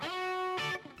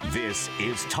This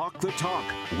is Talk the Talk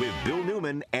with Bill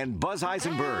Newman and Buzz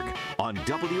Eisenberg on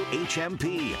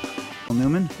WHMP. Bill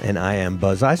Newman. And I am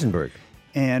Buzz Eisenberg.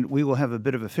 And we will have a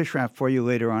bit of a fish wrap for you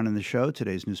later on in the show.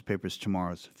 Today's newspaper is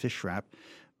tomorrow's fish wrap.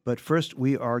 But first,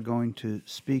 we are going to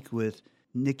speak with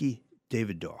Nicky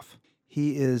Davidoff.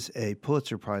 He is a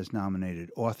Pulitzer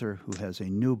Prize-nominated author who has a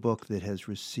new book that has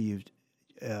received,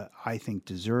 I think,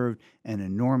 deserved an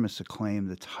enormous acclaim.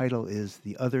 The title is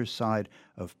The Other Side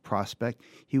of Prospect.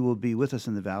 He will be with us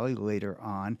in the Valley later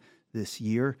on this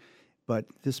year. But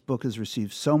this book has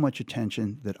received so much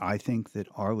attention that I think that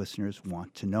our listeners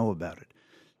want to know about it.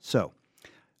 So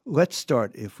let's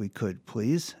start, if we could,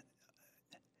 please.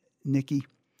 Nicky,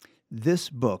 this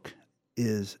book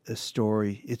is a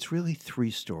story. It's really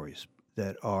three stories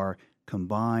that are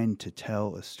combined to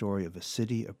tell a story of a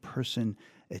city, a person,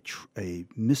 a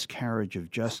miscarriage of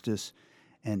justice,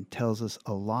 and tells us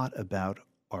a lot about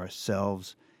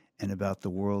ourselves and about the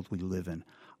world we live in.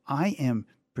 I am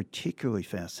particularly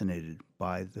fascinated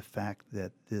by the fact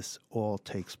that this all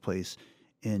takes place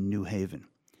in New Haven,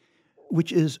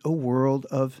 which is a world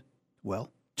of, well,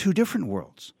 two different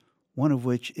worlds, one of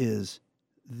which is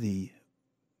the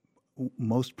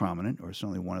most prominent, or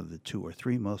certainly one of the two or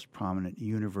three most prominent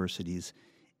universities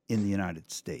in the United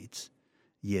States,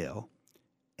 Yale,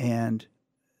 and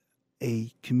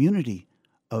a community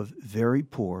of very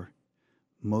poor,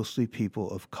 mostly people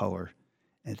of color,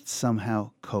 and somehow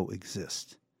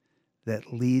coexist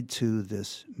that lead to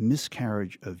this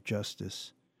miscarriage of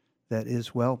justice that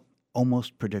is, well,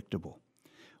 almost predictable.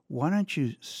 Why don't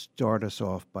you start us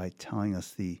off by telling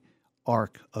us the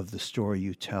arc of the story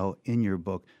you tell in your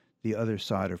book, The Other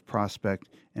Side of Prospect,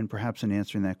 and perhaps in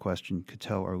answering that question could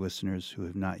tell our listeners who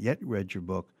have not yet read your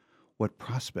book what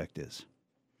Prospect is.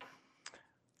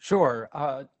 Sure.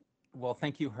 Well,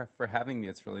 thank you for having me.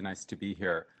 It's really nice to be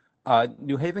here.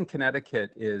 New Haven, Connecticut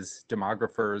is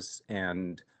demographers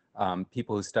and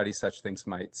people who study such things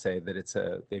might say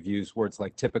that they've used words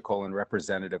like typical and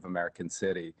representative American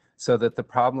city, so that the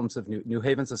problems of New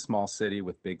Haven's a small city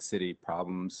with big city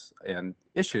problems and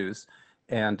issues.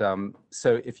 And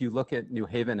so if you look at New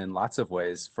Haven in lots of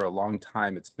ways, for a long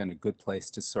time, it's been a good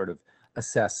place to sort of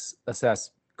assess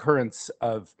currents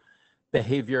of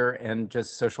behavior and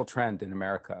just social trend in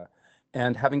America.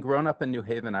 And having grown up in New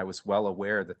Haven, I was well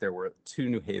aware that there were two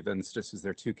New Havens, just as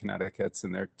there are two Connecticuts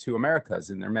and there are two Americas,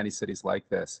 and there are many cities like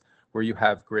this, where you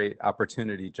have great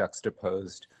opportunity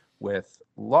juxtaposed with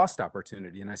lost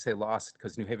opportunity. And I say lost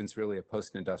because New Haven's really a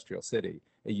post-industrial city.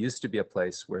 It used to be a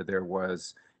place where there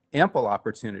was ample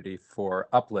opportunity for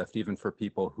uplift, even for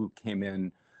people who came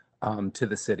in to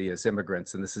the city as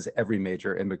immigrants. And this is every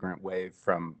major immigrant wave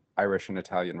from Irish and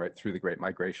Italian right through the Great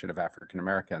Migration of African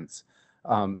Americans.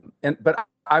 But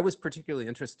I was particularly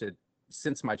interested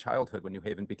since my childhood when New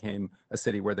Haven became a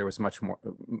city where there was much more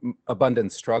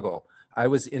abundant struggle. I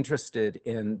was interested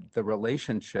in the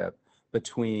relationship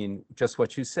between just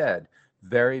what you said,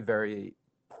 very, very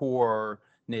poor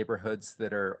neighborhoods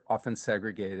that are often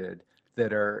segregated,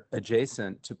 that are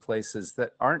adjacent to places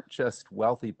that aren't just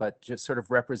wealthy, but just sort of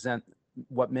represent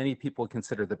what many people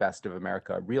consider the best of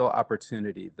America, a real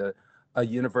opportunity, a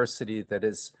university that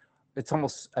is, it's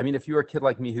almost, I mean, if you were a kid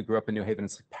like me who grew up in New Haven,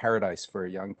 it's like paradise for a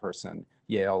young person,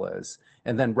 Yale is.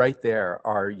 And then right there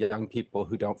are young people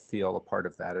who don't feel a part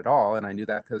of that at all. And I knew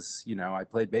that because, I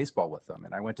played baseball with them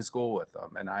and I went to school with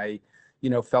them. And I,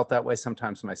 felt that way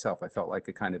sometimes myself. I felt like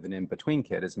a kind of an in-between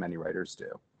kid, as many writers do.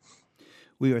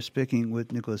 We are speaking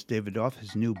with Nicholas Davidoff.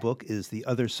 His new book is The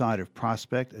Other Side of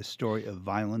Prospect, a story of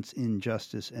violence,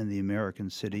 injustice, and the American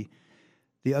city.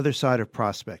 The Other Side of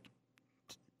Prospect.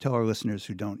 Tell our listeners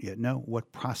who don't yet know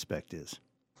what Prospect is.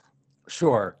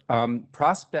 Sure.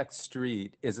 Prospect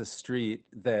Street is a street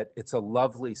it's a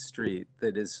lovely street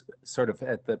that is sort of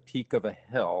at the peak of a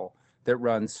hill that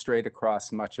runs straight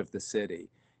across much of the city.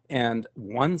 And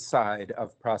one side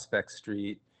of Prospect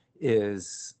Street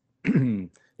is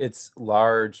it's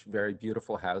large, very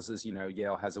beautiful houses.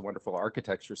 Yale has a wonderful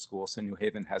architecture school, so New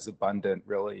Haven has abundant,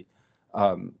 really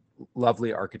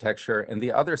lovely architecture. And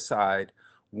the other side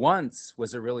once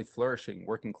was a really flourishing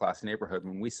working class neighborhood.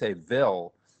 When we say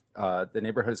Ville, the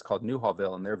neighborhood is called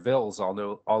Newhallville, and there are villes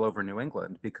all over New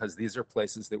England because these are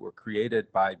places that were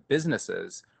created by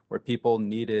businesses where people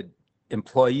needed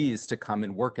employees to come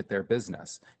and work at their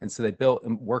business. And so they built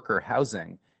worker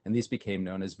housing, and these became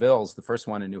known as villes. The first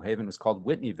one in New Haven was called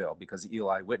Whitneyville because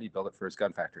Eli Whitney built it for his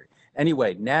gun factory.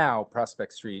 Anyway, now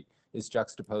Prospect Street is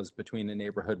juxtaposed between a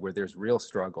neighborhood where there's real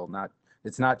struggle.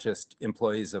 It's not just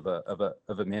employees of a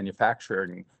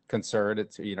manufacturing concern.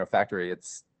 It's factory.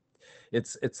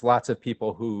 It's lots of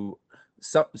people who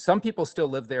some people still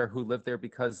live there who live there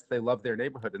because they love their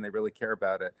neighborhood and they really care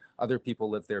about it. Other people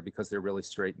live there because they're really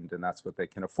straitened and that's what they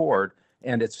can afford.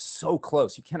 And it's so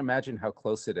close. You can't imagine how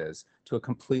close it is to a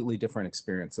completely different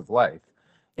experience of life.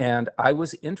 And I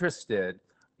was interested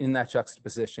in that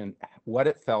juxtaposition, what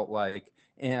it felt like,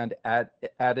 and at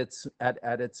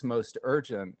its most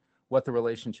urgent, what the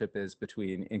relationship is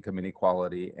between income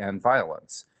inequality and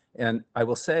violence. And I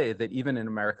will say that even in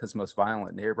America's most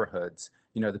violent neighborhoods,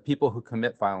 the people who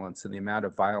commit violence and the amount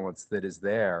of violence that is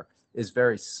there is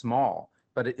very small.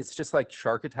 But it's just like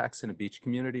shark attacks in a beach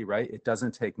community, right? It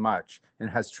doesn't take much and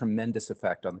has tremendous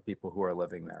effect on the people who are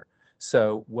living there.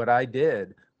 So what I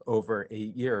did over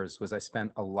 8 years was I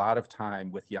spent a lot of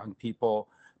time with young people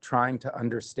trying to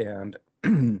understand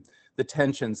the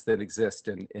tensions that exist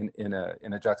in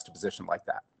a juxtaposition like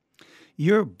that.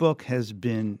 Your book has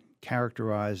been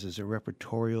characterized as a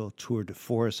reportorial tour de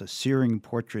force, a searing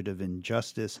portrait of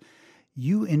injustice.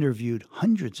 You interviewed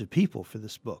hundreds of people for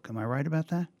this book. Am I right about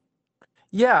that?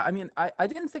 Yeah, I mean, I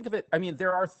didn't think of it. I mean,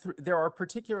 there are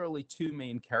particularly two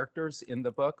main characters in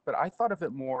the book, but I thought of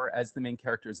it more as the main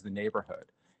characters of the neighborhood.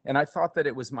 And I thought that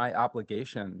it was my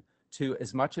obligation to,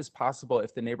 as much as possible,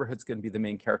 if the neighborhood's going to be the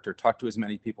main character, talk to as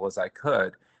many people as I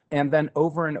could. And then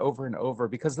over and over and over,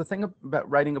 because the thing about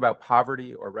writing about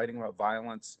poverty or writing about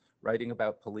violence, writing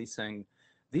about policing,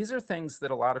 these are things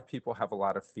that a lot of people have a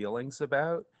lot of feelings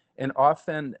about. And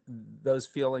often those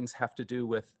feelings have to do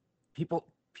with people.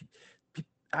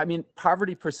 I mean,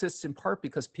 poverty persists in part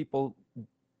because people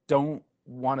don't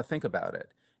want to think about it.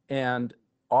 And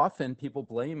often people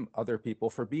blame other people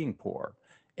for being poor.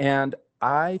 And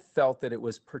I felt that it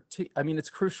was it's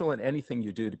crucial in anything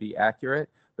you do to be accurate,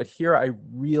 but here I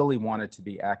really wanted to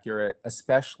be accurate,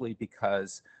 especially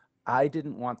because I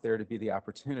didn't want there to be the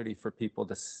opportunity for people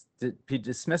to be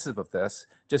dismissive of this,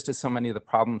 just as so many of the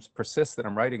problems persist that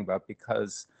I'm writing about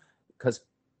because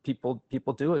people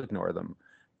do ignore them.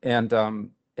 And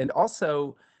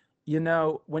also,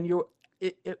 when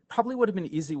it probably would have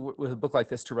been easy with a book like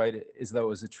this to write it as though it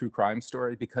was a true crime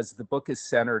story, because the book is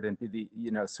centered in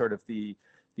the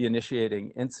initiating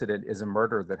incident is a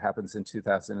murder that happens in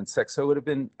 2006. So it would have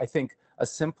been, I think, a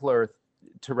simpler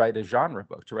to write a genre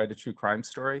book, to write a true crime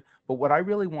story. But what I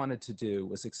really wanted to do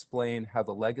was explain how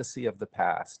the legacy of the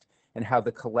past and how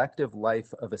the collective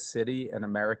life of a city and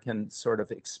American sort of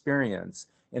experience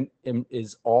and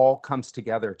is all comes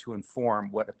together to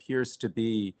inform what appears to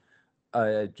be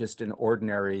just an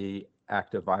ordinary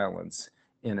act of violence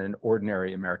in an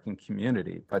ordinary American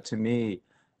community. But to me,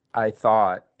 I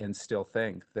thought and still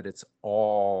think that it's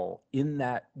all in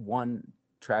that one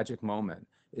tragic moment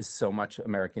is so much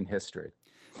American history.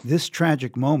 This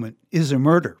tragic moment is a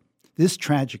murder. This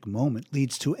tragic moment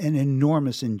leads to an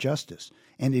enormous injustice,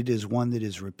 and it is one that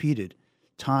is repeated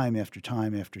time after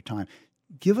time after time.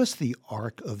 Give us the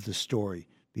arc of the story,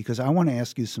 because I want to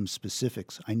ask you some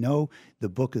specifics. I know the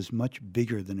book is much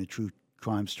bigger than a true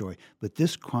crime story, but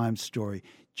this crime story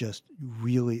just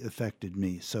really affected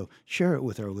me. So share it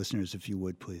with our listeners, if you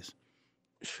would, please.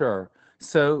 Sure.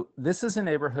 So this is a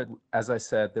neighborhood, as I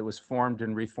said, that was formed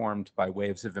and reformed by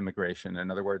waves of immigration.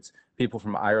 In other words, people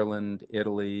from Ireland,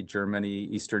 Italy, Germany,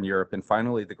 Eastern Europe, and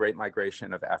finally the Great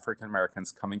Migration of African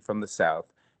Americans coming from the South.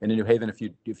 And in New Haven,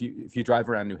 if you drive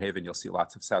around New Haven, you'll see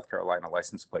lots of South Carolina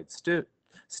license plates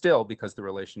still, because the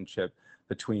relationship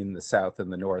between the South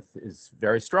and the North is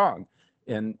very strong,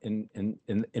 in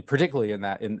particularly in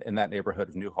that neighborhood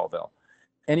of Newhallville.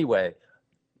 Anyway,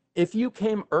 if you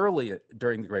came early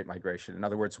during the Great Migration, in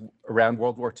other words, around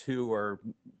World War II or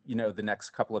the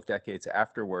next couple of decades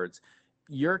afterwards,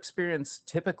 your experience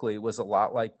typically was a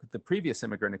lot like the previous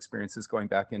immigrant experiences going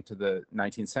back into the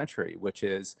 19th century, which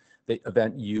is the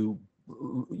event you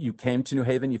came to New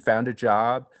Haven, you found a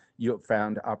job, you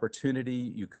found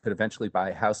opportunity, you could eventually buy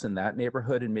a house in that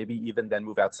neighborhood and maybe even then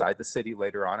move outside the city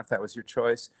later on if that was your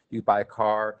choice. You could buy a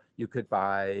car, you could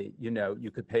buy,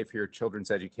 you could pay for your children's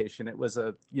education. It was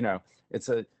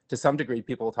to some degree,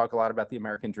 people talk a lot about the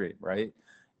American dream, right?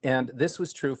 And this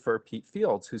was true for Pete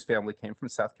Fields, whose family came from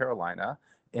South Carolina,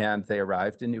 and they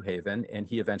arrived in New Haven, and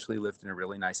he eventually lived in a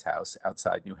really nice house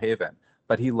outside New Haven.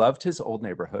 But he loved his old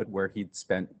neighborhood where he'd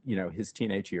spent, his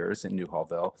teenage years in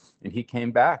Newhallville, and he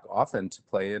came back often to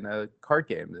play in a card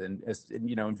game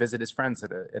and visit his friends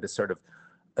at a sort of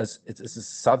it's a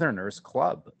Southerners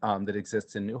club that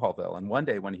exists in Newhallville. And one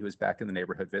day when he was back in the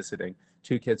neighborhood visiting,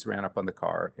 two kids ran up on the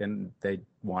car and they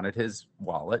wanted his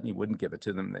wallet, and he wouldn't give it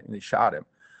to them, and they shot him.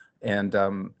 And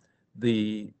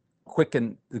the quick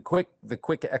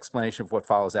explanation of what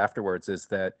follows afterwards is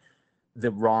that the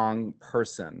wrong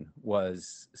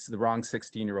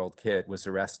 16-year-old kid was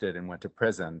arrested and went to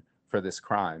prison for this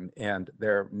crime. And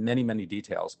there are many, many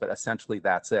details, but essentially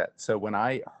that's it. So when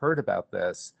I heard about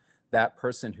this, that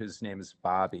person whose name is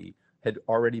Bobby had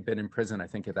already been in prison, I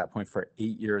think at that point, for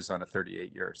 8 years on a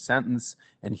 38-year sentence.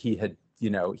 And he had,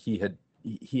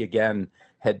 he again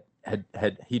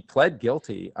he'd pled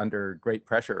guilty under great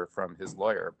pressure from his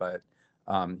lawyer, but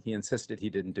he insisted he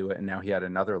didn't do it. And now he had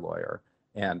another lawyer,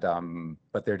 and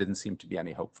but there didn't seem to be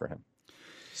any hope for him.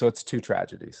 So it's two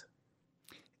tragedies.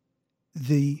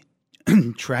 The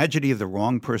tragedy of the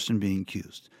wrong person being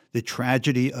accused, the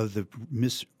tragedy of the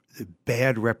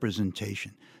bad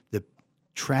representation, the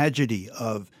tragedy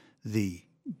of the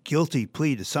guilty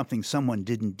plea to something someone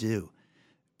didn't do,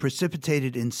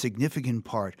 precipitated in significant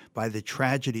part by the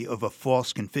tragedy of a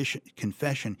false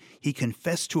confession. He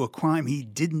confessed to a crime he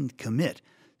didn't commit,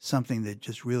 something that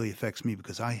just really affects me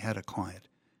because I had a client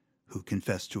who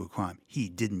confessed to a crime he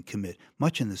didn't commit,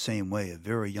 much in the same way a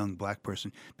very young black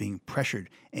person being pressured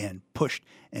and pushed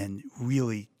and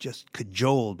really just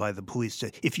cajoled by the police to,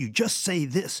 if you just say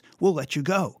this, we'll let you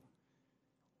go.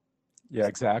 Yeah,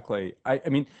 exactly. I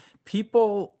mean,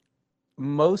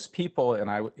 most people,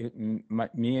 and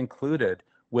me included,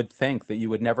 would think that you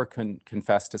would never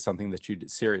confess to something that you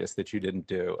did serious that you didn't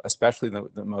do, especially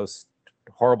the most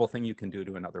horrible thing you can do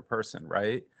to another person,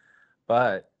 right?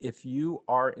 But if you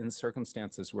are in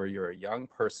circumstances where you're a young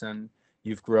person,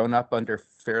 you've grown up under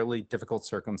fairly difficult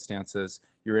circumstances,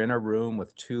 you're in a room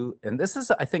with two, and this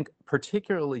is, I think,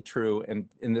 particularly true, and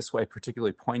in this way,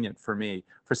 particularly poignant for me,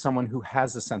 for someone who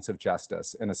has a sense of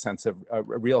justice and a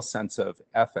real sense of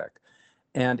ethic.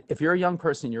 And if you're a young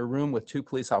person, you're in a room with two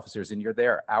police officers and you're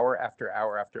there hour after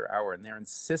hour after hour, and they're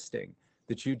insisting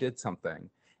that you did something,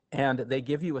 and they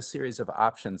give you a series of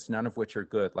options, none of which are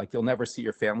good. Like, you'll never see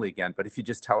your family again, but if you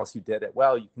just tell us you did it,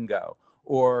 well, you can go.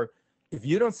 Or if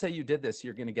you don't say you did this,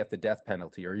 you're going to get the death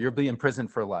penalty, or you'll be in prison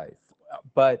for life.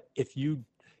 But if you'll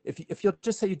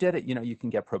just say you did it, you can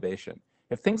get probation.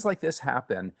 If things like this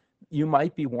happen, you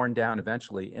might be worn down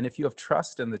eventually. And if you have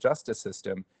trust in the justice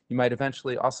system, you might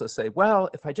eventually also say, well,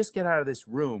 if I just get out of this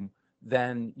room,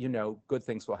 then, good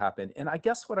things will happen. And I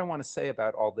guess what I want to say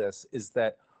about all this is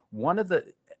that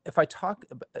if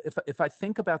I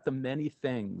think about the many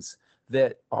things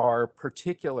that are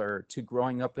particular to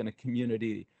growing up in a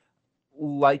community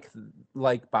like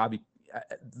Bobby,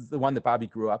 the one that Bobby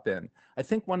grew up in, I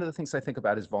think one of the things I think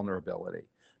about is vulnerability,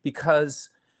 because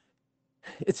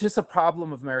it's just a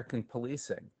problem of American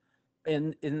policing.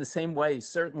 And in the same way,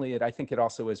 certainly I think it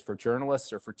also is for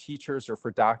journalists or for teachers or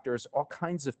for doctors, all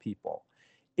kinds of people.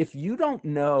 If you don't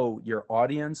know your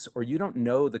audience, or you don't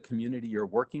know the community you're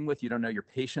working with, you don't know your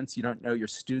patients, you don't know your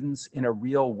students in a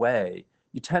real way,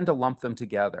 you tend to lump them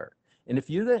together. And if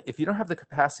you don't have the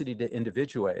capacity to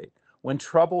individuate, when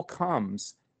trouble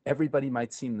comes, everybody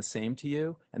might seem the same to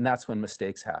you, and that's when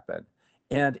mistakes happen.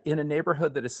 And in a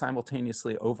neighborhood that is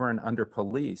simultaneously over and under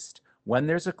policed, when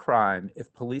there's a crime,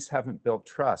 if police haven't built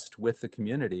trust with the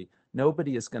community,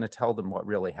 nobody is going to tell them what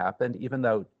really happened, even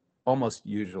though almost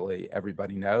usually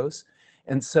everybody knows.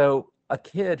 And so a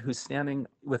kid who's standing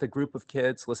with a group of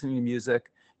kids listening to music,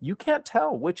 you can't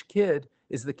tell which kid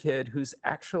is the kid who's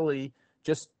actually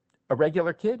just a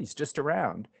regular kid. He's just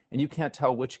around. And you can't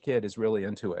tell which kid is really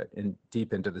into it and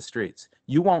deep into the streets.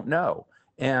 You won't know.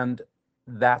 And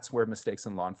that's where mistakes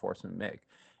in law enforcement make.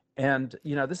 And,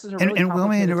 this is a really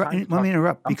complicated time. Let me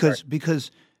interrupt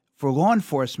because for law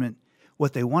enforcement,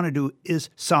 what they want to do is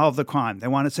solve the crime. They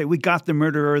want to say, we got the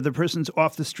murderer, the person's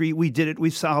off the street, we did it,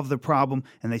 we solved the problem.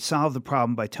 And they solve the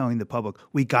problem by telling the public,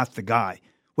 we got the guy.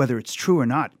 Whether it's true or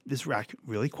not is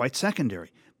really quite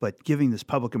secondary. But giving this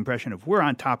public impression of, we're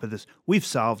on top of this, we've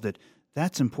solved it,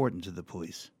 that's important to the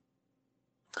police.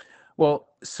 Well,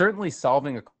 certainly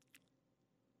solving a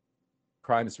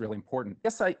crime is really important.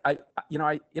 Yes, I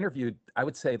interviewed, I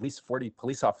would say, at least 40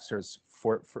 police officers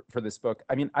for this book.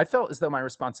 I mean, I felt as though my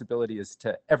responsibility is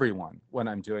to everyone when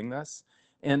I'm doing this.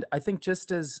 And I think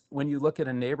just as when you look at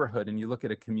a neighborhood and you look at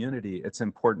a community, it's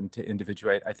important to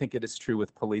individuate. I think it is true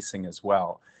with policing as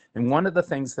well. And one of the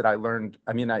things that I learned,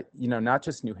 not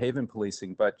just New Haven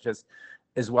policing, but just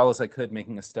as well as I could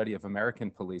making a study of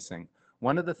American policing,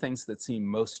 one of the things that seemed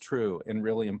most true and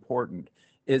really important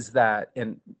is that,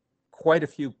 and quite a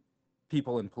few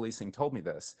people in policing told me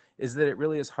this, is that it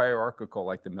really is hierarchical,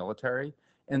 like the military.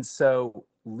 And so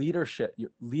leadership, as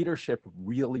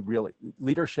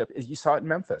you saw it in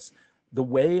Memphis, the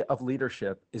way of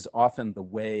leadership is often the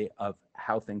way of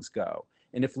how things go.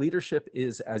 And if leadership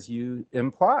is, as you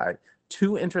imply,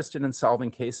 too interested in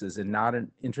solving cases and not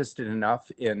interested enough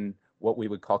in what we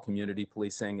would call community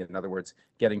policing, in other words,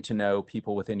 getting to know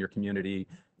people within your community,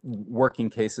 working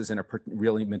cases in a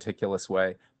really meticulous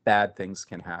way, bad things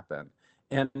can happen.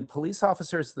 And police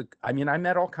officers, I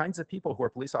met all kinds of people who are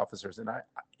police officers, and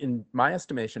in my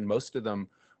estimation, most of them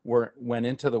went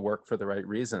into the work for the right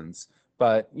reasons.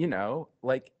 But,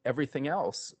 like everything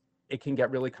else, it can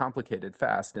get really complicated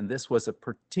fast. And this was a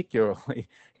particularly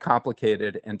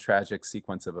complicated and tragic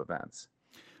sequence of events.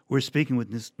 We're speaking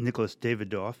with Nicholas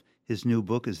Davidoff. His new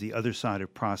book is The Other Side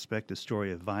of Prospect, a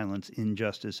story of violence,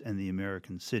 injustice, and the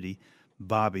American city.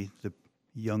 Bobby, the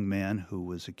young man who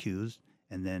was accused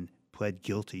and then pled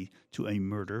guilty to a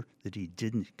murder that he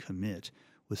didn't commit,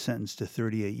 was sentenced to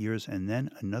 38 years, and then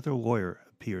another lawyer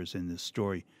appears in this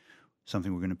story,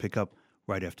 something we're going to pick up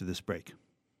right after this break.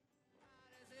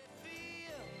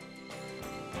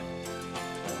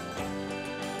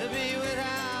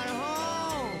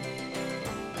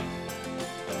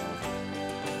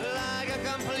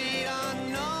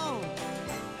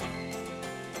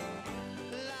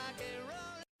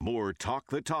 More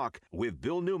Talk the Talk with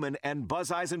Bill Newman and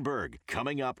Buzz Eisenberg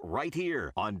coming up right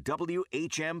here on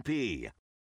WHMP.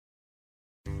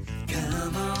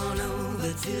 Come on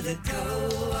over to the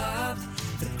Co-op,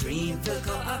 the Greenfield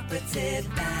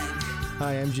Cooperative Bank.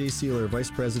 Hi, I'm Jay Sealer, Vice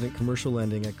President Commercial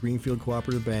Lending at Greenfield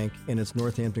Cooperative Bank and its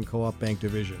Northampton Co-op Bank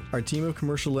Division. Our team of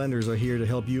commercial lenders are here to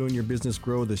help you and your business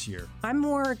grow this year. I'm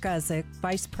Maura Guzik,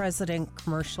 Vice President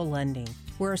Commercial Lending.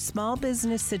 We're a small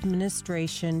business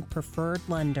administration preferred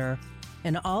lender,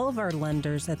 and all of our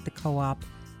lenders at the co-op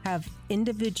have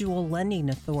individual lending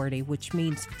authority, which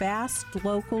means fast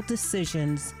local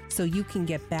decisions so you can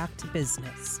get back to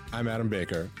business. I'm Adam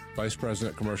Baker, Vice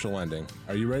President Commercial Lending.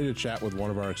 Are you ready to chat with one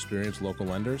of our experienced local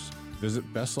lenders?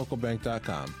 Visit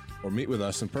bestlocalbank.com or meet with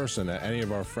us in person at any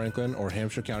of our Franklin or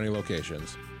Hampshire County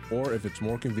locations. Or if it's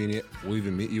more convenient, we'll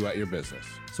even meet you at your business.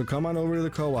 So come on over to the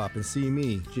co-op and see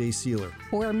me, Jay Sealer.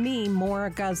 Or me, Maura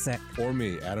Guzik. Or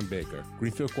me, Adam Baker.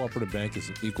 Greenfield Cooperative Bank is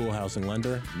an equal housing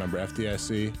lender, member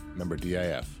FDIC, member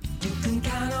DIF. You can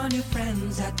count on your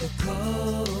friends at the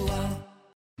Co-op.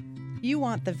 You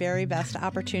want the very best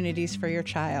opportunities for your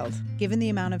child. Given the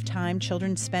amount of time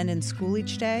children spend in school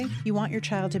each day, you want your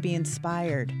child to be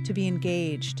inspired, to be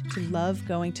engaged, to love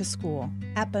going to school.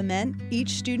 At Bement, each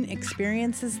student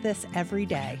experiences this every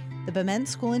day. The Bement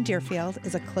School in Deerfield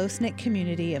is a close-knit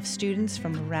community of students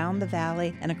from around the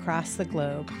valley and across the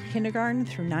globe. Kindergarten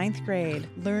through 9th grade,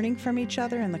 learning from each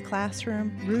other in the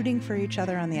classroom, rooting for each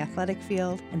other on the athletic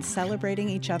field, and celebrating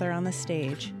each other on the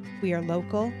stage. We are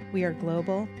local, we are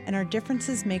global, and our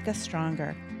differences make us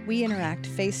stronger. We interact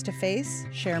face-to-face,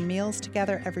 share meals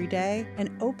together every day,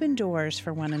 and open doors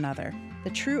for one another.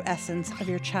 The true essence of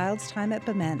your child's time at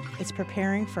Bement is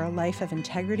preparing for a life of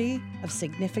integrity, of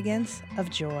significance,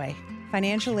 of joy.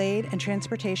 Financial aid and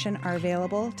transportation are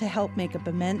available to help make a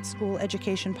Bement school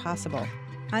education possible.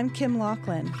 I'm Kim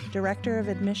Laughlin, Director of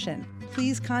Admission.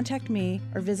 Please contact me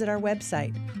or visit our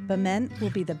website. Bement will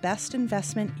be the best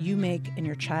investment you make in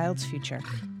your child's future.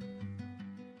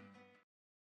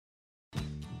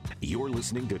 You're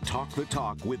listening to Talk the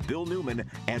Talk with Bill Newman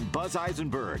and Buzz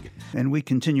Eisenberg. And we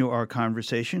continue our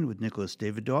conversation with Nicholas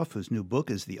Davidoff, whose new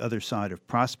book is The Other Side of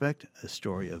Prospect, a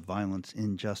story of violence,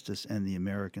 injustice, and the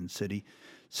American city.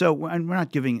 So, and we're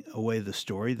not giving away the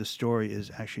story. The story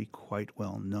is actually quite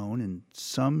well known in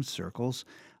some circles.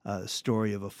 A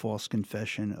story of a false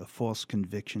confession, a false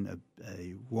conviction,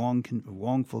 a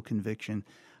wrongful conviction.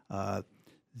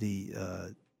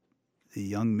 The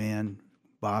young man,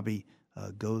 Bobby,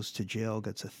 goes to jail,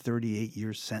 gets a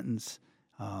 38-year sentence,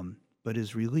 but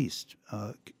is released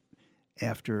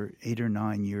after 8 or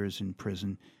 9 years in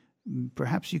prison.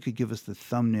 Perhaps you could give us the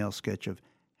thumbnail sketch of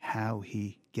how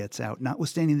he gets out,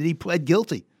 notwithstanding that he pled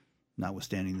guilty,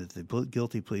 notwithstanding that the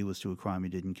guilty plea was to a crime he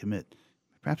didn't commit.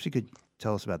 Perhaps you could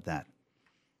tell us about that.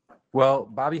 Well,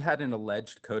 Bobby had an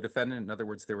alleged co-defendant. In other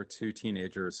words, there were two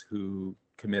teenagers who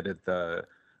committed the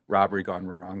robbery gone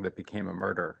wrong that became a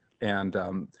murder. And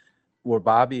where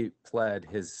Bobby pled,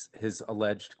 his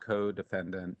alleged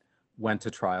co-defendant went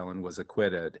to trial and was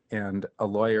acquitted. And a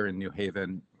lawyer in New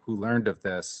Haven who learned of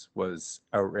this was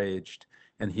outraged,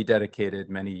 and he dedicated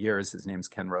many years, his name's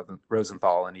Ken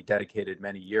Rosenthal, and he dedicated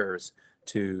many years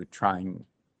to trying,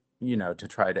 to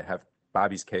try to have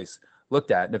Bobby's case looked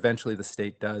at. And eventually the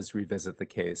state does revisit the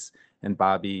case. And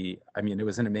Bobby, it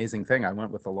was an amazing thing. I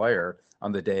went with a lawyer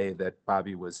on the day that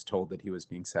Bobby was told that he was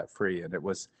being set free, and it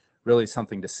was really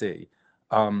something to see.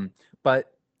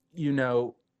 But,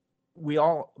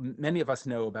 many of us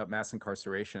know about mass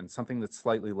incarceration. Something that's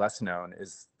slightly less known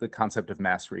is the concept of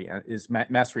mass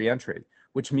reentry,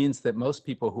 which means that most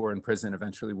people who are in prison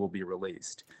eventually will be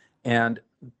released. And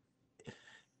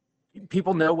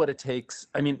people know what it takes.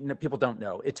 I mean, no, people don't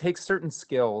know. It takes certain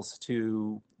skills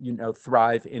to,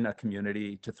 thrive in a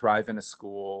community, to thrive in a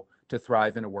school, to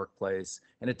thrive in a workplace,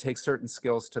 and it takes certain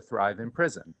skills to thrive in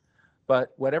prison.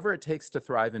 But whatever it takes to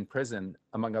thrive in prison,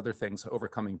 among other things,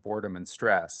 overcoming boredom and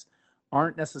stress,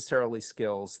 aren't necessarily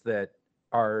skills that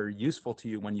are useful to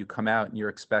you when you come out and you're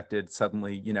expected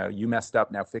suddenly, you messed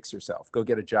up, now fix yourself, go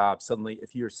get a job. Suddenly,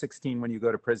 if you're 16 when you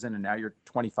go to prison and now you're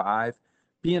 25,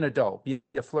 be an adult, be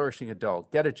a flourishing adult,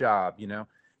 get a job,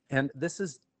 and this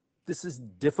is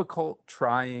difficult,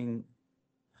 trying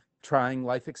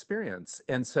life experience.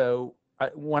 And so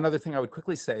one other thing I would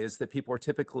quickly say is that people are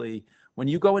typically, when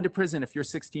you go into prison, if you're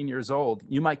 16 years old,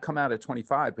 you might come out at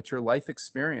 25, but your life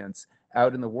experience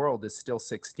out in the world is still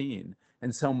 16.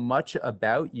 And so much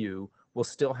about you will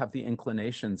still have the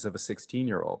inclinations of a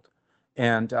 16-year-old.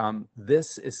 And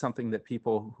this is something that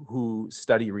people who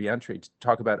study reentry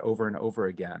talk about over and over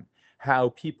again, how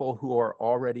people who are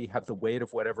already have the weight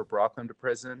of whatever brought them to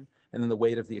prison, and then the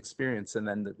weight of the experience, and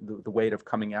then the weight of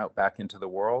coming out back into the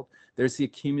world, there's the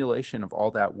accumulation of all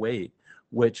that weight,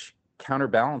 which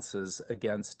counterbalances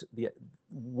against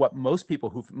what most people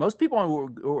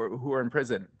who are in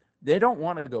prison, they don't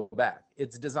want to go back.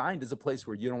 It's designed as a place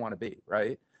where you don't want to be,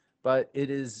 right? But it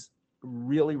is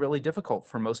really, really difficult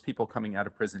for most people coming out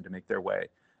of prison to make their way.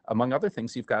 Among other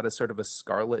things, you've got a sort of a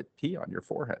scarlet P on your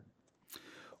forehead.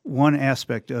 One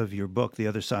aspect of your book, The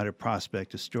Other Side of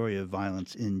Prospect, A Story of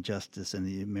Violence, Injustice, and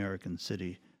the American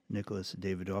City, Nicholas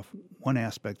Davidoff, one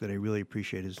aspect that I really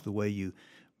appreciate is the way you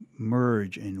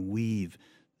merge and weave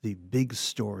the big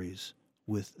stories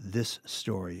with this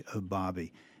story of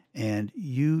Bobby. And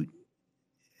you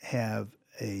have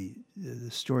the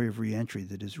story of reentry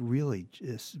that is really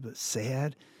just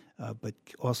sad, but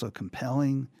also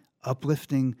compelling,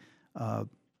 uplifting.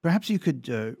 Perhaps you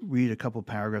could read a couple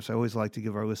paragraphs. I always like to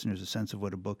give our listeners a sense of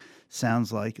what a book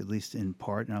sounds like, at least in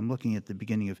part. And I'm looking at the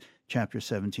beginning of chapter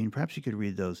 17. Perhaps you could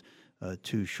read those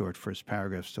two short first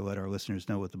paragraphs to let our listeners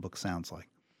know what the book sounds like.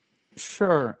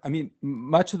 Sure. I mean,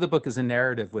 much of the book is a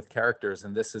narrative with characters,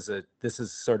 and this is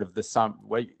sort of the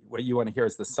what you want to hear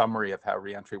is the summary of how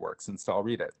reentry works, and so I'll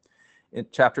read it. In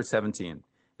chapter 17,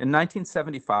 in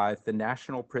 1975, the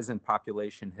national prison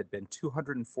population had been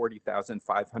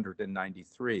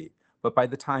 240,593, but by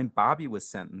the time Bobby was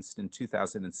sentenced in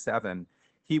 2007,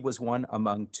 he was one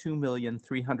among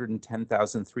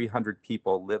 2,310,300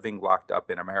 people living locked up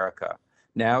in America.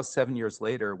 Now, 7 years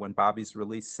later, when Bobby's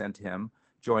release sent him,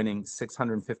 joining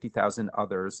 650,000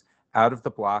 others, out of the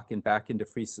block and back into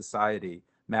free society,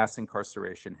 mass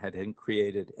incarceration had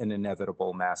created an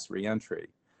inevitable mass reentry.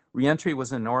 Reentry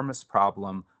was an enormous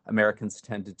problem Americans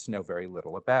tended to know very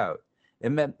little about.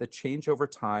 It meant the change over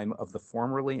time of the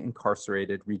formerly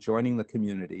incarcerated rejoining the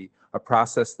community, a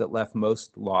process that left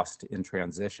most lost in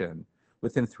transition.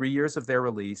 Within 3 years of their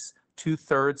release,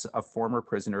 2/3 of former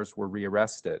prisoners were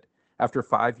rearrested. After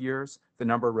 5 years, the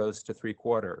number rose to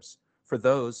 3/4. For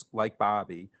those, like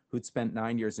Bobby, who'd spent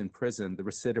 9 years in prison, the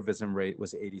recidivism rate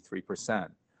was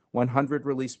 83%. 100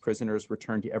 released prisoners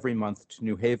returned every month to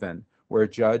New Haven, where a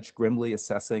judge, grimly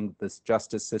assessing the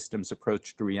justice system's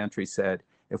approach to reentry, said,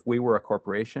 if we were a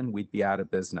corporation, we'd be out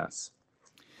of business.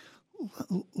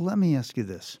 Let me ask you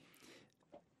this.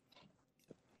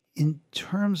 In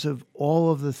terms of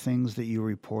all of the things that you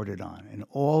reported on and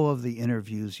all of the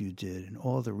interviews you did and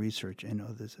all the research and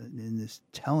all this, in this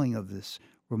telling of this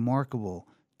remarkable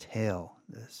tale,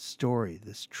 this story,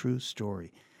 this true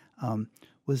story,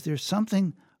 was there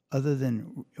something other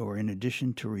than or in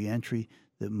addition to reentry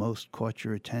that most caught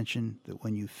your attention, that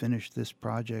when you finished this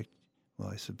project, well,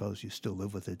 I suppose you still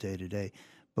live with it day to day,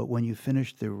 but when you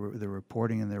finished the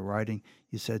reporting and the writing,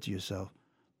 you said to yourself,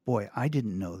 boy, I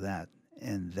didn't know that,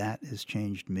 and that has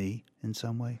changed me in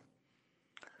some way?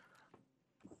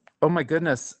 Oh my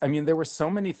goodness. I mean, there were so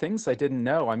many things I didn't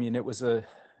know. I mean, it was 8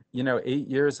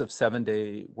 years of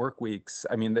 7-day work weeks.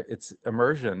 I mean, it's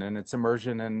immersion, and it's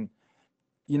immersion in,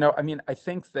 I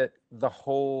think that the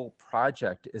whole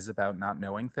project is about not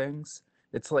knowing things.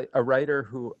 It's like a writer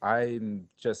who I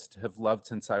just have loved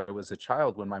since I was a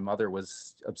child, when my mother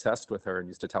was obsessed with her and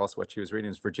used to tell us what she was reading,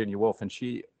 is Virginia Woolf. And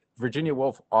Virginia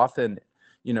Woolf often,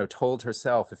 told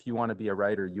herself, if you want to be a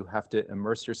writer, you have to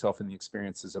immerse yourself in the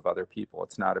experiences of other people.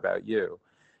 It's not about you.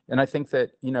 And I think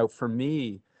that, for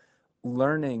me,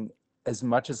 learning as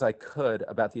much as I could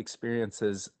about the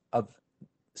experiences of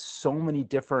so many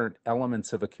different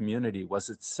elements of a community was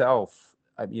itself,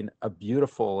 a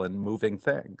beautiful and moving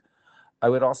thing. I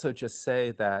would also just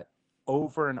say that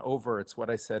over and over, it's what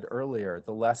I said earlier,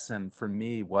 the lesson for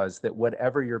me was that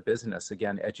whatever your business,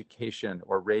 again, education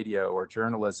or radio or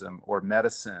journalism or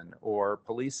medicine or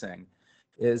policing,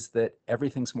 is that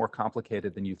everything's more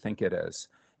complicated than you think it is.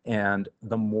 And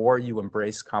the more you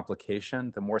embrace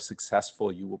complication, the more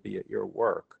successful you will be at your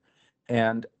work.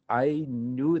 And I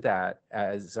knew that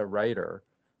as a writer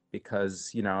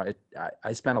because,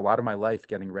 I spent a lot of my life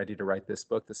getting ready to write this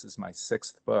book. This is my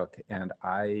 6th book. And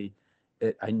I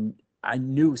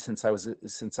knew since I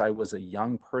was a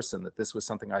young person that this was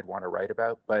something I'd want to write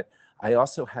about, but I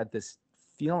also had this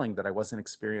feeling that I wasn't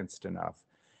experienced enough.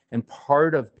 And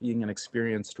part of being an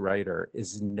experienced writer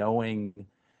is knowing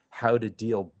how to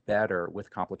deal better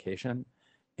with complication.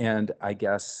 And I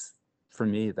guess for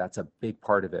me, that's a big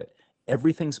part of it.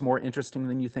 Everything's more interesting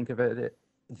than you think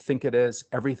it is.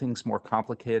 Everything's more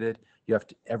complicated.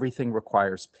 Everything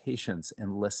requires patience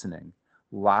and listening,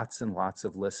 lots and lots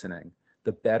of listening.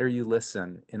 The better you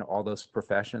listen in all those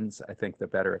professions, I think the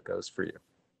better it goes for you.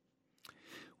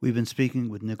 We've been speaking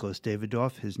with Nicholas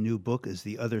Davidoff. His new book is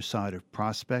The Other Side of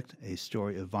Prospect, a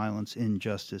story of violence,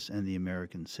 injustice, and the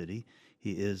American city.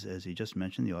 He is, as he just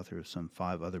mentioned, the author of some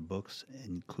 5 other books,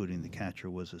 including The Catcher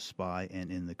Was a Spy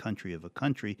and In the Country of a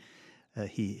Country.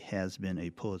 He has been a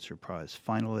Pulitzer Prize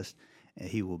finalist.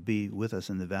 He will be with us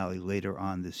in the Valley later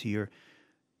on this year.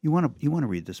 You want to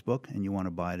read this book, and you want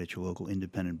to buy it at your local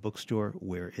independent bookstore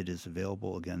where it is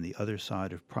available. Again, The Other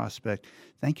Side of Prospect.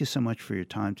 Thank you so much for your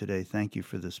time today. Thank you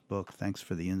for this book. Thanks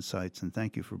for the insights, and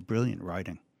thank you for brilliant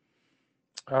writing.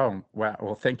 Oh, wow.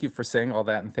 Well, thank you for saying all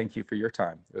that, and thank you for your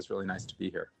time. It was really nice to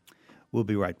be here. We'll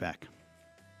be right back.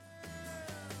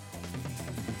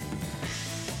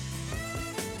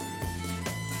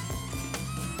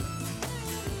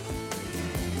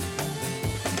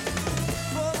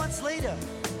 Later,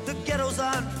 the ghettos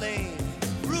are inflamed.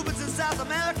 Rubens in South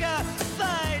America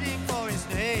fighting for his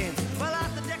name. While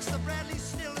Arthur Dexter Bradley's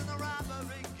still in the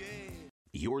robbery game.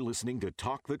 You're listening to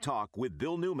Talk the Talk with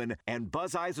Bill Newman and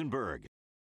Buzz Eisenberg.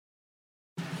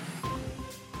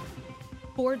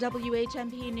 For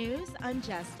WHMP News, I'm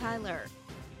Jess Tyler.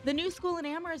 The new school in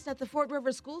Amherst at the Fort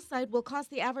River school site will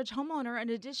cost the average homeowner an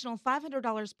additional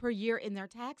 $500 per year in their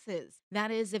taxes.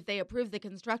 That is, if they approve the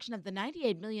construction of the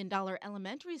 $98 million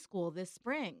elementary school this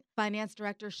spring. Finance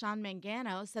Director Sean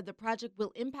Mangano said the project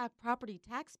will impact property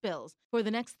tax bills for the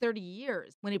next 30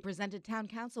 years when he presented Town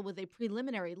Council with a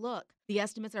preliminary look. The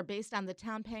estimates are based on the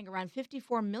town paying around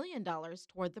 $54 million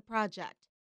toward the project.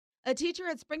 A teacher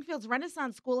at Springfield's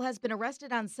Renaissance School has been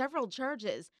arrested on several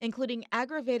charges, including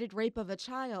aggravated rape of a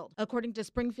child. According to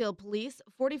Springfield Police,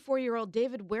 44-year-old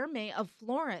David Wermay of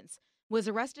Florence was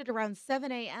arrested around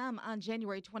 7 a.m. on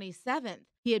January 27th.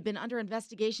 He had been under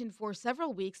investigation for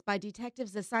several weeks by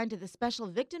detectives assigned to the Special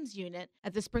Victims Unit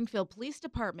at the Springfield Police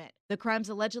Department. The crimes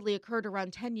allegedly occurred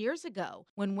around 10 years ago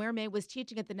when Wermay was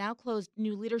teaching at the now-closed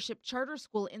New Leadership Charter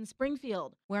School in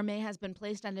Springfield. Wermay has been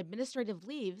placed on administrative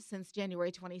leave since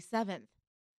January 27th.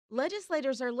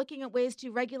 Legislators are looking at ways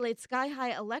to regulate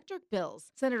sky-high electric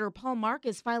bills. Senator Paul Mark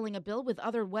is filing a bill with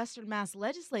other Western Mass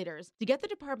legislators to get the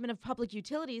Department of Public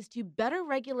Utilities to better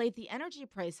regulate the energy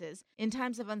prices in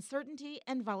times of uncertainty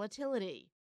and volatility.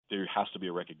 There has to be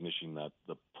a recognition that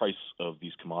the price of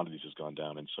these commodities has gone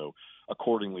down, and so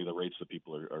accordingly the rates that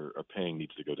people are paying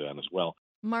needs to go down as well.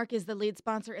 Mark is the lead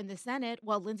sponsor in the Senate,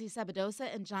 while Lindsay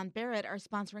Sabadosa and John Barrett are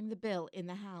sponsoring the bill in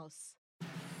the House.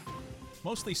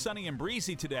 Mostly sunny and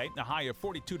breezy today, a high of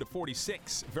 42 to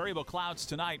 46. Variable clouds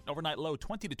tonight, overnight low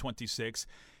 20 to 26.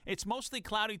 It's mostly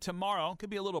cloudy tomorrow. Could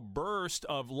be a little burst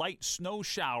of light snow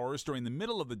showers during the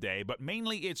middle of the day, but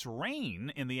mainly it's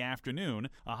rain in the afternoon,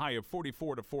 a high of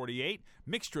 44 to 48.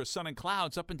 Mixture of sun and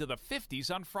clouds up into the 50s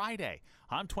on Friday.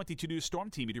 I'm 22 News Storm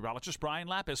Team meteorologist Brian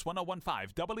Lapis,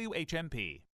 1015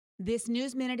 WHMP. This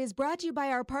News Minute is brought to you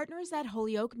by our partners at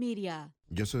Holyoke Media.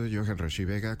 Yo soy Johan Rashi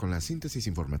Vega con la síntesis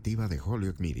informativa de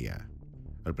Holyoke Media.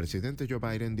 El presidente Joe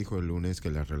Biden dijo el lunes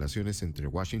que las relaciones entre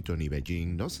Washington y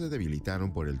Beijing no se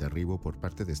debilitaron por el derribo por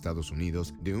parte de Estados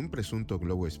Unidos de un presunto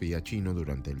globo espía chino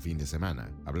durante el fin de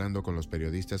semana. Hablando con los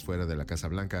periodistas fuera de la Casa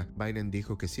Blanca, Biden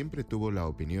dijo que siempre tuvo la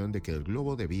opinión de que el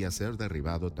globo debía ser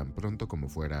derribado tan pronto como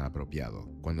fuera apropiado.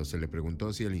 Cuando se le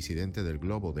preguntó si el incidente del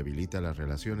globo debilita las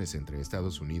relaciones entre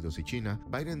Estados Unidos y China,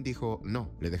 Biden dijo,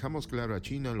 no, le dejamos claro a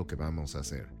China lo que vamos a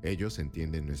hacer. Ellos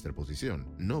entienden nuestra posición,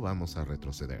 no vamos a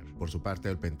retroceder. Por su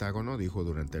parte, el Pentágono dijo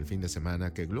durante el fin de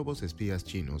semana que globos espías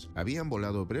chinos habían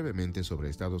volado brevemente sobre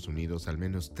Estados Unidos al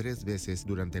menos 3 veces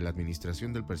durante la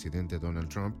administración del presidente Donald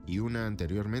Trump y una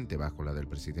anteriormente bajo la del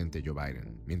presidente Joe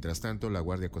Biden. Mientras tanto, la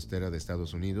Guardia Costera de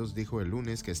Estados Unidos dijo el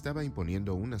lunes que estaba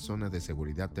imponiendo una zona de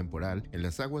seguridad temporal en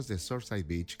las aguas de Surfside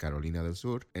Beach, Carolina del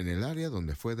Sur, en el área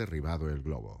donde fue derribado el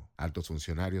globo. Altos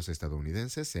funcionarios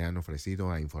estadounidenses se han ofrecido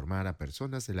a informar a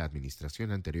personas de la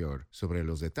administración anterior sobre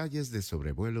los detalles de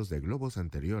sobrevuelos de globos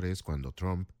anteriores cuando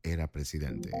Trump era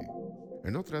presidente.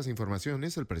 En otras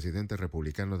informaciones, el presidente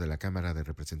republicano de la Cámara de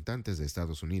Representantes de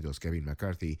Estados Unidos, Kevin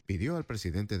McCarthy, pidió al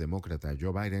presidente demócrata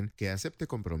Joe Biden que acepte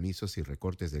compromisos y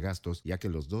recortes de gastos, ya que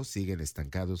los dos siguen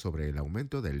estancados sobre el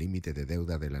aumento del límite de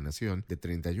deuda de la nación de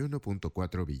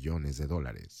 $31.4 billones.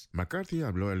 McCarthy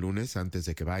habló el lunes antes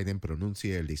de que Biden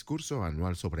pronuncie el discurso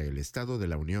anual sobre el Estado de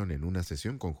la Unión en una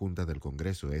sesión conjunta del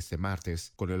Congreso este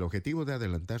martes, con el objetivo de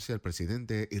adelantarse al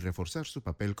presidente y reforzar su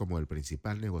papel como el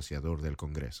principal negociador del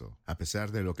Congreso. A pesar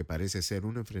de lo que parece ser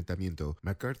un enfrentamiento,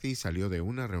 McCarthy salió de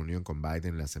una reunión con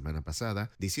Biden la semana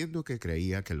pasada diciendo que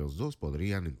creía que los dos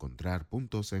podrían encontrar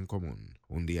puntos en común.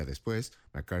 Un día después,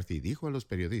 McCarthy dijo a los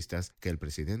periodistas que el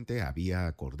presidente había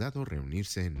acordado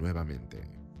reunirse nuevamente.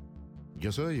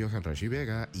 Yo soy Johan Rashi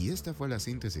Vega y esta fue la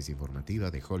síntesis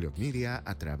informativa de Holyoke Media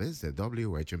a través de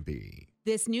WHMP.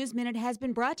 This News Minute has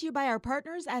been brought to you by our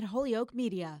partners at Holyoke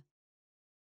Media.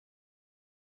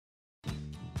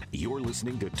 You're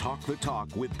listening to Talk the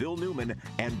Talk with Bill Newman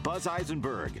and Buzz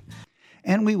Eisenberg.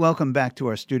 And we welcome back to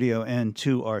our studio and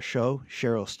to our show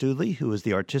Cheryl Studley, who is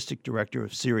the artistic director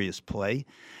of Serious Play.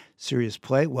 Serious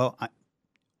Play, well,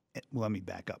 let me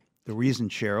back up. The reason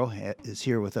Cheryl is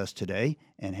here with us today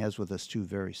and has with us two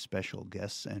very special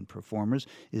guests and performers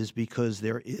is because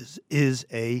there is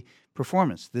a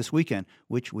performance this weekend,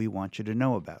 which we want you to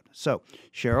know about. So,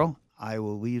 Cheryl, I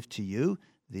will leave to you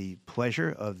the pleasure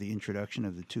of the introduction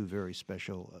of the two very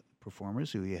special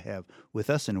performers who you have with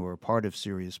us and who are part of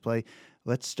Serious Play.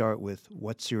 Let's start with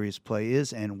what Serious Play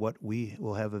is and what we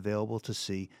will have available to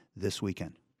see this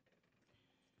weekend.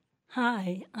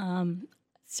 Hi.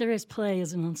 Serious Play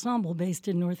is an ensemble based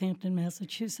in Northampton,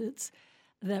 Massachusetts,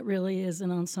 that really is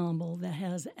an ensemble that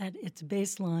has at its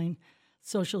baseline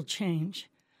social change.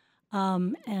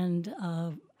 And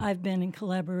I've been in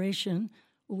collaboration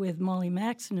with Molly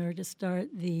Maxner to start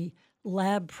the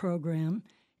lab program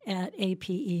at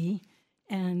APE,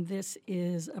 and this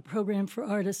is a program for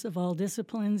artists of all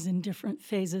disciplines in different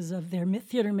phases of their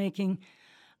theater making,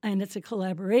 and it's a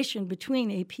collaboration between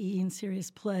APE and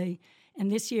Serious Play, and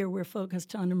this year we're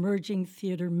focused on emerging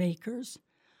theater makers.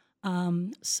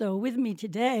 So with me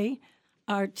today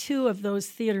are two of those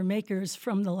theater makers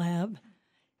from the lab,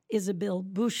 Isabel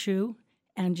Bouchou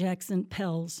and Jackson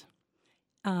Pells.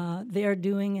 They are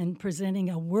doing and presenting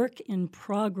a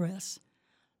work-in-progress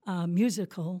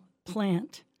musical,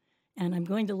 Plant, and I'm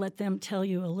going to let them tell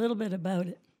you a little bit about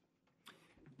it.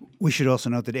 We should also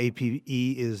note that APE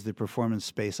is the performance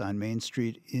space on Main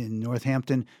Street in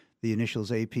Northampton. The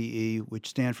initials APE, which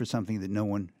stand for something that no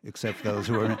one except those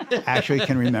who are actually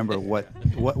can remember what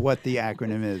the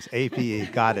acronym is.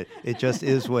 APE, got it. It just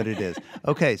is what it is.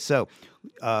 Okay, so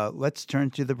let's turn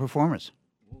to the performers.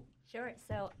 Sure.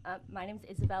 So my name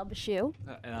is Isabel Bouchou.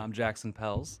 And I'm Jackson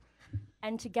Pells.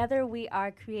 And together we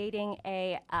are creating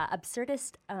a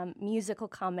absurdist musical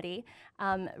comedy,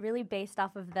 really based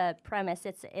off of the premise.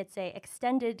 It's a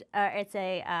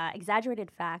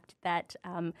exaggerated fact that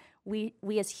we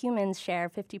as humans share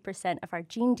 50% of our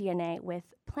gene DNA with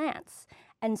plants.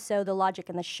 And so the logic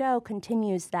in the show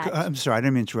continues that. I'm sorry, I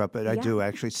didn't mean to interrupt, but I do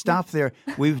actually. Stop there.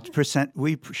 We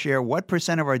share what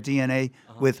percent of our DNA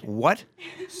with what?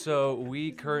 So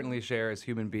we currently share, as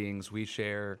human beings, we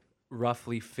share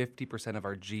roughly 50% of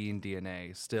our gene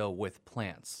DNA still with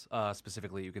plants.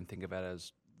 Specifically, you can think of it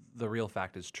as the real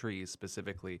fact is trees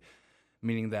specifically,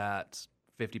 meaning that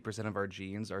 50% of our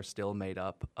genes are still made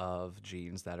up of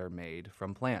genes that are made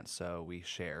from plants. So we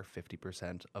share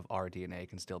 50% of our DNA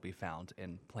can still be found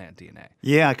in plant DNA.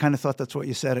 Yeah, I kind of thought that's what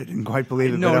you said. I didn't quite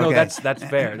believe it. No, but okay. That's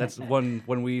fair. That's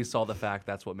when we saw the fact,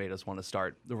 that's what made us want to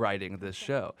start writing this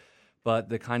show. But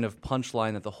the kind of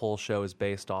punchline that the whole show is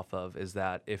based off of is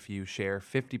that if you share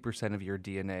 50% of your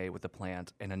DNA with a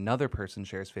plant and another person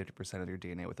shares 50% of your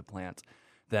DNA with a plant,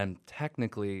 then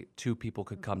technically two people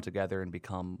could come together and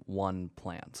become one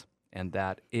plant. And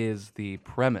that is the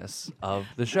premise of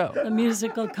the show. The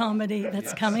musical comedy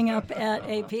that's coming up at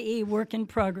APE, Work in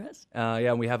Progress.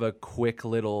 And we have a quick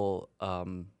little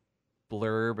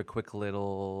blurb, a quick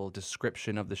little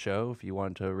description of the show, if you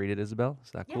wanted to read it, Isabel.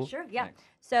 Is that cool? Yeah, sure, yeah. Thanks.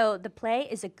 So the play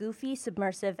is a goofy,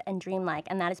 submersive, and dreamlike,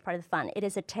 and that is part of the fun. It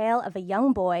is a tale of a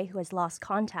young boy who has lost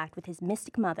contact with his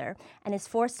mystic mother and is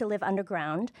forced to live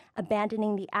underground,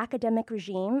 abandoning the academic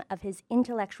regime of his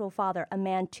intellectual father, a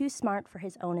man too smart for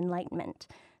his own enlightenment.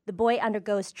 The boy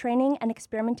undergoes training and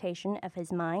experimentation of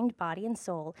his mind, body, and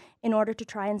soul in order to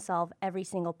try and solve every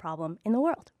single problem in the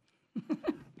world.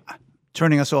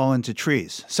 Turning us all into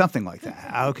trees, something like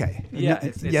that. Okay.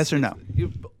 Yeah. Yes or no?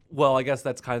 Well, I guess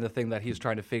that's kind of the thing that he's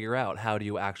trying to figure out. How do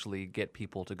you actually get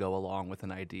people to go along with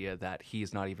an idea that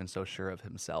he's not even so sure of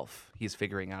himself? He's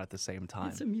figuring out at the same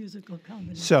time. It's a musical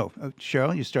comedy. So,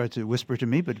 Cheryl, you start to whisper to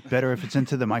me, but better if it's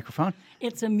into the microphone.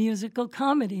 It's a musical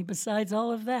comedy besides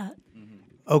all of that.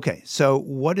 Okay, so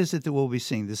what is it that we'll be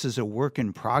seeing? This is a work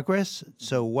in progress.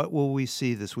 So what will we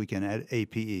see this weekend at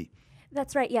APE?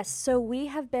 That's right, yes. So we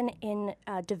have been in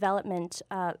development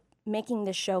making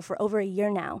this show for over a year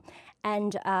now.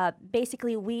 And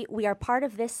basically, we are part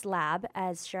of this lab,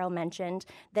 as Cheryl mentioned,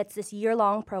 that's this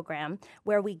year-long program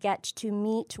where we get to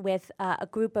meet with a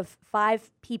group of 5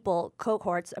 people,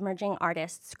 cohorts, emerging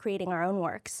artists, creating our own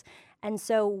works. And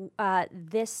so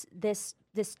this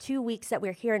 2 weeks that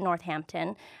we're here in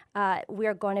Northampton, we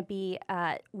are going to be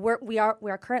we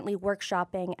are currently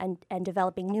workshopping and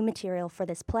developing new material for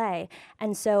this play.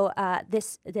 And so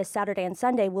this Saturday and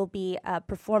Sunday we'll be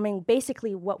performing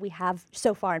basically what we have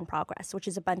so far in progress, which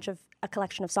is a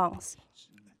collection of songs.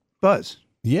 Buzz.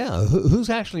 Yeah, who's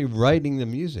actually writing the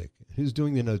music? Who's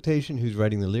doing the notation? Who's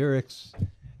writing the lyrics?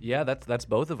 Yeah, that's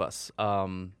both of us.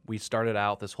 We started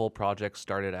out, this whole project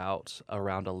started out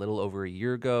around a little over a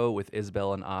year ago with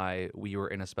Isabel and I. We were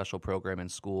in a special program in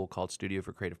school called Studio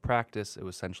for Creative Practice. It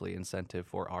was essentially an incentive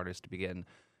for artists to begin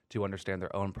to understand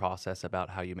their own process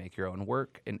about how you make your own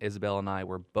work. And Isabel and I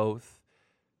were both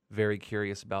very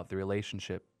curious about the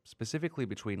relationship specifically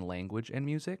between language and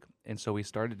music. And so we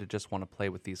started to just want to play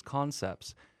with these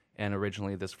concepts. And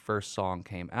originally this first song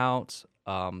came out,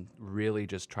 really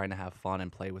just trying to have fun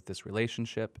and play with this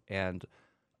relationship. And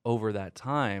over that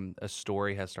time, a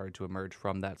story has started to emerge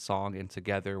from that song, and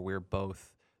together we're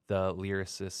both the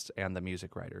lyricist and the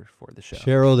music writer for the show.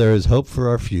 Cheryl, there is hope for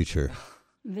our future.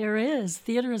 There is.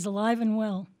 Theater is alive and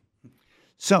well.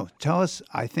 So tell us,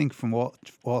 I think from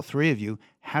all three of you,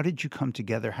 how did you come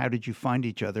together? How did you find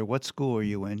each other? What school are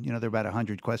you in? You know, there are about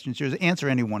 100 questions here. Answer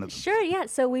any one of them. Sure, yeah.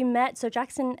 So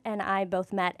Jackson and I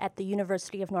both met at the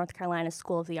University of North Carolina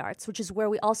School of the Arts, which is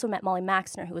where we also met Molly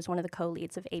Maxner, who was one of the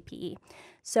co-leads of APE.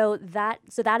 So that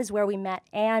is where we met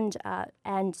and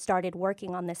started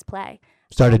working on this play.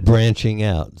 Started branching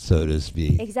out, so to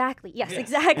speak. Exactly. Yes,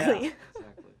 exactly. Yeah.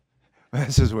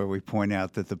 This is where we point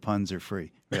out that the puns are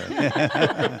free.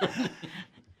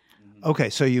 Okay,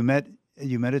 so you met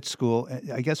at school.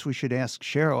 I guess we should ask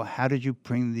Cheryl, how did you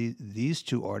bring these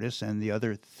two artists and the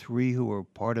other 3 who were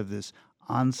part of this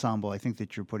ensemble? I think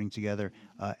that you're putting together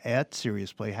at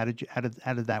Serious Play. How did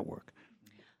that work?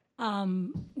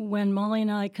 When Molly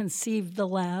and I conceived the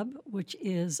lab, which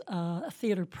is a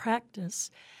theater practice,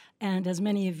 and as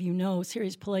many of you know,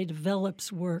 Serious Play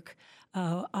develops work.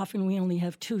 Often we only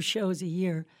have 2 shows a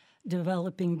year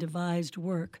developing devised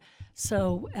work.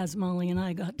 So as Molly and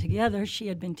I got together, she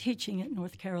had been teaching at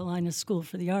North Carolina School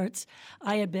for the Arts.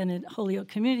 I had been at Holyoke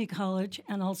Community College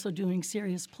and also doing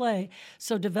Serious Play.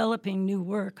 So developing new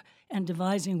work and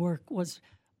devising work was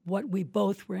what we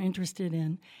both were interested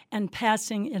in, and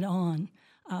passing it on.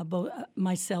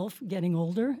 Myself getting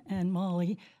older and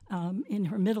Molly in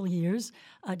her middle years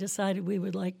decided we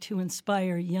would like to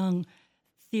inspire young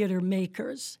theater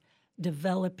makers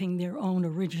developing their own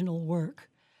original work.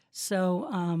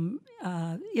 So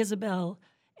Isabel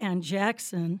and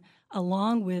Jackson,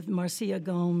 along with Marcia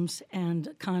Gomes and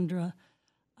Condra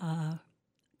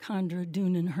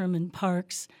Doonan Herman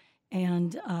Parks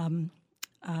and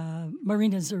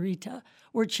Marina Zarita,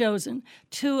 were chosen.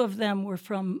 2 of them were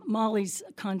from Molly's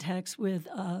contacts with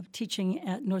teaching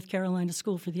at North Carolina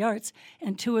School for the Arts,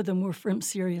 and 2 of them were from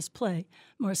Serious Play,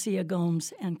 Marcia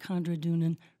Gomes and Condra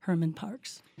Doonan Herman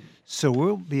Parks. So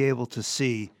we'll be able to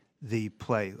see the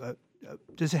play.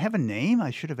 Does it have a name? I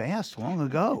should have asked long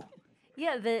ago.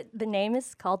 Yeah, the name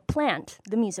is called Plant,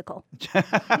 the musical.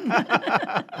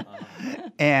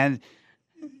 And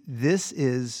this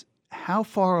is how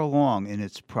far along in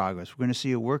its progress? We're going to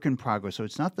see a work in progress, so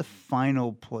it's not the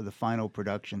final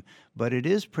production, but it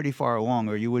is pretty far along,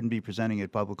 or you wouldn't be presenting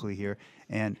it publicly here.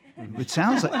 And it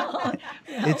sounds like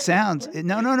it's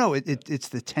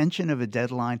the tension of a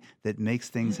deadline that makes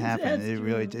things happen.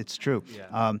 It's true.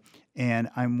 Yeah. And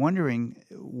I'm wondering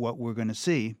what we're going to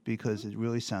see, because it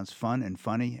really sounds fun and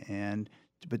funny.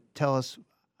 But tell us,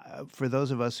 for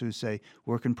those of us who say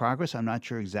work in progress, I'm not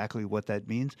sure exactly what that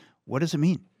means. What does it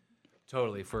mean?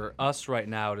 Totally. For us right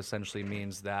now, it essentially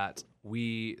means that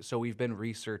we've been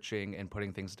researching and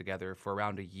putting things together for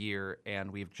around a year,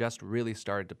 and we've just really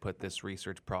started to put this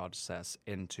research process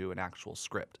into an actual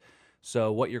script.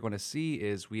 So what you're going to see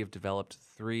is we have developed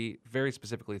 3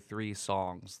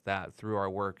 songs that, through our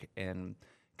work in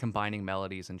combining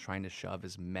melodies and trying to shove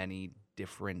as many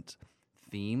different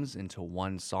themes into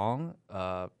one song.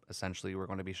 Essentially, we're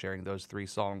going to be sharing those 3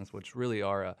 songs, which really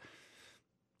are a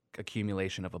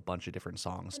accumulation of a bunch of different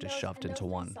songs just shoved into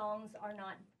one. Those songs are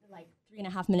not like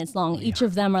 3.5 minutes long. Each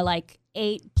of them are like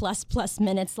 8+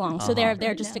 minutes long. So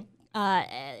they're just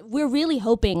we're really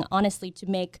hoping, honestly, to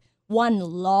make one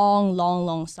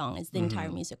long song as the entire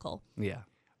musical. Yeah.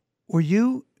 Were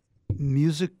you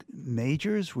music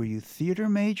majors? Were you theater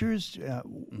majors?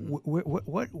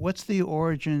 What's the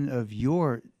origin of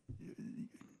your?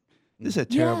 This is a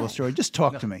terrible story. Just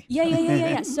talk to me.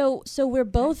 Yeah. So we're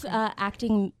both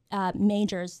acting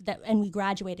majors and we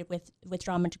graduated with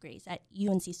drama degrees at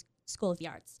UNC School of the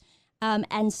Arts.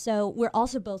 And so we're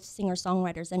also both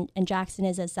singer-songwriters, and Jackson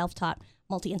is a self-taught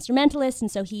multi-instrumentalist, and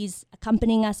so he's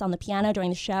accompanying us on the piano during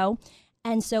the show.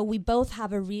 And so we both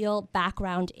have a real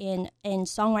background in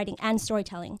songwriting and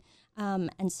storytelling.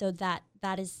 And so that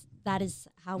is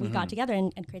how we got together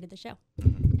and created the show.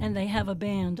 And they have a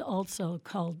band also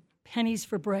called Pennies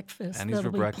for Breakfast. Pennies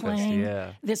for Breakfast, playing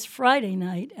yeah. this Friday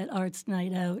night at Arts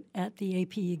Night Out at the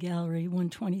APE Gallery,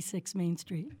 126 Main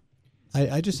Street.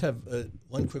 I just have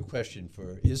one quick question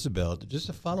for Isabel, just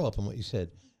to follow up on what you said.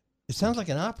 It sounds like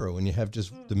an opera when you have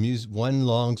just the music, one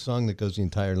long song that goes the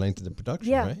entire length of the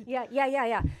production, right?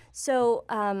 Yeah. So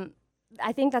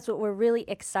I think that's what we're really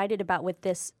excited about with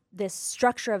this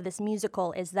structure of this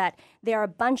musical, is that there are a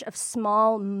bunch of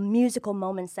small musical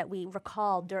moments that we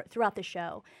recall throughout the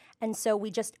show. And so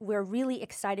we're really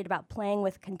excited about playing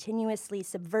with continuously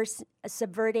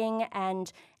subverting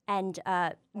and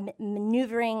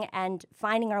maneuvering and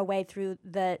finding our way through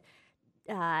the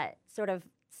sort of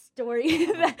story.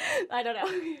 I don't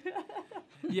know.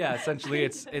 Yeah, essentially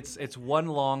it's one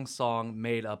long song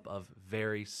made up of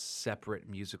very separate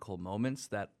musical moments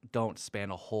that don't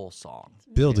span a whole song.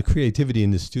 Bill, the creativity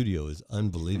in the studio is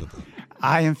unbelievable.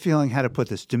 I am feeling, how to put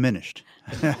this, diminished.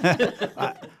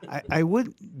 I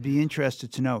would be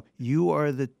interested to know, you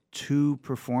are the 2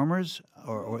 performers,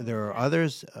 or there are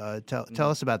others? Tell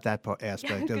us about that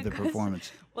aspect of the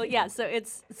performance. Well, yeah, so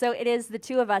it is the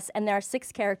 2 of us, and there are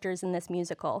 6 characters in this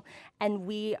musical, and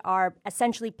we are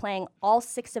essentially playing all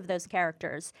 6 of those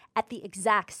characters at the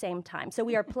exact same time. So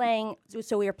we are playing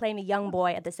the young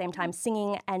boy at the same time,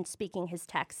 singing and speaking his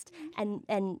text,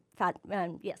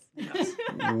 yes.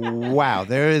 Wow,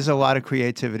 there is a lot of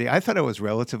creativity. I thought it was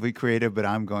relatively creative, but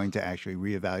I'm going to actually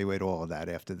reevaluate all of that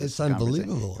after this. It's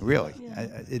unbelievable. Really,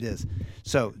 it is.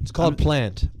 So it's called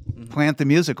Plant. Plant the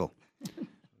Musical.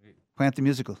 Plant the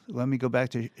Musical. Let me go back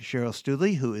to Cheryl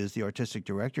Studley, who is the artistic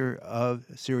director of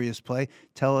Serious Play.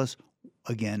 Tell us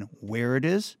again where it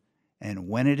is and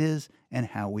when it is and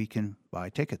how we can buy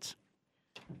tickets.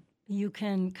 You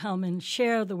can come and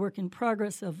share the work in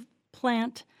progress of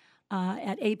Plant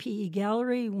at APE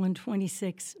Gallery,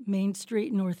 126 Main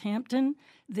Street, Northampton,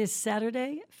 this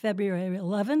Saturday, February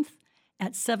 11th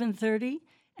at 7:30,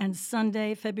 and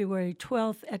Sunday, February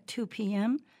 12th at 2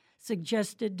 p.m.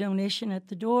 Suggested donation at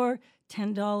the door,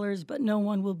 $10, but no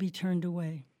one will be turned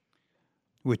away.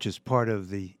 Which is part of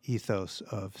the ethos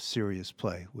of Serious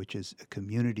Play, which is a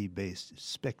community-based,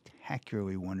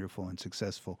 spectacularly wonderful and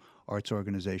successful arts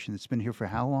organization. It's been here for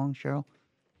how long, Cheryl?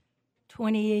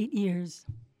 28 years.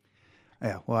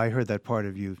 Yeah, well, I heard that part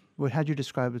of you. How'd you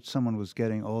describe it? Someone was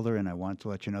getting older, and I wanted to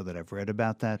let you know that I've read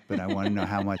about that, but I want to know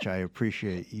how much I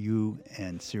appreciate you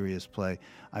and Serious Play.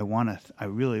 I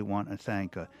really want to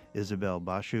thank Isabel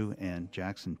Bashu and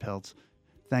Jackson Peltz.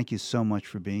 Thank you so much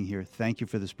for being here. Thank you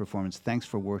for this performance. Thanks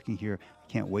for working here.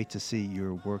 I can't wait to see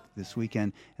your work this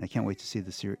weekend, and I can't wait to see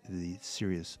the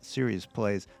Serious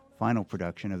Play's final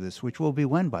production of this, which will be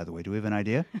when, by the way? Do we have an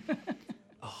idea?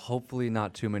 Hopefully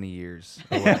not too many years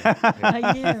away.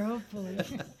 A year, hopefully.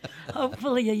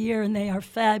 Hopefully a year, and they are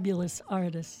fabulous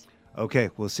artists.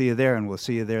 Okay, we'll see you there, and we'll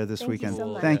see you there this weekend. You so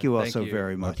much. Thank you all Thank so you.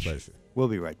 very much. My pleasure. We'll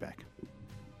be right back.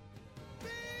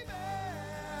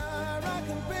 I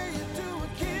can pay you to a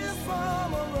kiss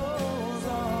from a rose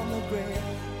on the grave.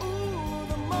 Ooh,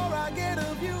 the more I get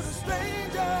of you, the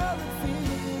stranger it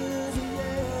feels,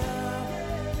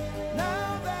 yeah.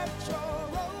 Now that your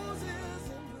rose is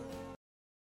in bloom.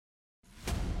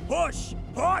 Push!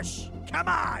 Push! Come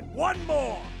on! One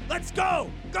more! Let's go!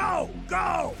 Go!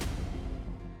 Go!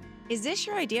 Is this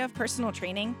your idea of personal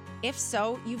training? If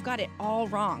so, you've got it all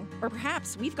wrong. Or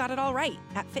perhaps we've got it all right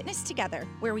at Fitness Together,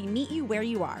 where we meet you where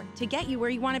you are to get you where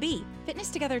you want to be. Fitness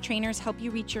Together trainers help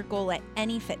you reach your goal at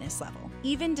any fitness level,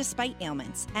 even despite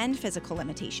ailments and physical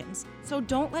limitations. So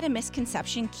don't let a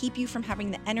misconception keep you from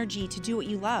having the energy to do what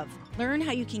you love. Learn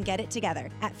how you can get it together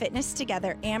at Fitness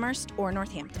Together Amherst or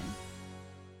Northampton.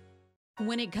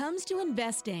 When it comes to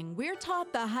investing, we're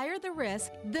taught the higher the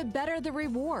risk, the better the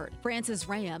reward. Francis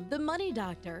Ram, the money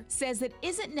doctor, says it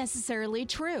isn't necessarily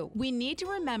true. We need to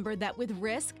remember that with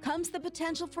risk comes the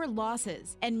potential for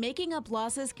losses, and making up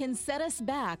losses can set us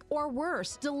back, or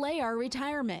worse, delay our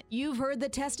retirement. You've heard the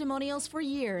testimonials for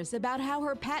years about how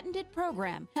her patented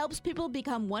program helps people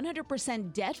become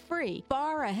 100% debt-free,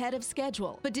 far ahead of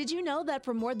schedule. But did you know that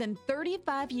for more than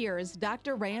 35 years,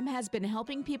 Dr. Ram has been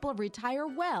helping people retire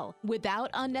well without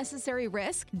unnecessary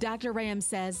risk? Dr. Ram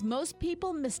says most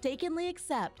people mistakenly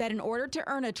accept that in order to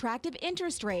earn attractive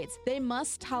interest rates, they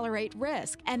must tolerate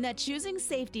risk, and that choosing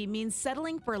safety means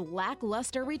settling for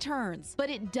lackluster returns. But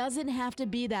it doesn't have to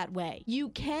be that way. You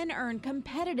can earn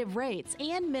competitive rates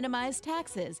and minimize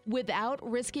taxes without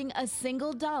risking a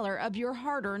single dollar of your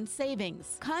hard-earned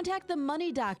savings. Contact the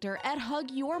Money Doctor at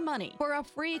Hug Your Money for a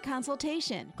free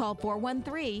consultation. Call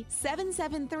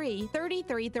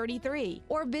 413-773-3333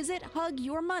 or visit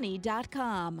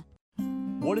hugyourmoney.com.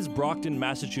 What is Brockton,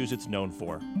 Massachusetts known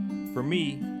for? For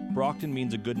me, Brockton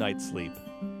means a good night's sleep.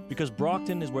 Because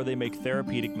Brockton is where they make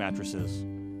therapeutic mattresses.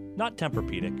 Not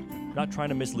Tempur-Pedic, not trying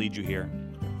to mislead you here.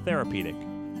 Therapeutic,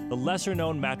 the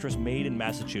lesser-known mattress made in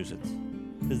Massachusetts.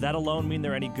 Does that alone mean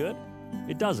they're any good?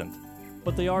 It doesn't.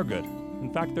 But they are good.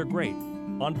 In fact, they're great.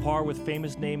 On par with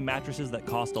famous name mattresses that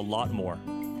cost a lot more.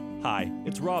 Hi,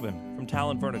 it's Robin from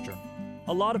Talon Furniture.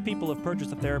 A lot of people have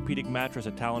purchased a therapeutic mattress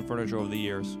at Talon Furniture over the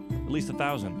years, at least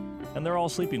 1,000, and they're all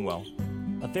sleeping well.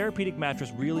 A therapeutic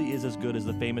mattress really is as good as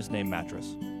the famous name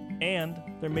mattress. And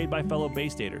they're made by fellow Bay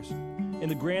Staters. In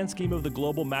the grand scheme of the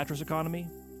global mattress economy,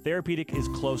 therapeutic is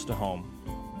close to home.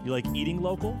 You like eating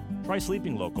local? Try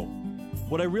sleeping local.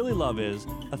 What I really love is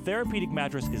a therapeutic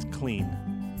mattress is clean.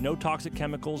 No toxic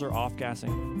chemicals or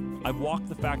off-gassing. I've walked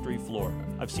the factory floor.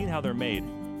 I've seen how they're made.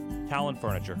 Talon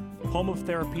Furniture, home of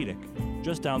Therapeutic,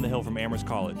 just down the hill from Amherst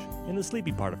College, in the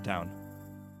sleepy part of town.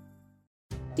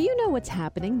 Do you know what's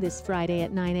happening this Friday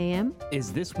at 9 a.m.?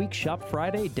 Is this week's Shop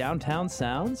Friday Downtown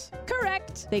Sounds?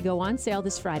 Correct! They go on sale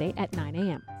this Friday at 9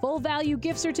 a.m. Full value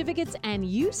gift certificates, and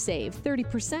you save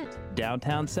 30%.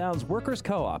 Downtown Sounds Workers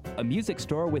Co-op, a music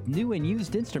store with new and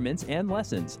used instruments and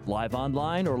lessons. Live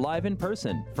online or live in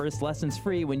person. First lessons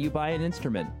free when you buy an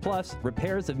instrument. Plus,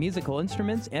 repairs of musical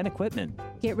instruments and equipment.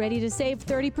 Get ready to save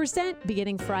 30%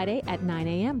 beginning Friday at 9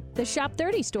 a.m. The Shop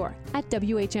 30 store at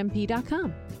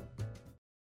WHMP.com.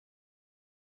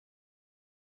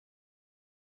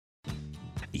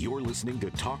 You're listening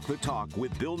to Talk the Talk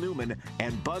with Bill Newman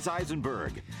and Buzz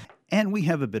Eisenberg. And we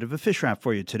have a bit of a fish wrap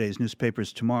for you. Today's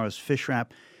newspaper's tomorrow's fish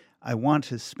wrap. I want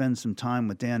to spend some time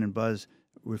with Dan and Buzz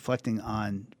reflecting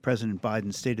on President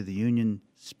Biden's State of the Union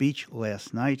speech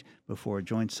last night before a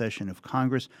joint session of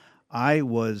Congress. I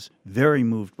was very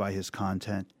moved by his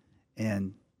content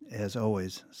and, as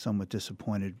always, somewhat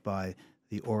disappointed by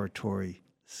the oratory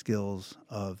skills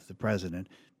of the president,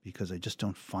 because I just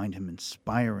don't find him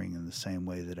inspiring in the same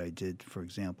way that I did, for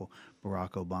example,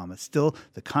 Barack Obama. Still,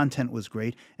 the content was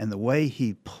great, and the way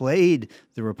he played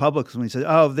the Republicans when he said,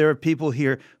 oh, there are people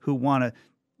here who want to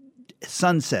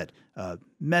sunset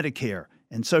Medicare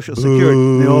and Social Security.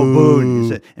 And they all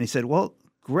booed. And he said, well,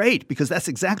 great, because that's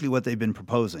exactly what they've been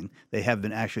proposing. They have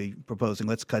been actually proposing,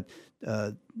 let's cut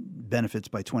benefits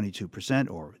by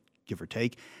 22% or give or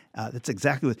take. That's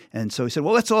exactly what. And so he said,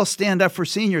 well, let's all stand up for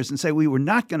seniors and say, we're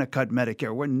not going to cut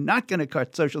Medicare. We're not going to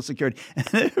cut Social Security.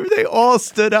 And they all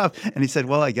stood up. And he said,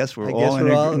 well, I guess we're all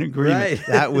in agreement. Right.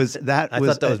 That was I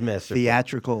thought that was masterful.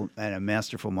 Theatrical and a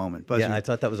masterful moment. Buzz, I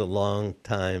thought that was a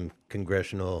long-time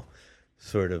congressional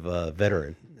sort of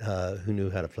veteran who knew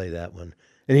how to play that one.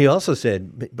 And he also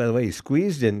said, by the way, he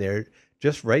squeezed in there,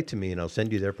 just write to me and I'll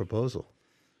send you their proposal.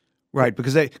 Right,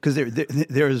 because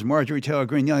there is Marjorie Taylor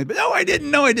Greene yelling, but no, I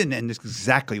didn't, and it's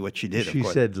exactly what she did. She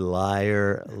said,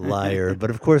 liar, liar. But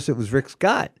of course, it was Rick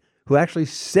Scott who actually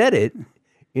said it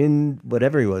in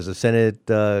whatever he was, a Senate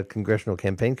Congressional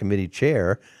Campaign Committee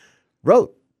chair,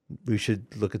 wrote, we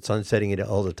should look at sunsetting it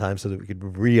all the time so that we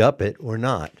could re-up it or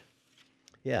not.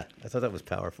 Yeah, I thought that was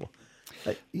powerful.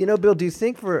 Bill, do you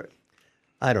think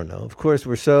I don't know. Of course,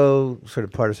 we're so sort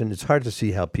of partisan. It's hard to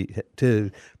see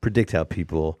to predict how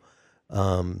people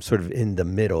sort of in the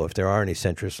middle, if there are any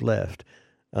centrists left,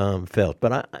 felt.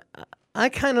 But I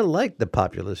kind of like the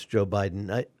populist Joe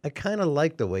Biden. I kind of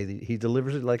like the way that he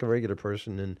delivers it like a regular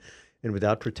person and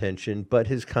without pretension. But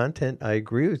his content, I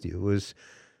agree with you, was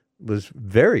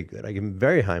very good. I give him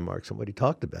very high marks on what he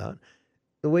talked about.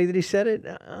 The way that he said it,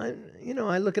 I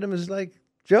look at him as like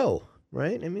Joe,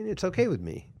 right? I mean, it's okay with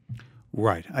me.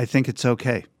 Right. I think it's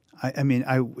okay. I mean,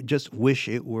 I just wish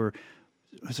it were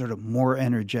sort of more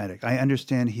energetic. I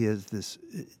understand he has this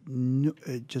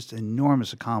just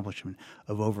enormous accomplishment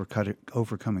of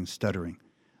overcoming stuttering.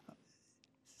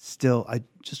 Still, I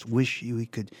just wish we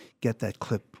could get that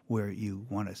clip where you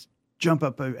want to jump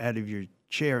up out of your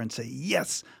chair and say,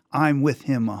 yes, I'm with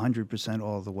him 100%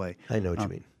 all the way. I know what you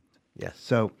mean. Yes.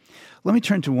 So let me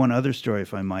turn to one other story,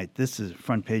 if I might. This is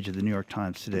front page of the New York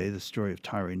Times today, the story of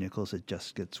Tyre Nichols. It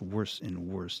just gets worse and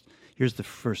worse. Here's the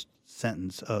first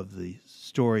sentence of the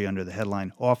story under the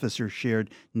headline, Officer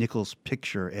Shared Nichols'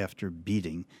 Picture After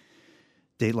Beating.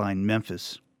 Dateline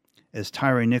Memphis. As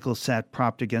Tyre Nichols sat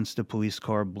propped against a police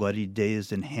car, bloody,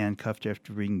 dazed, and handcuffed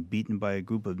after being beaten by a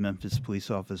group of Memphis police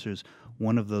officers,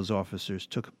 one of those officers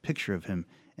took a picture of him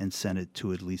and sent it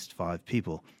to at least 5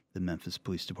 people, the Memphis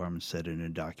Police Department said in a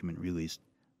document released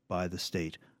by the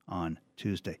state on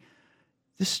Tuesday.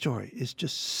 This story is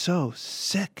just so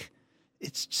sick.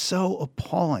 It's so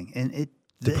appalling. And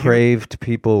depraved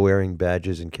people wearing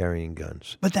badges and carrying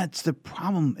guns. But that's the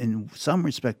problem in some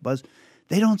respect, Buzz.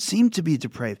 They don't seem to be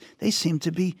depraved. They seem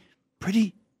to be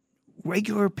pretty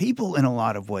regular people in a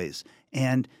lot of ways.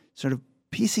 And sort of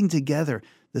piecing together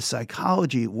the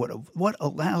psychology, what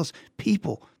allows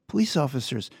people, police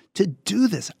officers, to do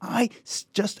this. I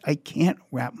can't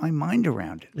wrap my mind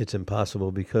around it. It's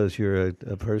impossible because you're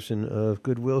a person of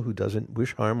goodwill who doesn't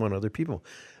wish harm on other people.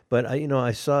 But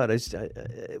I saw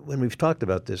it. When we've talked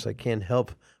about this, I can't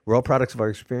help. We're all products of our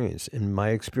experience. In my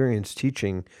experience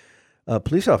teaching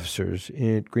police officers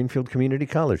at Greenfield Community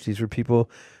College, these were people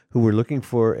who were looking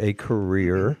for a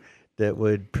career that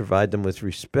would provide them with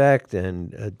respect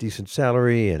and a decent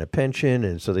salary and a pension.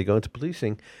 And so they go into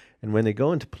policing. And when they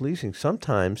go into policing,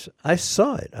 sometimes I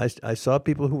saw it. I saw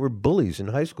people who were bullies in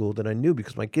high school that I knew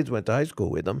because my kids went to high school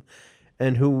with them,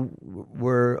 and who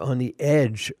were on the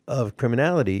edge of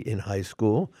criminality in high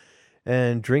school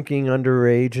and drinking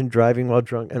underage and driving while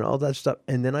drunk and all that stuff.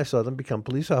 And then I saw them become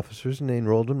police officers, and they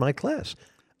enrolled in my class.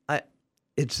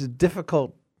 It's a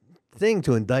difficult thing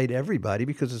to indict everybody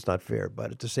because it's not fair,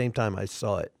 but at the same time, I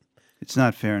saw it. It's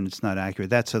not fair and it's not accurate.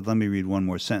 That said, let me read one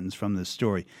more sentence from this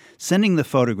story. Sending the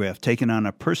photograph taken on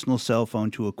a personal cell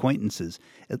phone to acquaintances,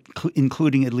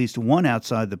 including at least one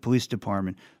outside the police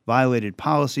department, violated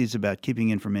policies about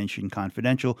keeping information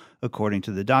confidential, according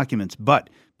to the documents. But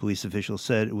police officials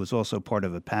said it was also part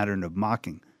of a pattern of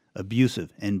mocking,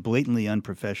 abusive, and blatantly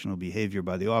unprofessional behavior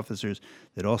by the officers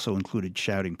that also included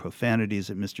shouting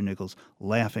profanities at Mr. Nichols,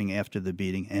 laughing after the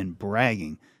beating, and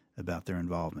bragging about their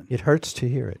involvement. It hurts to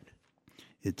hear it.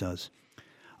 It does.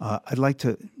 I'd like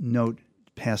to note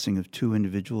passing of 2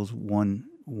 individuals. One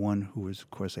who was,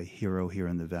 of course, a hero here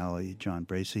in the Valley, John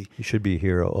Bracey. He should be a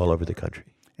hero all over the country.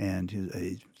 And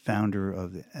a founder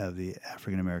of the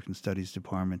African American Studies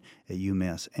Department at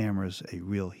UMass Amherst, a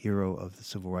real hero of the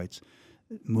civil rights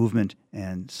movement,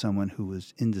 and someone who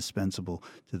was indispensable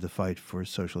to the fight for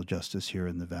social justice here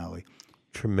in the Valley.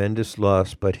 Tremendous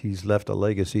loss, but he's left a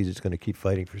legacy that's going to keep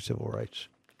fighting for civil rights.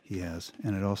 He has.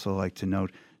 And I'd also like to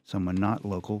note someone not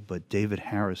local, but David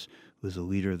Harris, who was a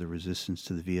leader of the resistance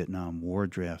to the Vietnam War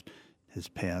draft, has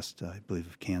passed, I believe,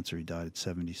 of cancer. He died at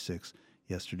 76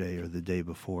 yesterday or the day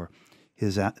before.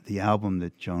 The album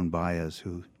that Joan Baez,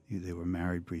 they were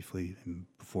married briefly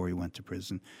before he went to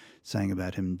prison, sang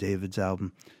about him. David's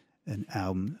album, an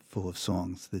album full of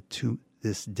songs that to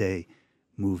this day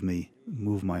move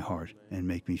my heart, and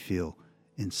make me feel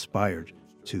inspired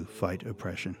to fight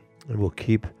oppression. And we'll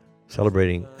keep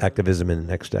celebrating activism in the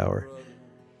next hour.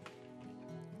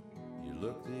 You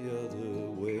look the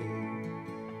other way.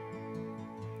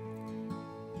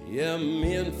 Yeah,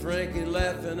 me and Frankie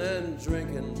laughing and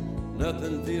drinking.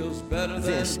 Nothing feels better than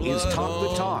This blood is Talk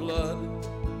the Talk. blood.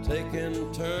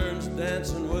 Taking turns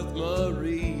dancing with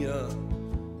Maria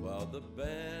while the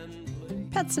band plays.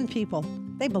 Pets and people,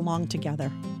 they belong together.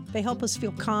 They help us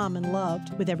feel calm and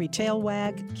loved with every tail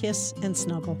wag, kiss, and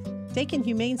snuggle. Dakin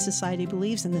Humane Society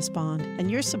believes in this bond,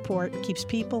 and your support keeps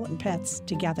people and pets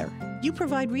together. You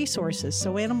provide resources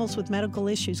so animals with medical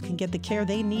issues can get the care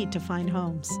they need to find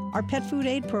homes. Our pet food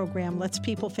aid program lets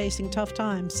people facing tough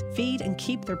times feed and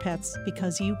keep their pets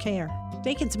because you care.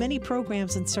 Dakin's many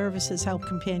programs and services help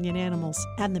companion animals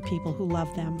and the people who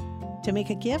love them. To make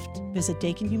a gift, visit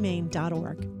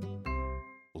dakinhumane.org.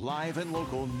 Live and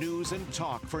local news and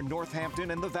talk for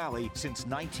Northampton and the Valley since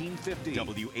 1950.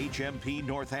 WHMP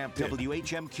Northampton.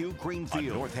 WHMQ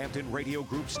Greenfield. A Northampton Radio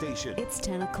Group station. It's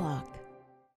 10 o'clock.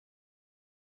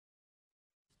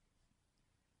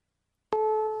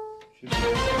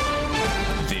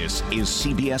 This is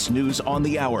CBS News on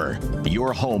the Hour,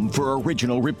 your home for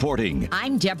original reporting.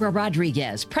 I'm Deborah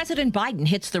Rodriguez. President Biden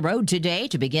hits the road today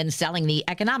to begin selling the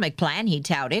economic plan he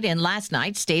touted in last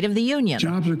night's State of the Union.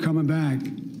 Jobs are coming back.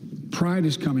 Pride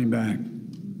is coming back.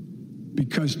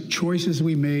 Because choices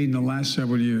we made in the last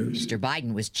several years. Mr.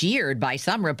 Biden was jeered by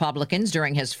some Republicans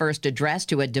during his first address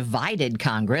to a divided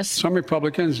Congress. Some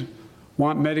Republicans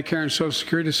want Medicare and Social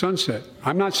Security to sunset.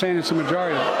 I'm not saying it's a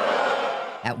majority.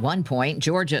 At one point,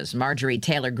 Georgia's Marjorie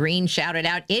Taylor Greene shouted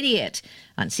out, "Idiot."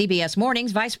 On CBS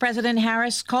Mornings, Vice President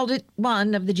Harris called it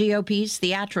one of the GOP's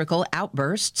theatrical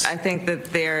outbursts. I think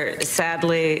that there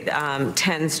sadly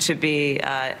tends to be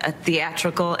a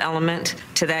theatrical element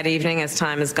to that evening as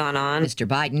time has gone on. Mr.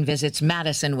 Biden visits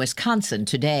Madison, Wisconsin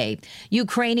today.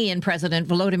 Ukrainian President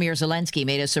Volodymyr Zelensky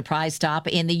made a surprise stop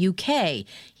in the UK.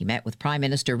 He met with Prime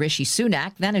Minister Rishi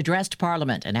Sunak, then addressed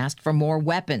Parliament and asked for more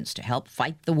weapons to help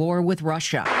fight the war with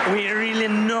Russia. We really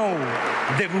know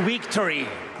the victory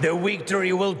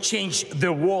will change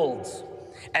the world.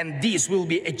 And this will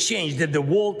be a change that the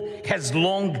world has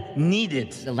long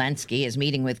needed. Zelensky is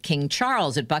meeting with King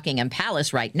Charles at Buckingham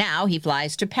Palace right now. He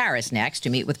flies to Paris next to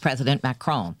meet with President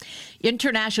Macron.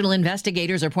 International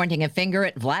investigators are pointing a finger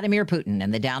at Vladimir Putin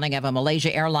and the downing of a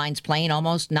Malaysia Airlines plane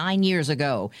almost 9 years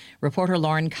ago. Reporter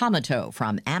Lauren Kamato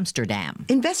from Amsterdam.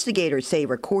 Investigators say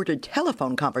recorded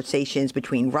telephone conversations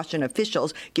between Russian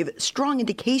officials give strong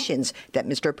indications that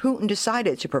Mr. Putin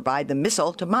decided to provide the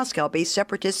missile to Moscow-based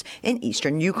separatists in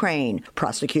eastern Ukraine.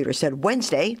 Prosecutors said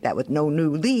Wednesday that with no new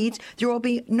leads, there will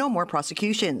be no more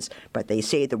prosecutions. But they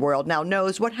say the world now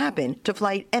knows what happened to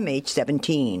flight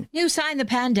MH17. New sign the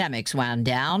pandemic's wound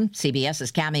down.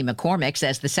 CBS's Cami McCormick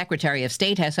says the Secretary of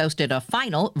State has hosted a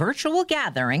final virtual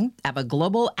gathering of a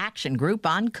global action group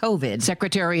on COVID.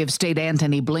 Secretary of State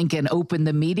Antony Blinken opened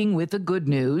the meeting with the good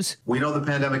news. We know the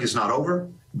pandemic is not over,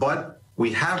 but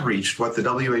we have reached what the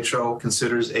WHO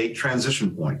considers a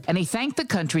transition point. And he thanked the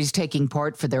countries taking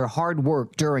part for their hard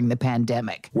work during the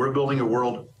pandemic. We're building a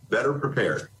world better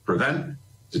prepared, prevent,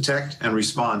 detect, and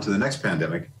respond to the next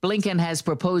pandemic. Blinken has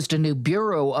proposed a new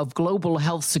Bureau of Global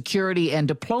Health Security and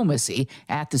Diplomacy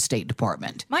at the State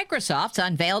Department. Microsoft's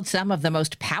unveiled some of the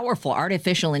most powerful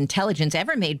artificial intelligence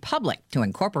ever made public to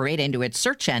incorporate into its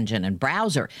search engine and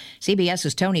browser.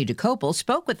 CBS's Tony Dokoupil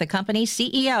spoke with the company's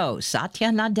CEO, Satya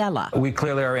Nadella. We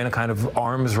clearly are in a kind of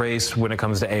arms race when it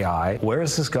comes to AI. Where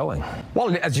is this going?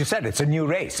 Well, as you said, it's a new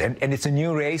race, and it's a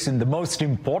new race in the most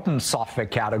important software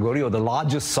category, or the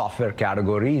largest software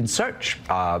category in search.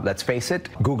 Let's face it,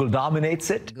 Google dominates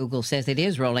it. Google says it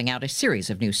is rolling out a series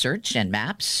of new search and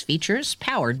maps features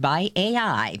powered by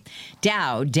AI.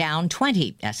 Dow down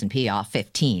 20, S&P off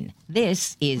 15.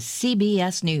 This is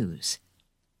CBS News.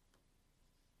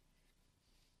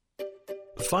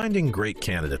 Finding great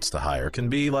candidates to hire can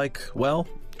be like, well,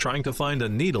 trying to find a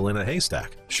needle in a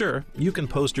haystack. Sure, you can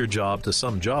post your job to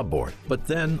some job board, but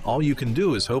then all you can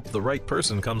do is hope the right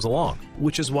person comes along,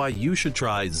 which is why you should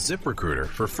try ZipRecruiter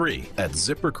for free at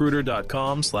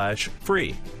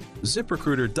ZipRecruiter.com/free.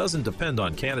 ZipRecruiter doesn't depend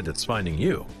on candidates finding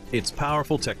you. Its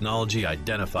powerful technology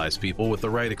identifies people with the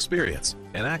right experience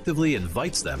and actively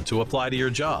invites them to apply to your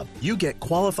job. You get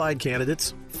qualified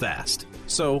candidates fast.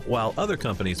 So while other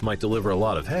companies might deliver a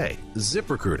lot of hay,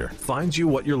 ZipRecruiter finds you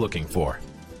what you're looking for.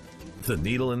 The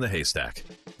needle in the haystack.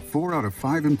 4 out of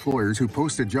 5 employers who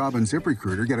post a job on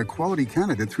ZipRecruiter get a quality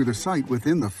candidate through the site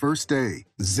within the first day.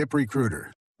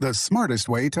 ZipRecruiter, the smartest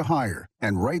way to hire.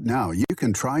 And right now, you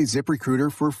can try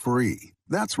ZipRecruiter for free.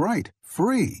 That's right,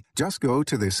 free. Just go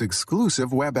to this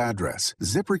exclusive web address,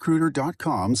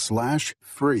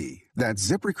 ZipRecruiter.com/free.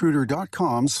 That's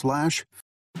ZipRecruiter.com/free.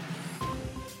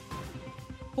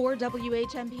 For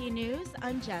WHMP News,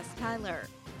 I'm Jess Tyler.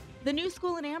 The new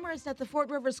school in Amherst at the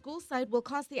Fort River school site will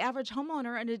cost the average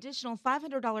homeowner an additional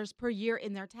 $500 per year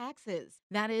in their taxes.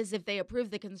 That is, if they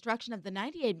approve the construction of the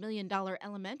 $98 million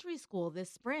elementary school this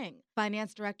spring.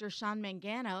 Finance Director Sean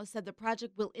Mangano said the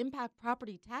project will impact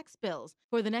property tax bills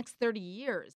for the next 30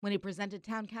 years when he presented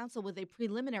Town Council with a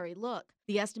preliminary look.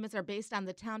 The estimates are based on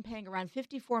the town paying around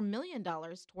 $54 million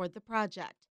toward the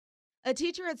project. A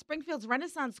teacher at Springfield's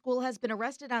Renaissance School has been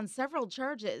arrested on several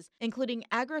charges, including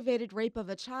aggravated rape of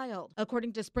a child.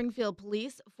 According to Springfield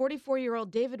Police,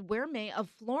 44-year-old David Wermay of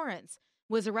Florence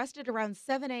was arrested around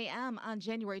 7 a.m. on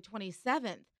January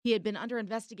 27th. He had been under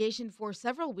investigation for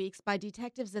several weeks by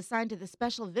detectives assigned to the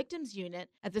Special Victims Unit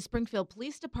at the Springfield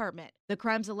Police Department. The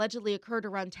crimes allegedly occurred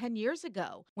around 10 years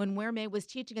ago when Wermay was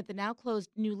teaching at the now-closed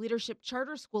New Leadership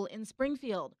Charter School in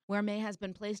Springfield. Wermay has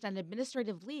been placed on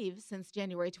administrative leave since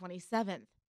January 27th.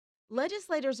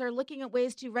 Legislators are looking at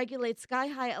ways to regulate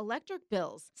sky-high electric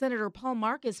bills. Senator Paul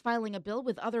Mark is filing a bill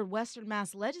with other Western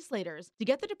Mass legislators to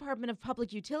get the Department of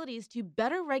Public Utilities to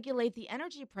better regulate the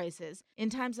energy prices in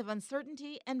times of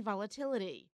uncertainty and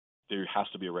volatility. There has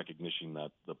to be a recognition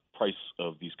that the price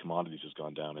of these commodities has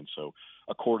gone down, and so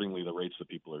accordingly the rates that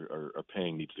people are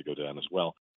paying needs to go down as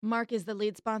well. Mark is the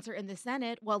lead sponsor in the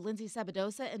Senate, while Lindsay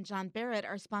Sabadosa and John Barrett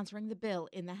are sponsoring the bill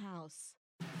in the House.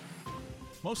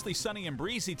 Mostly sunny and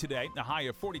breezy today, a high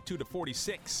of 42 to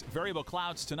 46. Variable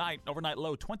clouds tonight, overnight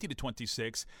low 20 to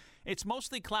 26. It's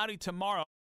mostly cloudy tomorrow.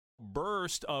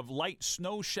 Burst of light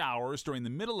snow showers during the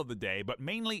middle of the day, but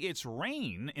mainly it's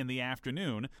rain in the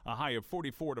afternoon, a high of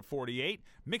 44 to 48.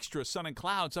 Mixture of sun and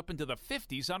clouds up into the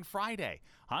 50s on Friday.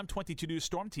 I'm 22 News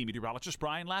Storm Team meteorologist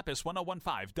Brian Lapis,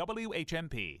 1015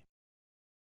 WHMP.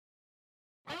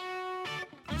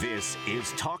 This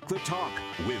is Talk the Talk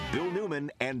with Bill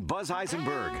Newman and Buzz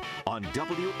Eisenberg on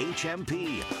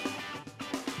WHMP.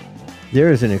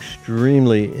 There is an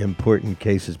extremely important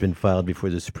case that's been filed before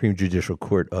the Supreme Judicial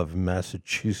Court of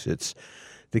Massachusetts.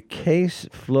 The case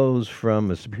flows from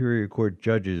a Superior Court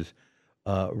judge's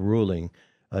ruling,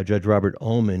 Judge Robert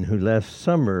Ullman, who last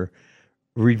summer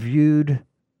reviewed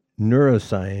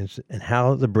neuroscience and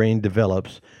how the brain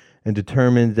develops and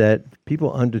determined that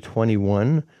people under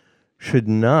 21 should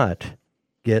not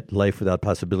get life without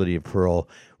possibility of parole,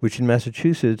 which in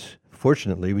Massachusetts,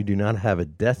 fortunately, we do not have a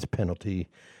death penalty.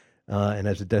 And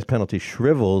as the death penalty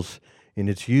shrivels in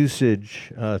its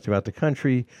usage throughout the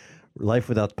country, life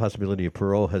without the possibility of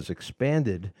parole has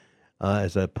expanded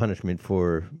as a punishment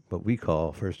for what we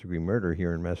call first-degree murder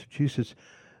here in Massachusetts.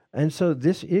 And so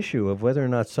this issue of whether or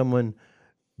not someone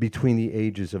between the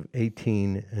ages of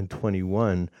 18 and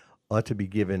 21 ought to be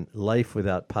given life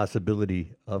without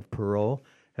possibility of parole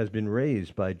has been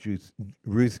raised by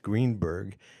Ruth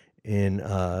Greenberg in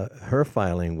her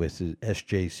filing with the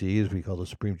SJC, as we call the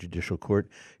Supreme Judicial Court.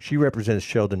 She represents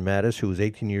Sheldon Mattis, who was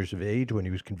 18 years of age when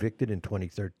he was convicted in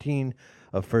 2013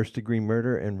 of first-degree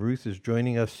murder, and Ruth is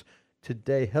joining us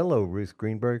today. Hello, Ruth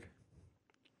Greenberg.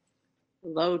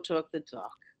 Hello, Talk the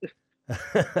Talk.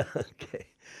 Okay.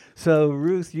 So,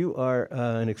 Ruth, you are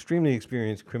an extremely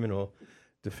experienced criminal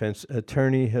defense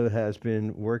attorney who has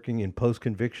been working in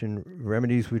post-conviction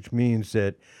remedies, which means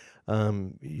that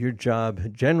your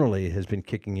job generally has been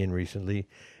kicking in recently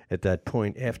at that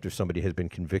point after somebody has been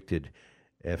convicted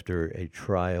after a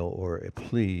trial or a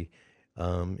plea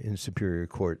in Superior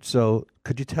Court. So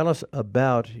could you tell us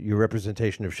about your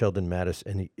representation of Sheldon Mattis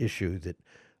and the issue that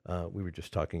we were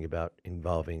just talking about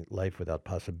involving life without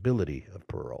possibility of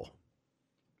parole?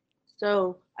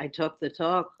 So I talk the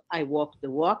talk, I walk the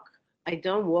walk. I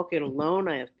don't walk it alone.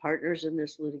 I have partners in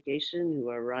this litigation who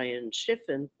are Ryan Schiff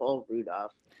and Paul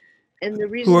Rudolph. And the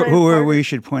reason we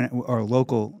should point out are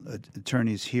local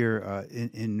attorneys here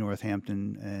in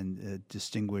Northampton, and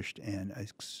distinguished and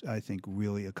I think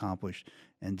really accomplished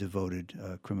and devoted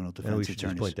criminal defense we should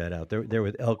attorneys. Just point that out. They're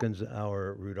with Elkins,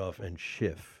 Auer, Rudolph, and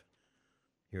Schiff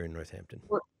here in Northampton.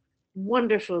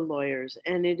 Wonderful lawyers,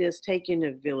 and it has taken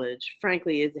a village.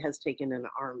 Frankly, it has taken an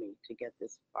army to get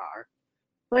this far.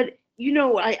 But,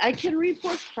 I can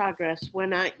report progress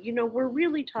when we're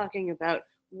really talking about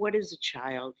what is a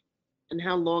child and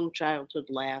how long childhood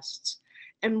lasts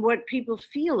and what people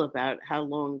feel about how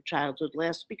long childhood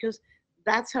lasts, because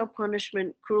that's how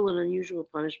punishment, cruel and unusual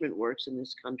punishment, works in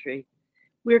this country.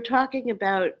 We're talking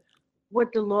about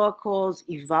what the law calls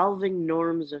evolving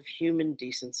norms of human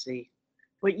decency.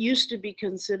 What used to be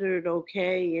considered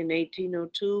okay in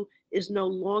 1802 is no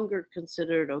longer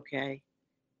considered okay.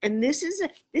 And this is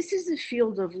a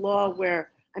field of law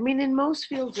where, in most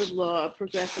fields of law, a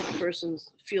progressive person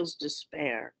feels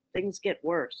despair. Things get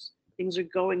worse. Things are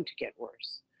going to get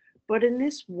worse. But in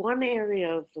this one area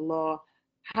of the law,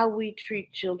 how we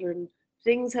treat children,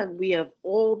 we have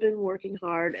all been working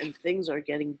hard, and things are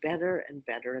getting better and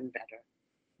better and better.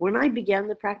 When I began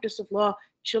the practice of law,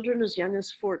 children as young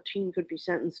as 14 could be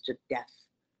sentenced to death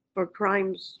for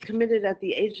crimes committed at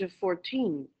the age of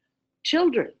 14.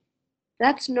 Children.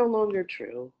 That's no longer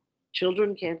true.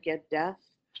 Children can't get death.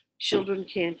 Children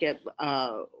can't get,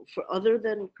 for other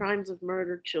than crimes of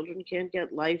murder, children can't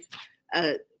get life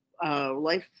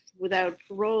without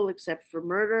parole except for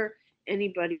murder,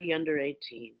 anybody under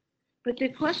 18. But the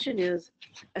question is,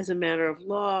 as a matter of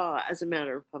law, as a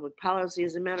matter of public policy,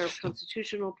 as a matter of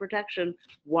constitutional protection,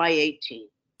 why 18?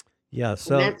 Yeah,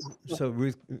 so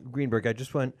Ruth Greenberg, I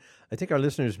think our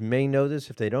listeners may know this.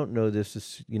 If they don't know this,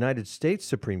 the United States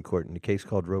Supreme Court, in a case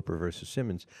called Roper versus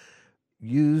Simmons,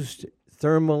 used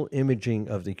thermal imaging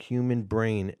of the human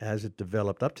brain as it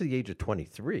developed up to the age of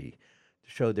 23 to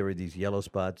showed there were these yellow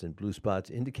spots and blue spots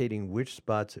indicating which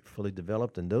spots are fully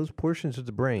developed, and those portions of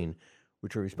the brain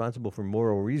which are responsible for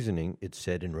moral reasoning, it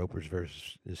said in Ropers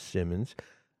versus Simmons,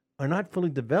 are not fully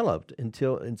developed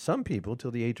until, in some people,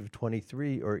 till the age of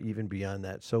 23 or even beyond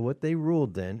that. So what they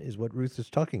ruled then is what Ruth is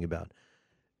talking about,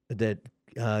 that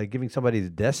giving somebody the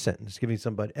death sentence,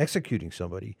 executing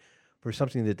somebody for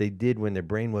something that they did when their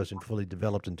brain wasn't fully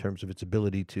developed in terms of its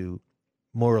ability to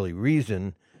morally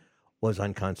reason was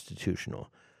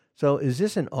unconstitutional. So is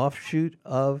this an offshoot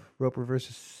of Roper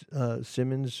versus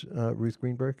Simmons, Ruth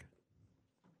Greenberg?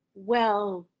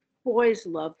 Well, boys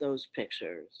love those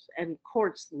pictures, and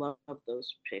courts love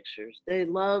those pictures. They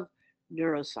love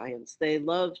neuroscience. They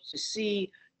love to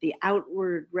see the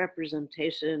outward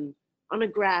representation on a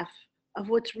graph of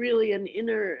what's really an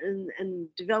inner and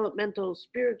developmental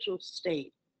spiritual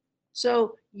state.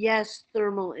 So yes,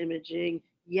 thermal imaging,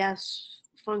 yes,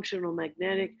 functional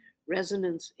magnetic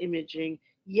resonance imaging,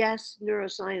 yes,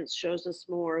 neuroscience shows us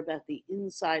more about the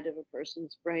inside of a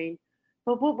person's brain.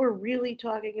 But what we're really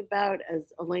talking about,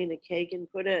 as Elena Kagan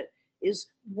put it, is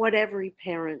what every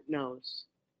parent knows.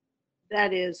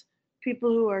 That is, people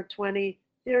who are 20,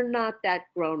 they're not that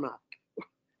grown up.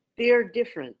 They're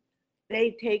different.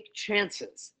 They take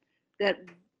chances that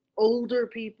older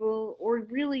people or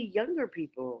really younger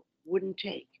people wouldn't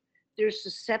take. They're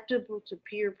susceptible to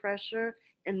peer pressure,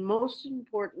 and most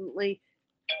importantly,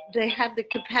 they have the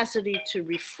capacity to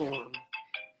reform.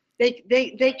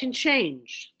 They can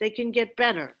change. They can get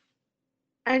better.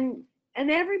 And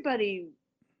everybody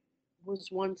was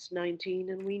once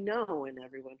 19, and we know, and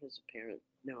everyone who's a parent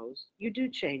knows, you do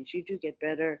change. You do get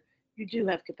better. You do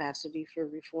have capacity for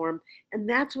reform. And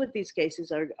that's what these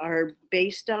cases are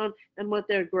based on and what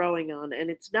they're growing on. And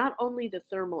it's not only the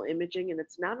thermal imaging, and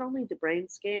it's not only the brain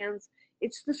scans,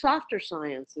 it's the softer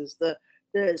sciences, the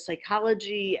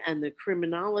psychology and the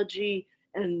criminology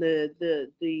and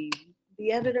the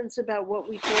evidence about what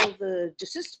we call the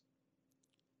desistance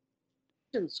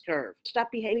curve.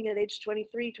 Stop behaving at age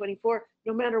 23, 24,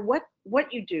 no matter what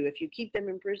you do. If you keep them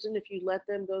in prison, if you let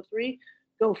them go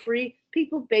free,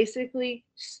 people basically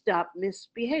stop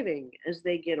misbehaving as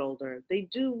they get older. They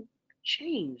do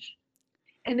change.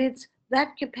 And it's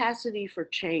that capacity for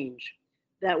change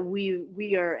that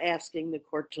we are asking the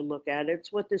court to look at.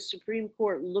 It's what the Supreme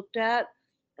Court looked at,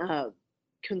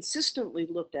 consistently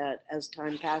looked at as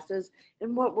time passes,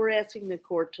 and what we're asking the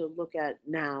court to look at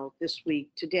now, this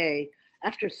week, today,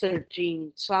 after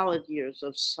 13 solid years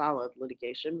of solid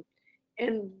litigation.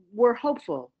 And we're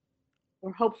hopeful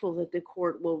that the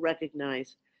court will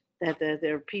recognize that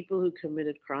there are people who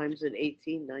committed crimes at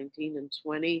 18, 19, and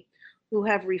 20 who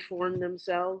have reformed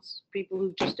themselves, people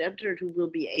who just entered who will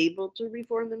be able to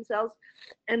reform themselves,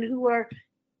 and who are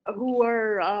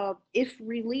if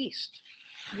released,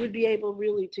 would be able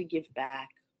really to give back.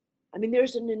 I mean,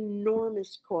 there's an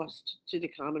enormous cost to the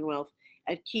Commonwealth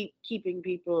at keeping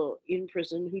people in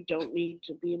prison who don't need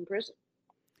to be in prison.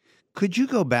 Could you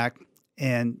go back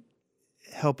and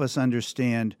help us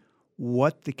understand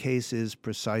what the case is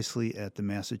precisely at the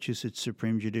Massachusetts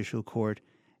Supreme Judicial Court,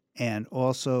 and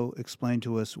also explain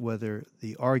to us whether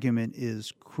the argument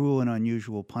is cruel and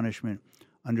unusual punishment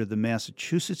under the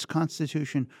Massachusetts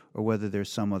Constitution or whether there's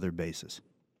some other basis?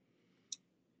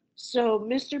 So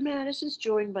Mr. Mattis is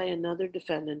joined by another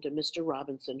defendant, a Mr.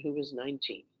 Robinson, who was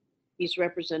 19. He's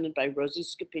represented by Rosie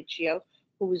Scapicchio,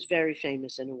 who was very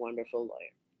famous and a wonderful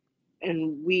lawyer.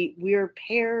 And we are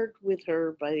paired with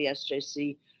her by the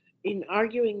SJC in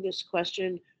arguing this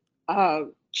question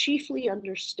chiefly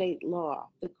under state law.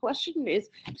 The question is,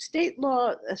 state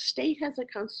law, a state has a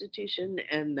constitution,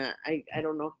 and I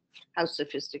don't know how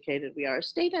sophisticated we are. A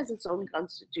state has its own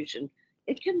constitution.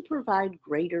 It can provide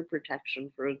greater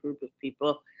protection for a group of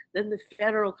people than the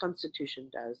federal constitution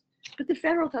does. But the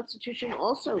federal constitution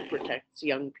also protects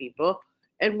young people,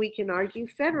 and we can argue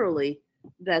federally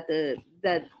that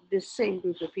this same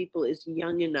group of people is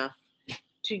young enough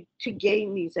to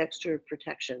gain these extra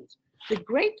protections. The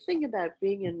great thing about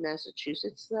being in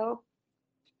Massachusetts, though,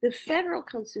 the federal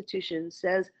constitution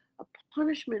says a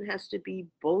punishment has to be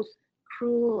both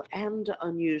cruel and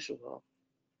unusual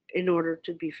in order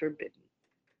to be forbidden.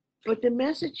 But the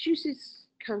Massachusetts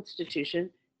Constitution,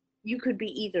 you could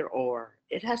be either or.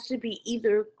 It has to be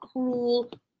either cruel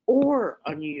or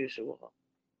unusual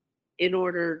in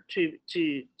order to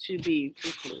be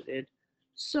concluded.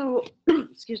 So,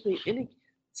 excuse me, in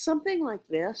something like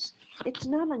this, it's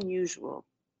not unusual,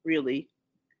 really.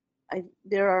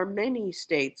 There are many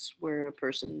states where a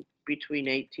person between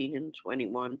 18 and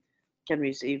 21 can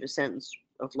receive a sentence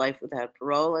of life without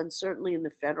parole, and certainly in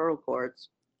the federal courts,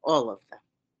 all of them.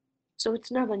 So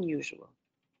it's not unusual,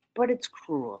 but it's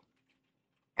cruel.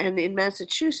 And in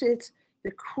Massachusetts,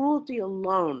 the cruelty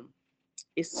alone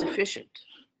is sufficient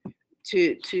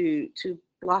to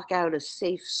block out a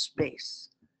safe space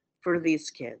for these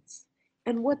kids.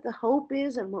 And what the hope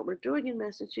is, and what we're doing in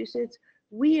Massachusetts,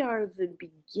 we are the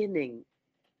beginning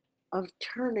of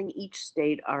turning each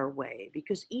state our way,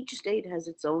 because each state has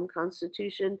its own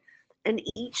constitution, and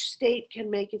each state can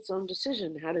make its own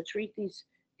decision how to treat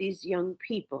these young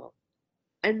people.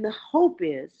 And the hope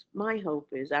is, my hope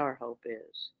is, our hope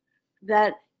is,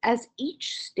 that as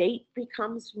each state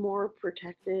becomes more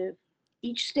protective,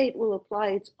 each state will apply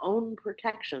its own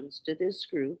protections to this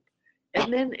group.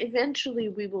 And then eventually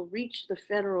we will reach the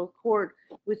federal court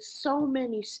with so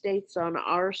many states on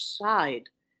our side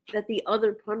that the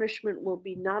other punishment will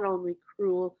be not only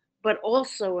cruel, but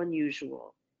also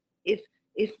unusual. If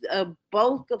a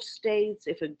bulk of states,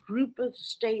 if a group of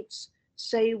states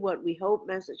say what we hope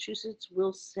Massachusetts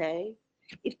will say,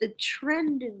 if the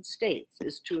trend in states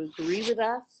is to agree with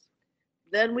us,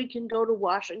 then we can go to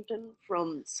Washington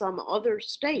from some other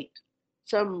state,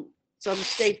 some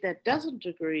state that doesn't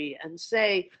agree, and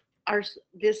say,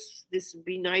 this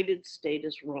benighted state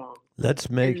is wrong. Let's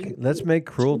make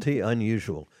cruelty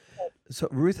unusual. So,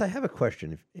 Ruth, I have a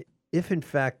question. If in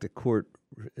fact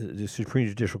the Supreme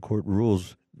Judicial Court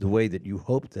rules the way that you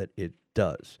hope that it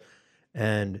does,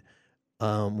 and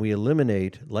we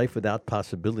eliminate life without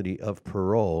possibility of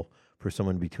parole for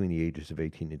someone between the ages of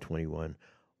 18 and 21,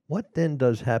 what then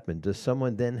does happen? Does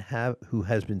someone then who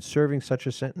has been serving such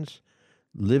a sentence,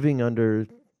 living under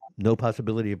no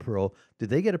possibility of parole, do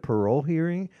they get a parole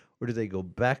hearing, or do they go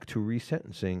back to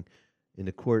resentencing in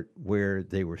the court where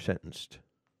they were sentenced?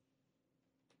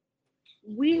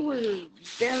 We were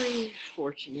very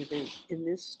fortunate in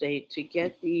this state to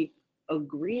get the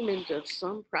agreement of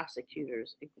some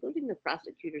prosecutors, including the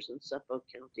prosecutors in Suffolk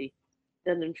County,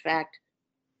 that in fact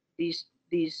these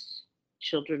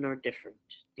children are different.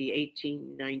 The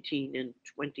 18, 19, and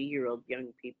 20-year-old young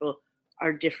people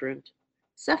are different.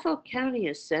 Suffolk County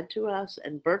has said to us,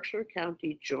 and Berkshire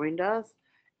County joined us,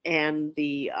 and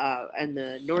the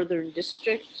Northern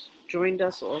District joined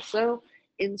us also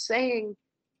in saying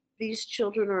these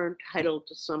children are entitled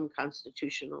to some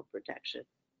constitutional protection.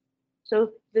 So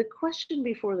the question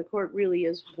before the court really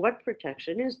is, what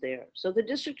protection is there? So the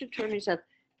district attorneys have,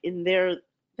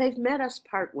 they've met us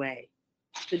part way.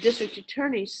 The district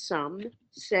attorneys, some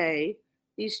say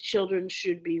these children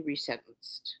should be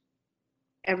resentenced.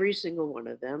 Every single one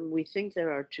of them. We think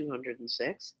there are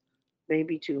 206,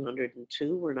 maybe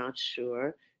 202, we're not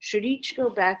sure. Should each go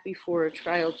back before a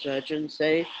trial judge and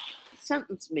say,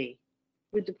 sentence me,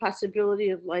 with the possibility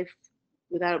of life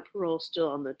without parole still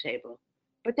on the table.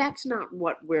 But that's not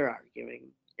what we're arguing.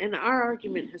 And our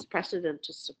argument has precedent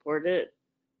to support it.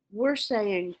 We're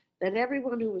saying that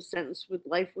everyone who was sentenced with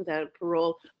life without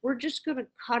parole, we're just going to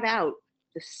cut out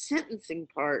the sentencing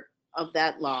part of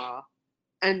that law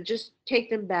and just take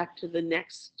them back to the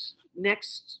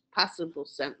next possible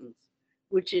sentence,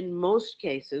 which in most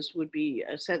cases would be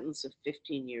a sentence of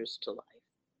 15 years to life.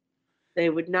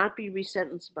 They would not be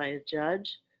resentenced by a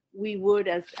judge. We would,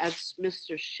 as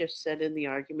Mr. Schiff said in the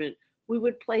argument, we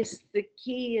would place the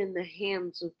key in the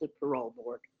hands of the parole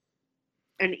board.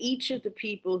 And each of the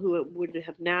people who would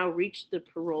have now reached the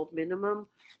parole minimum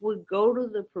would go to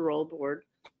the parole board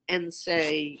and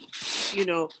say,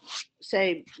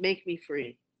 make me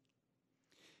free.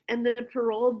 And the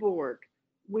parole board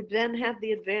would then have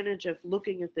the advantage of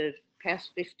looking at the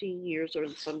past 15 years, or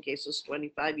in some cases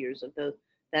 25 years of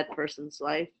that person's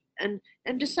life, and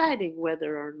deciding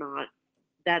whether or not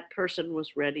that person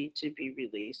was ready to be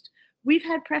released. We've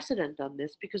had precedent on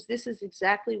this because this is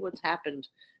exactly what's happened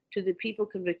to the people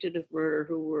convicted of murder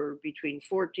who were between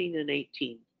 14 and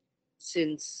 18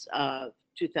 since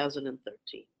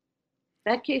 2013.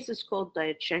 That case is called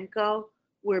Dyachenko,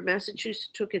 where Massachusetts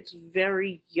took its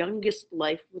very youngest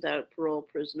life without parole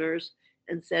prisoners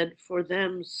and said for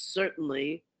them,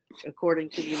 certainly, according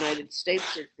to the United States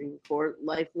Supreme Court,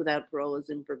 life without parole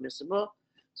is impermissible.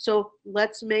 So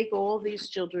let's make all these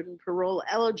children parole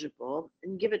eligible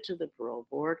and give it to the parole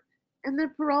board. And the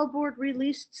parole board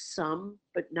released some,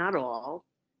 but not all.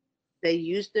 They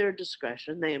used their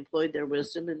discretion. They employed their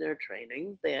wisdom and their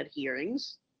training. They had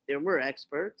hearings. There were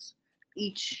experts.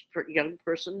 Each young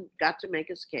person got to make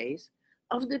his case.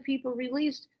 Of the people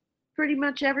released, pretty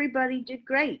much everybody did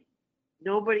great.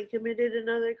 Nobody committed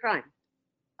another crime.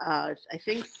 I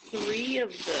think 3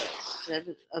 of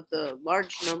the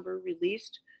large number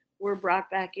released were brought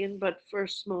back in, but for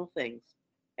small things.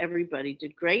 Everybody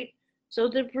did great. So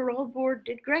the parole board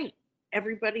did great.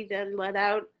 Everybody that let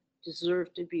out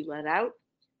deserved to be let out,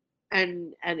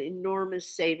 and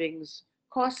enormous savings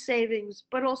cost savings,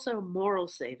 but also moral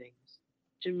savings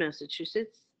to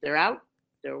Massachusetts. They're out,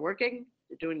 they're working,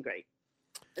 they're doing great.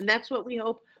 And that's what we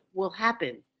hope will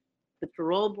happen. The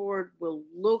parole board will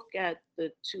look at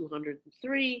the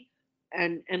 203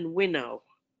 and winnow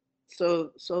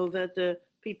so that the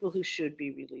people who should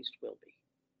be released will be.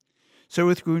 So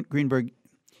Ruth Greenberg,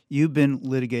 you've been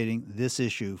litigating this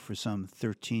issue for some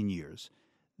 13 years.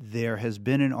 There has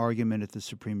been an argument at the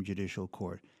Supreme Judicial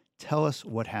Court. Tell us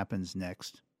what happens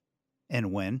next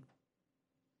and when.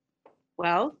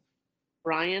 Well,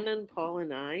 Brian and Paul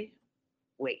and I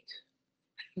wait.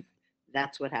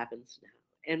 That's what happens now.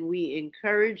 And we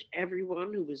encourage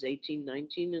everyone who was 18,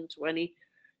 19, and 20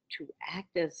 to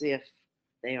act as if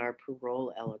they are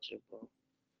parole eligible.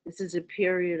 This is a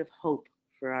period of hope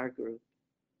for our group.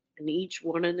 And each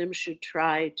one of them should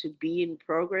try to be in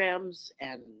programs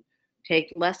and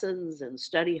take lessons and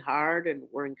study hard. And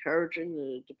we're encouraging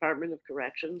the Department of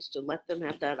Corrections to let them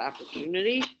have that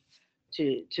opportunity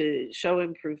to show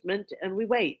improvement. And we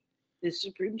wait. The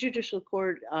Supreme Judicial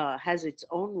Court has its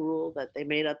own rule that they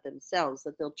made up themselves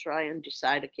that they'll try and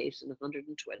decide a case in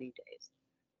 120 days.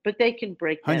 But they can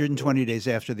break that 120 days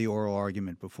after the oral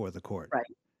argument before the court.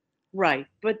 Right.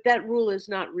 But that rule is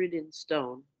not written in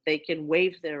stone. They can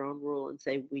waive their own rule and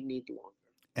say, we need longer.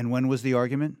 And when was the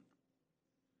argument?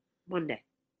 Monday.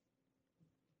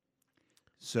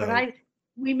 So, but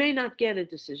we may not get a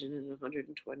decision in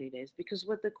 120 days because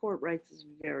what the court writes is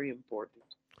very important.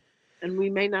 And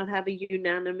we may not have a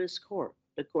unanimous court.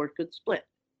 The court could split.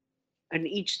 And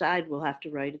each side will have to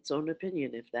write its own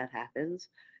opinion if that happens.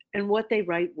 And what they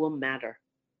write will matter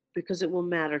because it will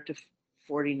matter to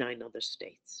 49 other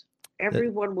states.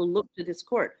 Everyone will look to this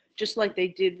court, just like they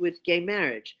did with gay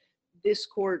marriage. This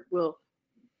court will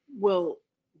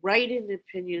write an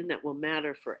opinion that will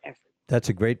matter for everyone. That's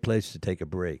a great place to take a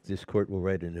break. This court will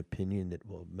write an opinion that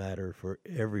will matter for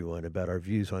everyone about our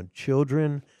views on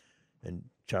children and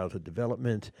childhood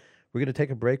development. We're going to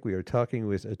take a break. We are talking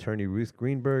with attorney Ruth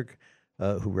Greenberg,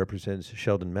 who represents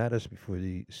Sheldon Mattis before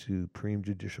the Supreme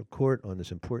Judicial Court on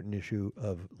this important issue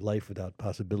of life without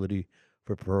possibility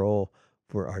for parole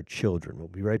for our children. We'll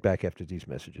be right back after these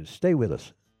messages. Stay with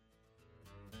us.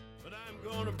 But I'm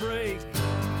gonna break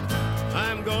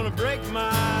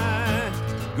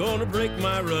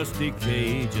my rusty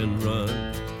cage and run.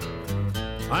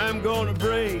 I'm gonna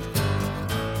break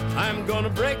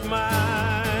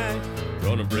my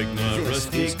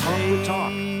rusty cage. Talk the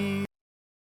Talk.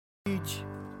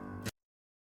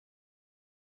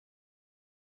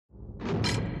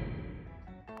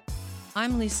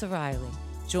 I'm Lisa Riley.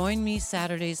 Join me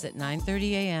Saturdays at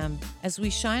 9:30 a.m. as we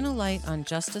shine a light on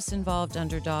justice-involved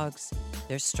underdogs,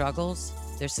 their struggles,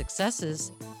 their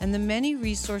successes, and the many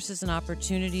resources and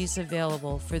opportunities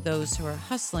available for those who are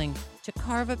hustling to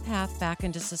carve a path back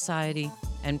into society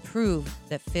and prove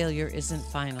that failure isn't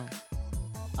final.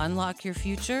 Unlock your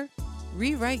future,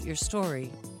 rewrite your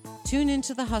story. Tune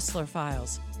into the Hustler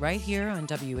Files right here on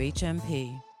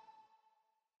WHMP.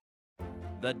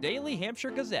 The Daily Hampshire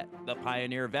Gazette, the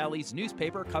Pioneer Valley's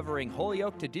newspaper covering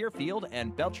Holyoke to Deerfield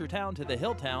and Belchertown to the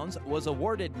Hilltowns, was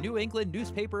awarded New England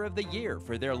Newspaper of the Year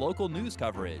for their local news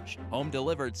coverage. Home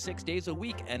delivered 6 days a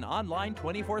week and online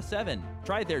 24/7.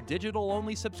 Try their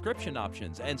digital-only subscription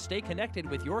options and stay connected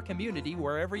with your community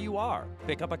wherever you are.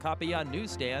 Pick up a copy on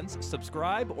newsstands,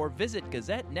 subscribe, or visit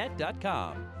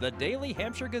GazetteNet.com. The Daily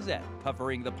Hampshire Gazette,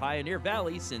 covering the Pioneer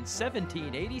Valley since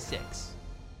 1786.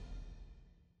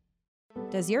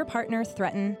 Does your partner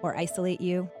threaten or isolate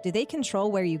you? Do they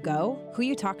control where you go, who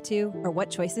you talk to, or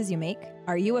what choices you make?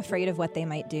 Are you afraid of what they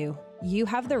might do? You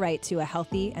have the right to a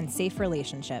healthy and safe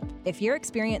relationship. If you're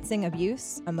experiencing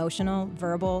abuse, emotional,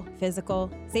 verbal,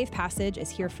 physical, Safe Passage is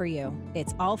here for you.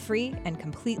 It's all free and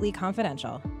completely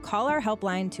confidential. Call our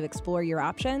helpline to explore your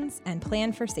options and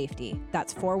plan for safety.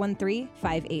 That's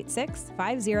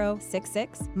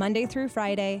 413-586-5066, Monday through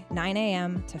Friday, 9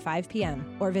 a.m. to 5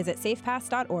 p.m., or visit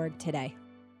safepass.org today.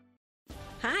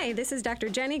 Hi, this is Dr.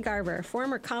 Jenny Garber,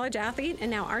 former college athlete and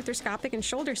now arthroscopic and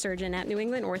shoulder surgeon at New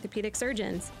England Orthopedic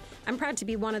Surgeons. I'm proud to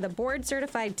be one of the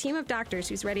board-certified team of doctors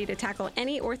who's ready to tackle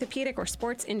any orthopedic or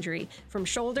sports injury, from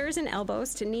shoulders and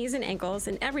elbows to knees and ankles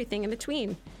and everything in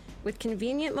between. With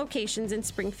convenient locations in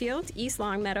Springfield, East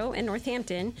Longmeadow, and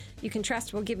Northampton, you can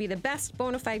trust we'll give you the best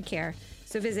bona fide care.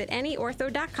 So visit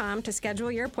anyortho.com to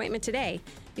schedule your appointment today,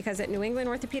 because at New England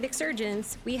Orthopedic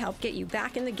Surgeons, we help get you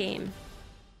back in the game.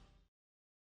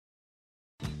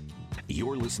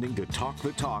 You're listening to Talk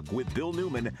the Talk with Bill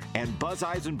Newman and Buzz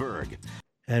Eisenberg.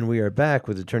 And we are back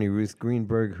with attorney Ruth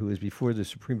Greenberg, who is before the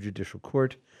Supreme Judicial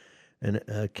Court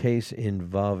a case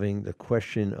involving the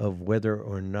question of whether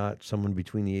or not someone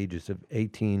between the ages of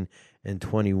 18 and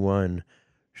 21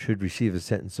 should receive a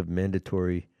sentence of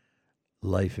mandatory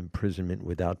life imprisonment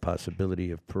without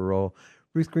possibility of parole.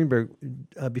 Ruth Greenberg,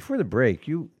 before the break,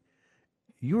 you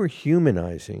were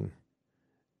humanizing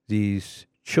these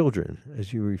children,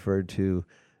 as you referred to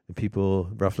the people,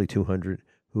 roughly 200,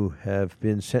 who have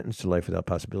been sentenced to life without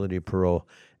possibility of parole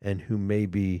and who may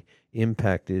be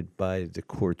impacted by the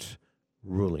court's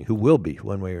ruling, who will be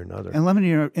one way or another. And let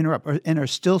me interrupt, and are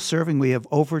still serving. We have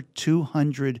over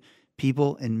 200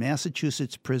 people in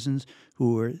Massachusetts prisons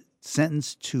who were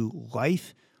sentenced to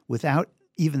life without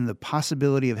even the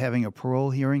possibility of having a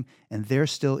parole hearing, and they're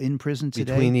still in prison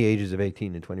today. Between the ages of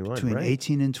 18 and 21, Between right?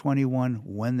 18 and 21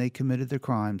 when they committed their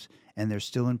crimes, and they're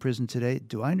still in prison today.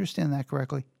 Do I understand that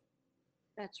correctly?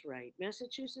 That's right.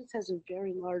 Massachusetts has a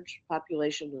very large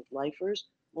population of lifers.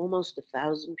 Almost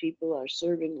 1,000 people are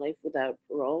serving life without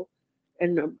parole,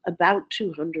 and about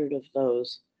 200 of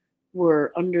those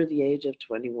were under the age of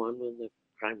 21 when the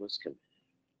crime was committed.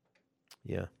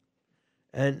 Yeah.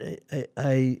 And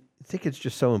I think it's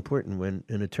just so important when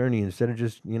an attorney, instead of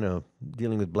just,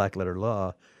 dealing with black letter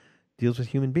law, deals with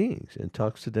human beings and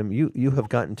talks to them. You have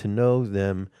gotten to know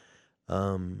them.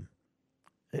 Can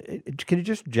you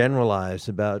just generalize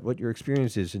about what your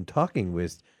experience is in talking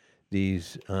with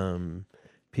these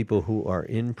people who are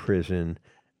in prison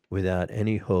without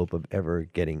any hope of ever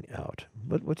getting out?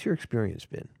 What's your experience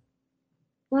been?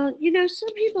 Well,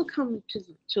 some people come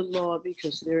to law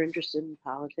because they're interested in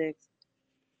politics.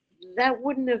 That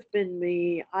wouldn't have been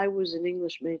me. I was an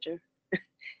English major,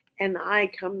 and I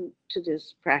come to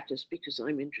this practice because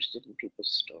I'm interested in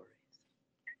people's stories.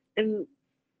 And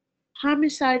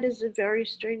homicide is a very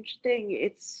strange thing.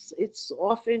 It's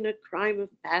often a crime of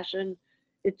passion.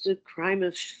 It's a crime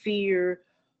of fear.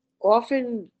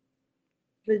 Often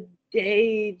the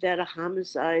day that a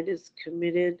homicide is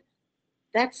committed,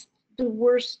 that's the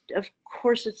worst. Of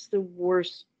course, it's the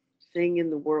worst thing in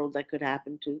the world that could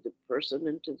happen to the person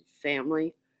and to the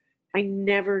family. I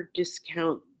never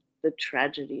discount the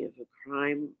tragedy of a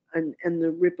crime and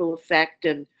the ripple effect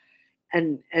and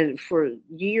for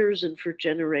years and for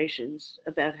generations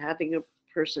about having a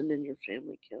person in your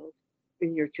family killed,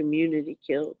 in your community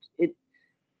killed.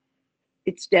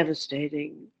 It's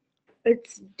devastating.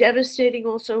 It's devastating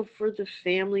also for the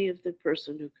family of the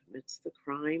person who commits the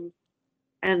crime,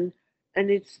 and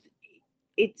it's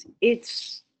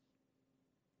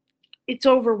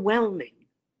overwhelming.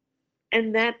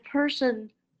 And that person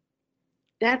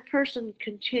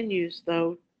continues,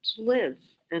 though, to live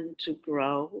and to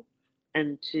grow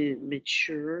and to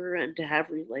mature and to have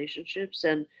relationships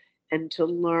and to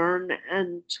learn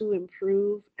and to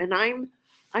improve. And I'm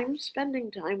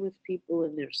spending time with people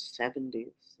in their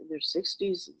 70s, in their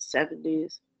 60s and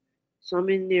 70s, some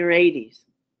in their 80s,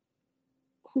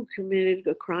 who committed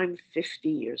a crime 50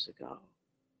 years ago.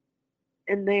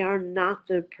 And they are not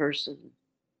the person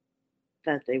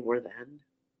that they were then.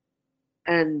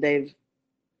 And they've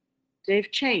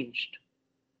changed.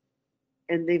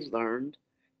 And they've learned.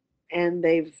 And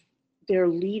they're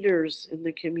leaders in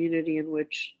the community in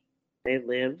which they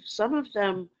live. Some of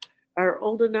them are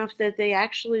old enough that they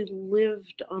actually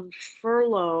lived on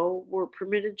furlough, were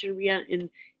permitted to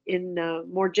in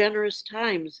more generous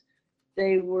times.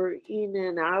 They were in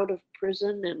and out of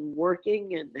prison and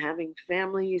working and having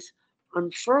families on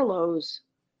furloughs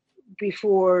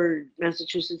before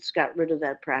Massachusetts got rid of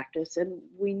that practice. And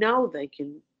we know they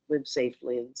can live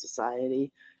safely in society.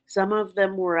 Some of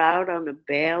them were out on a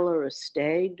bail or a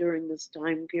stay during this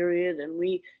time period, and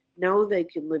we know they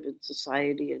can live in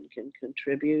society and can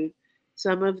contribute.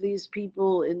 Some of these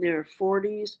people in their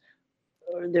 40s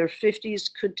or their 50s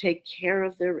could take care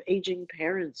of their aging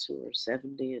parents who are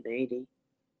 70 and 80.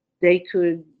 They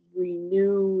could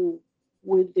renew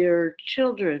with their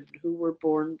children who were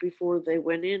born before they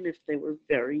went in if they were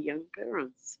very young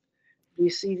parents. We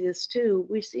see this too.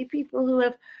 We see people who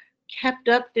have kept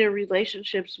up their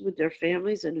relationships with their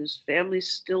families and whose families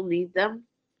still need them.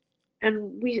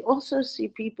 And we also see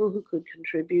people who could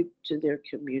contribute to their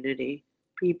community,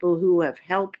 people who have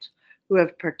helped, who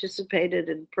have participated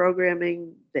in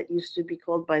programming that used to be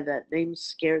called by that name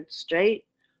Scared Straight,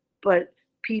 but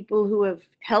people who have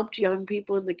helped young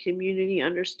people in the community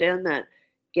understand that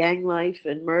gang life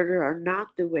and murder are not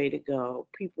the way to go.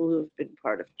 People who have been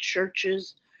part of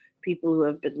churches, people who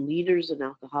have been leaders in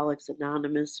Alcoholics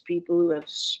Anonymous, people who have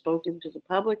spoken to the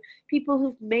public, people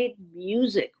who've made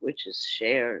music which is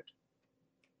shared.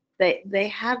 They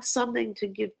have something to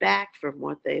give back from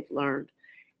what they've learned.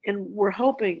 And we're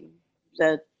hoping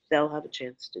that they'll have a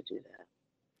chance to do that.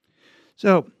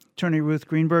 So, Attorney Ruth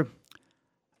Greenberg,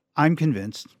 I'm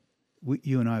convinced.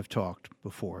 You and I have talked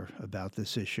before about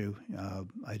this issue.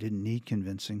 I didn't need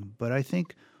convincing, but I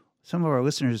think some of our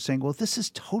listeners are saying, well, this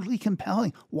is totally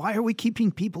compelling. Why are we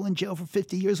keeping people in jail for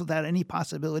 50 years without any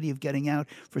possibility of getting out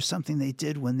for something they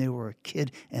did when they were a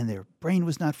kid and their brain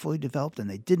was not fully developed and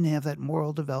they didn't have that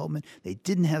moral development? They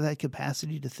didn't have that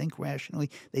capacity to think rationally.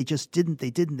 They just didn't.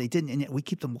 They didn't. And yet we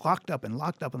keep them locked up and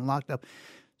locked up and locked up.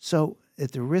 So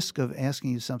at the risk of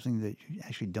asking you something that you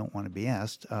actually don't want to be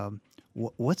asked,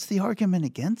 what's the argument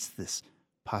against this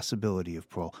possibility of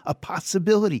parole? A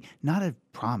possibility, not a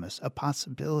promise, a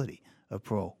possibility of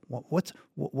parole.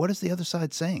 What is the other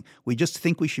side saying? We just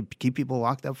think we should keep people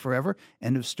locked up forever?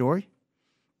 End of story?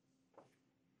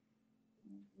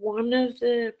 One of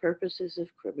the purposes of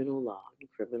criminal law and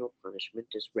criminal punishment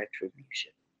is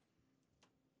retribution.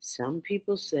 Some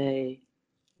people say,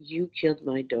 you killed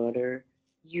my daughter,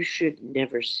 you should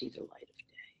never see the light of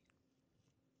day.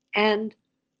 And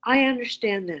I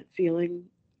understand that feeling.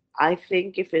 I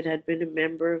think if it had been a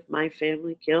member of my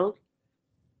family killed,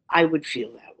 I would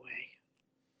feel that way.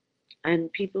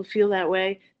 And people feel that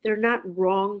way. They're not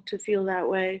wrong to feel that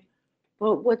way,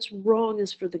 but what's wrong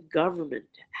is for the government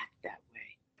to act that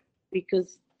way,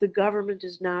 because the government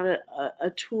is not a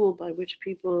tool by which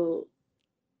people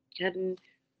can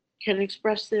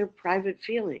express their private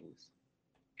feelings.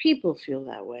 People feel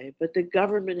that way, but the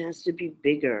government has to be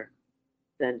bigger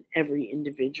than every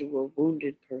individual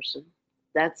wounded person.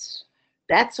 That's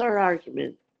our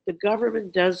argument. The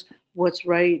government does what's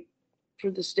right for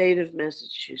the state of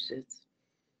Massachusetts.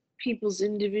 People's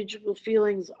individual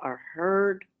feelings are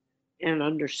heard and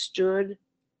understood,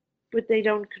 but they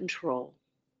don't control.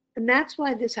 And that's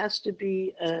why this has to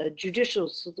be a judicial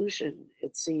solution,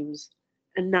 it seems,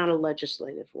 and not a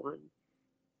legislative one.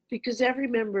 Because every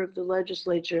member of the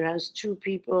legislature has two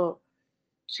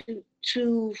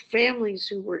families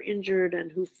who were injured and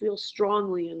who feel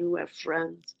strongly and who have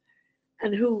friends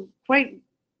and who quite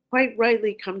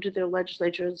rightly come to their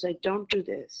legislature and say, don't do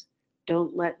this.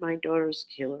 Don't let my daughter's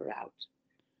killer out.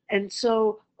 And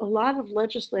so a lot of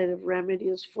legislative remedy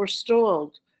is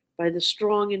forestalled by the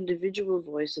strong individual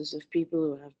voices of people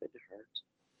who have been hurt.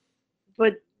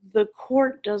 But the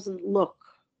court doesn't look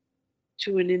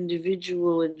to an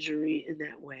individual injury in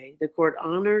that way. The court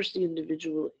honors the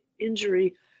individual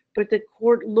injury, but the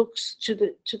court looks to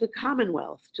the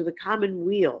commonwealth, to the common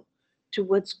weal, to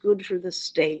what's good for the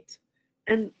state.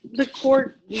 And the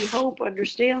court, we hope,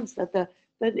 understands that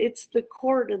it's the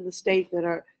court and the state that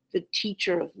are the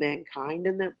teacher of mankind,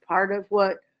 and that part of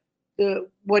what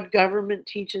government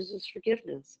teaches is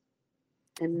forgiveness,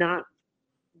 and not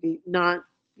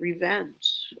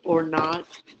revenge or not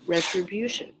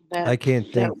retribution. I can't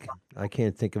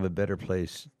think of a better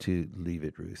place to leave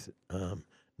it, Ruth.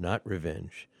 Not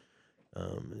revenge.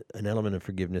 An element of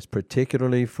forgiveness,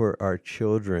 particularly for our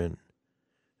children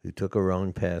who took a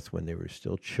wrong path when they were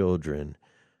still children.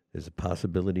 There's a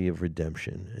possibility of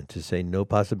redemption. And to say no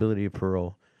possibility of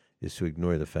parole is to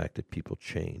ignore the fact that people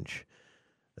change,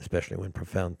 especially when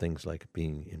profound things like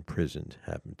being imprisoned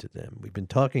happen to them. We've been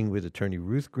talking with attorney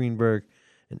Ruth Greenberg,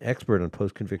 an expert on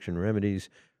post-conviction remedies.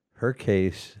 Her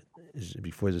case is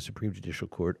before the Supreme Judicial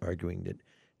Court, arguing that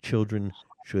children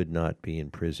should not be in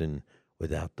prison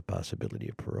without the possibility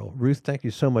of parole. Ruth, thank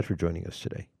you so much for joining us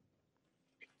today.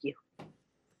 Thank you.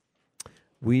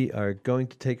 We are going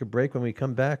to take a break. When we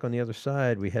come back on the other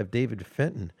side, we have David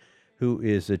Fenton, who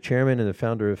is the chairman and the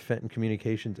founder of Fenton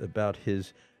Communications, about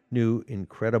his new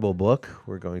incredible book.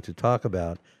 We're going to talk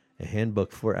about a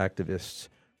handbook for activists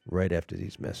right after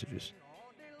these messages.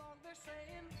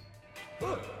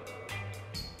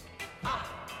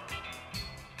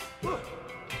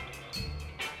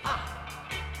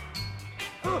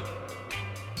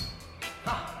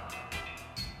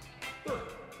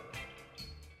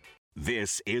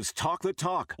 This is Talk the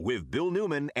Talk with Bill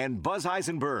Newman and Buzz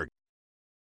Eisenberg.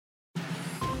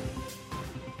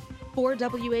 For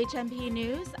WHMP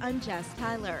News, I'm Jess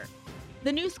Tyler.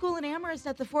 The new school in Amherst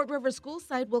at the Fort River school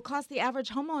site will cost the average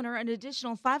homeowner an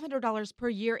additional $500 per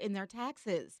year in their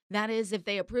taxes. That is, if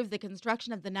they approve the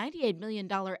construction of the $98 million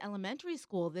elementary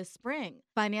school this spring.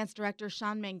 Finance Director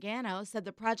Sean Mangano said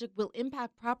the project will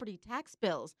impact property tax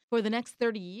bills for the next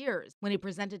 30 years when he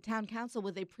presented Town Council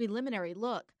with a preliminary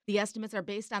look. The estimates are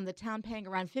based on the town paying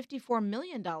around $54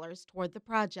 million toward the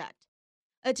project.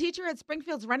 A teacher at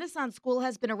Springfield's Renaissance School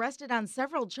has been arrested on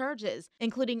several charges,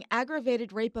 including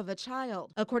aggravated rape of a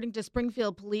child. According to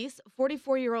Springfield police,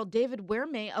 44-year-old David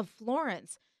Werme of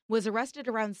Florence was arrested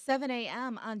around 7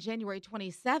 a.m. on January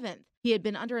 27th. He had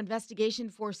been under investigation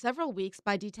for several weeks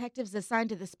by detectives assigned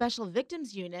to the Special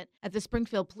Victims Unit at the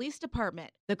Springfield Police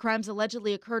Department. The crimes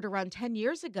allegedly occurred around 10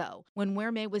 years ago when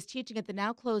Wermay was teaching at the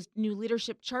now-closed New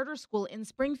Leadership Charter School in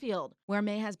Springfield.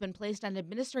 Wermay has been placed on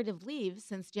administrative leave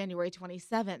since January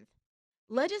 27th.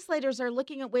 Legislators are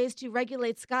looking at ways to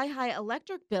regulate sky-high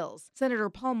electric bills. Senator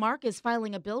Paul Mark is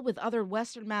filing a bill with other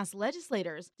Western Mass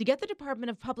legislators to get the Department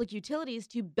of Public Utilities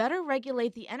to better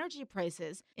regulate the energy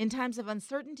prices in times of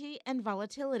uncertainty and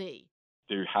volatility.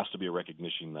 There has to be a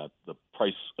recognition that the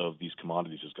price of these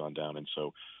commodities has gone down, and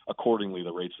so accordingly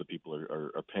the rates that people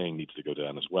are paying needs to go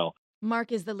down as well.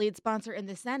 Mark is the lead sponsor in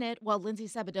the Senate, while Lindsay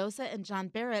Sabadosa and John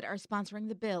Barrett are sponsoring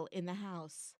the bill in the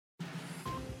House.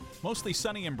 Mostly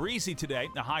sunny and breezy today,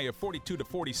 a high of 42 to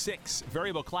 46.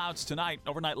 Variable clouds tonight,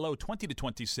 overnight low 20 to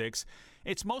 26.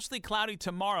 It's mostly cloudy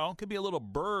tomorrow. Could be a little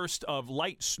burst of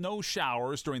light snow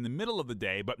showers during the middle of the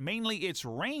day, but mainly it's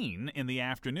rain in the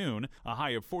afternoon, a high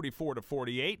of 44 to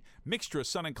 48. Mixture of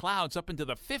sun and clouds up into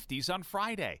the 50s on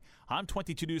Friday. I'm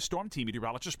 22 News Storm Team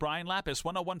meteorologist Brian Lapis,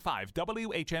 101.5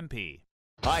 WHMP.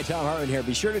 Hi, Tom Hartman here.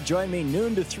 Be sure to join me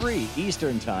noon to 3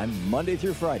 Eastern Time, Monday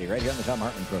through Friday, right here on the Tom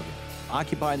Hartman Program.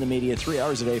 Occupying the media 3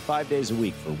 hours a day, 5 days a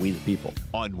week for We the People.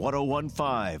 On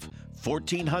 101.5,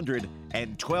 1400,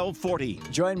 and 1240.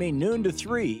 Join me noon to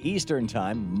 3 Eastern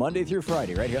Time, Monday through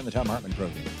Friday, right here on the Tom Hartman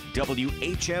Program.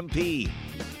 WHMP.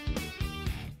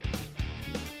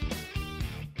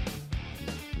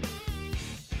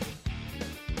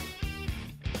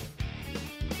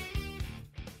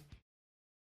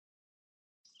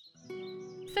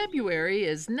 February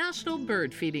is National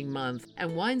Bird Feeding Month,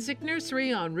 and Weinzick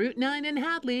Nursery on Route 9 in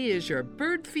Hadley is your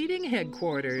bird feeding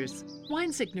headquarters.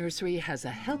 Weinzick Nursery has a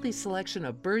healthy selection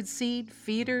of bird seed,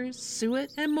 feeders,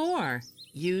 suet, and more.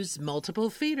 Use multiple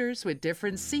feeders with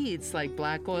different seeds like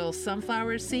black oil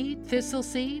sunflower seed, thistle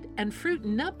seed, and fruit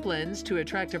and nut blends to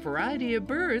attract a variety of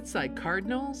birds like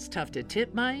cardinals, tufted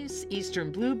titmice,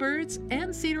 eastern bluebirds,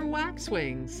 and cedar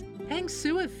waxwings. Hang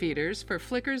suet feeders for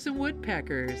flickers and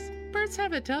woodpeckers. Birds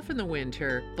have it tough in the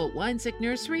winter, but Weinzick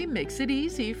Nursery makes it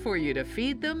easy for you to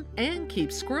feed them and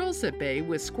keep squirrels at bay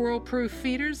with squirrel-proof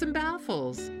feeders and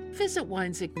baffles. Visit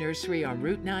Weinzick Nursery on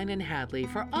Route 9 in Hadley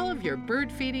for all of your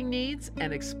bird feeding needs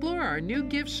and explore our new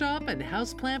gift shop and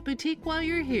houseplant boutique while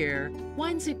you're here.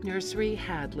 Weinzick Nursery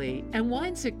Hadley and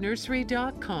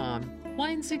WeinzickNursery.com.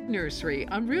 Weinzick Nursery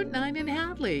on Route 9 in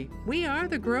Hadley. We are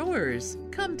the growers.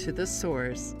 Come to the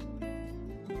source.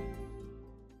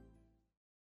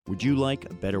 Would you like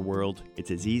a better world?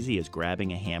 It's as easy as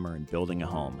grabbing a hammer and building a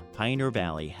home. Pioneer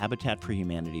Valley Habitat for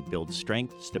Humanity builds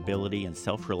strength, stability, and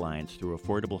self-reliance through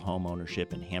affordable home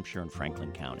ownership in Hampshire and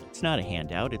Franklin County. It's not a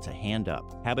handout, it's a hand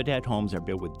up. Habitat homes are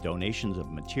built with donations of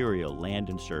material, land,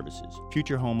 and services.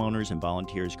 Future homeowners and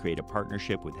volunteers create a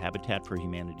partnership with Habitat for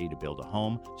Humanity to build a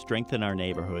home, strengthen our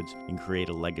neighborhoods, and create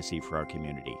a legacy for our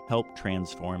community. Help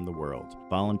transform the world.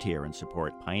 Volunteer and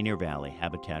support Pioneer Valley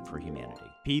Habitat for Humanity.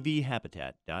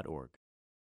 pvhabitat.org.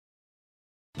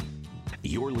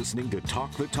 You're listening to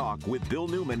Talk the Talk with Bill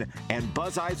Newman and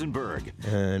Buzz Eisenberg.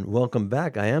 And welcome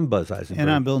back. I am Buzz Eisenberg.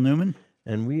 And I'm Bill Newman.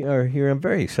 And we are here. I'm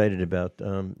very excited about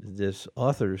this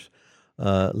author's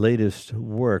latest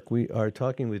work. We are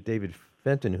talking with David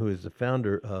Fenton, who is the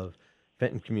founder of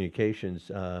Fenton Communications.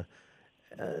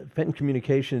 Fenton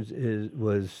Communications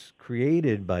was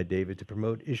created by David to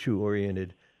promote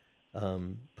issue-oriented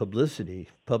publicity,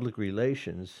 public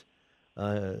relations.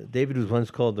 David was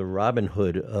once called the Robin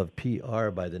Hood of PR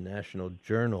by the National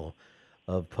Journal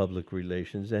of Public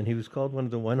Relations, and he was called one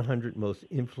of the 100 most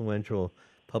influential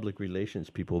public relations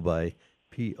people by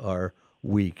PR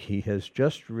Week. He has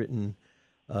just written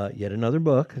yet another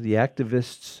book, The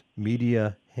Activist's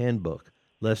Media Handbook,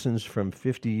 Lessons from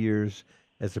 50 Years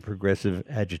as a Progressive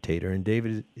Agitator. And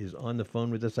David is on the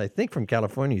phone with us, I think from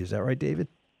California. Is that right, David?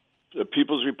 The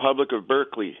People's Republic of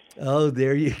Berkeley. Oh,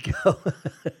 there you go.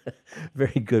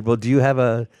 Very good. Well, do you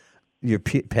have your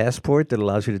passport that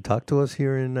allows you to talk to us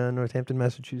here in Northampton,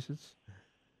 Massachusetts?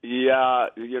 Yeah,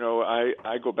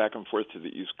 I go back and forth to the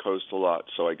East Coast a lot,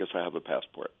 so I guess I have a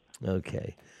passport.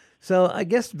 Okay. So I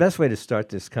guess the best way to start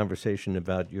this conversation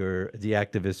about the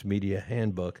Activist Media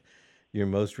Handbook, your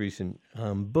most recent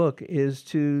book, is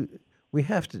we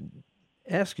have to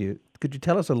ask you, could you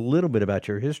tell us a little bit about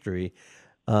your history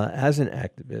as an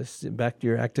activist, back to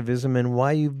your activism, and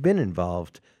why you've been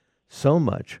involved so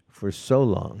much for so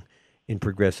long in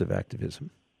progressive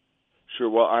activism? Sure.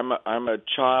 Well, I'm a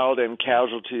child and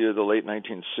casualty of the late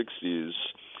 1960s.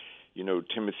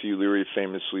 Timothy Leary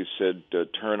famously said,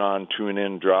 turn on, tune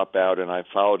in, drop out, and I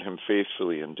followed him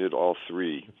faithfully and did all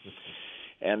three.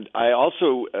 And I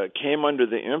also came under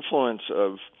the influence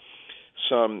of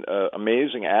some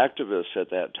amazing activists at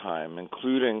that time,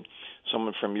 including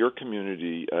someone from your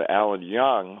community, Alan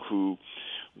Young, who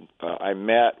I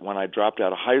met when I dropped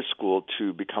out of high school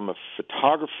to become a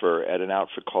photographer at an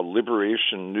outfit called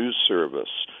Liberation News Service.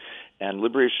 And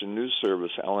Liberation News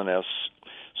Service, LNS,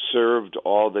 served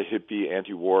all the hippie,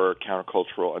 anti-war,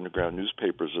 countercultural underground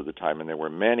newspapers of the time, and there were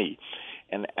many.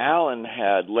 And Alan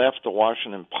had left the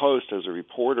Washington Post as a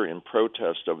reporter in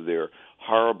protest of their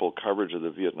horrible coverage of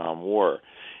the Vietnam War.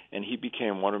 And he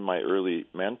became one of my early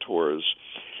mentors,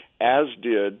 as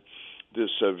did this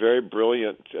very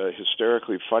brilliant,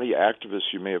 hysterically funny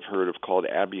activist you may have heard of called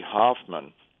Abby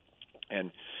Hoffman.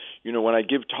 And, you know, when I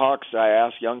give talks, I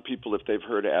ask young people if they've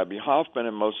heard of Abby Hoffman,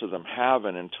 and most of them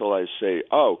haven't until I say,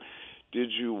 oh, did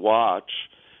you watch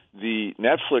the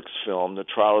Netflix film, The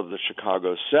Trial of the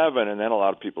Chicago Seven? And then a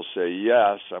lot of people say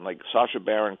yes. I'm like, Sacha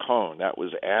Baron Cohen, that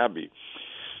was Abby.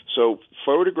 So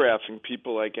photographing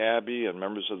people like Abby and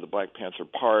members of the Black Panther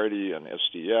Party and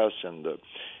SDS and the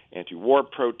anti-war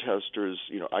protesters,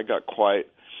 you know, I got quite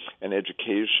an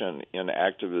education in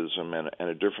activism and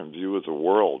a different view of the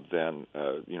world than,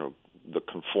 you know, the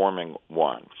conforming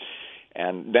one.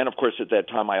 And then, of course, at that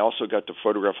time, I also got to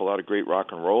photograph a lot of great rock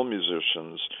and roll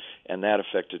musicians, and that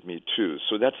affected me too.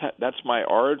 So that's my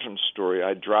origin story.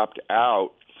 I dropped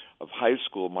out of high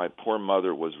school. My poor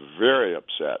mother was very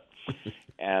upset.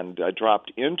 And I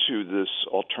dropped into this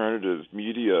alternative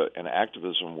media and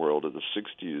activism world of the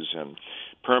 60s and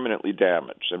permanently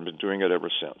damaged, and been doing it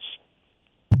ever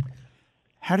since.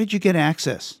 How did you get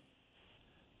access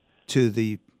to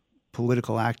the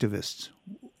political activists?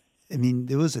 I mean,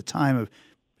 there was a time of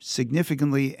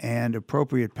significantly and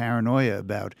appropriate paranoia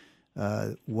about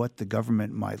what the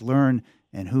government might learn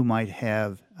and who might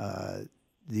have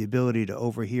the ability to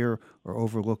overhear or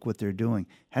overlook what they're doing.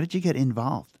 How did you get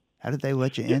involved? How did they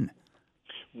let you in?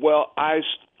 Well, I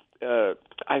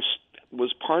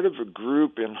was part of a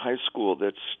group in high school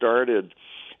that started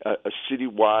a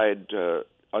citywide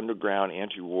underground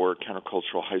anti-war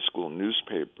countercultural high school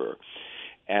newspaper.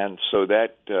 And so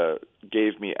that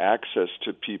gave me access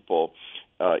to people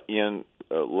in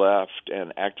left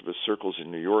and activist circles in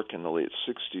New York in the late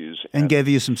 60s. And gave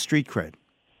you some street cred.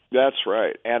 That's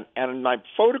right. And my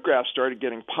photographs started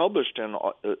getting published in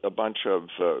a bunch of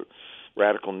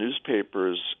radical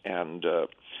newspapers, and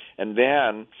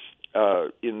then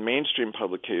in mainstream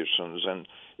publications. And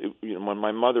you know, when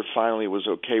my mother finally was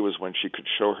okay was when she could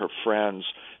show her friends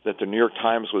that the New York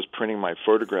Times was printing my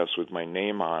photographs with my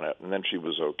name on it, and then she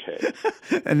was okay.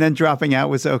 And then dropping out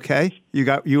was okay?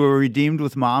 You were redeemed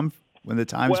with Mom when the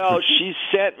Times... Well, she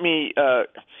sent me...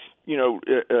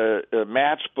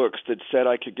 matchbooks that said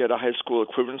I could get a high school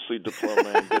equivalency diploma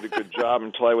and did a good job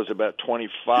until I was about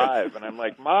 25. And I'm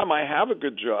like, Mom, I have a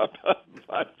good job.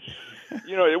 But,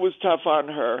 you know, it was tough on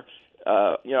her.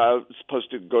 You know, I was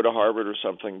supposed to go to Harvard or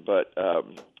something, but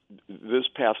this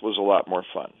path was a lot more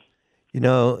fun. You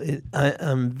know,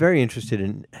 I'm very interested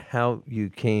in how you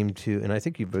came to, and I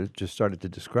think you've just started to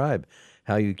describe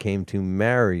how you came to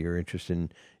marry your interest in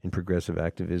progressive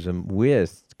activism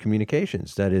with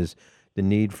communications. That is, the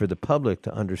need for the public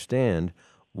to understand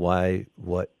why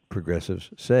what progressives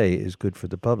say is good for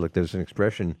the public. There's an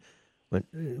expression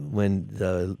when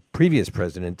the previous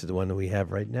president, the one that we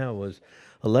have right now, was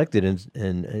elected,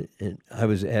 and I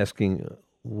was asking,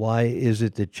 why is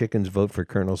it that chickens vote for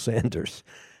Colonel Sanders?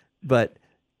 But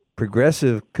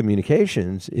progressive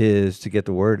communications is to get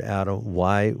the word out of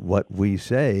why what we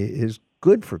say is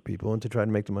good for people and to try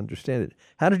to make them understand it.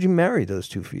 How did you marry those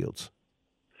two fields?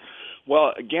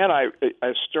 Well, again, I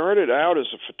started out as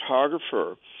a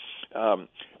photographer,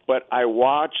 but I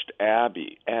watched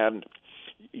Abby, and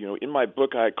you know, in my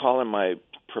book I call him my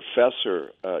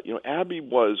professor. You know, Abby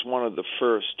was one of the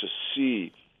first to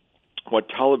see what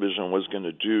television was going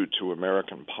to do to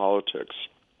American politics,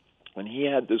 and he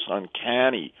had this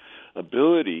uncanny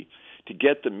ability to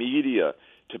get the media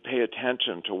to pay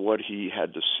attention to what he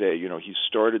had to say. You know, he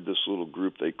started this little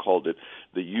group, they called it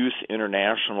the Youth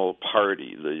International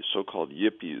Party, the so-called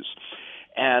Yippies.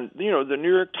 And, you know, the New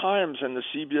York Times and the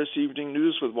CBS Evening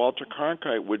News with Walter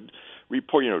Cronkite would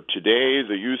report, you know, today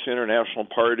the Youth International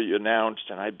Party announced,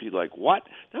 and I'd be like, what?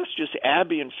 That's just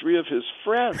Abby and three of his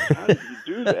friends. How did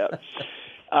you do that?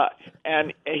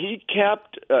 And he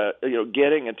kept, you know,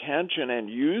 getting attention and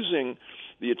using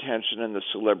the attention and the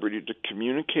celebrity to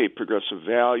communicate progressive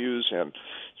values and,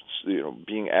 you know,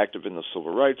 being active in the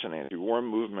civil rights and anti-war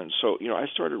movement. So, you know, I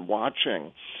started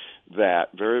watching that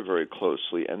very, very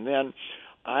closely. And then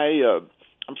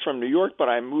I'm from New York, but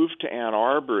I moved to Ann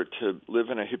Arbor to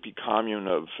live in a hippie commune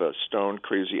of stoned,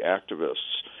 crazy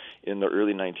activists. in the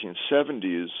early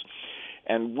 1970s.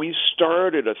 And we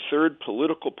started a third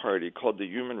political party called the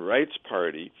Human Rights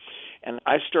Party. And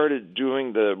I started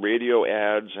doing the radio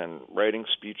ads and writing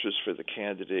speeches for the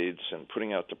candidates and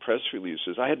putting out the press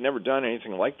releases. I had never done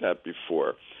anything like that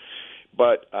before.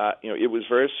 But, it was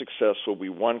very successful. We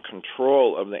won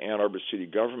control of the Ann Arbor city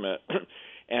government.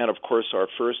 And, of course, our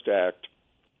first act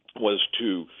was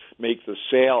to make the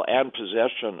sale and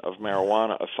possession of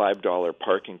marijuana a $5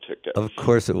 parking ticket. Of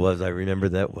course it was. I remember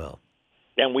that well.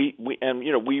 And we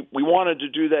wanted to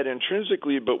do that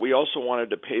intrinsically, but we also wanted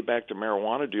to pay back the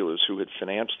marijuana dealers who had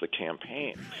financed the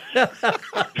campaign.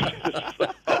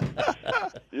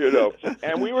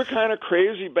 And we were kind of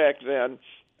crazy back then.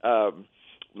 I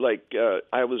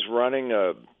was running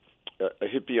a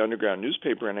hippie underground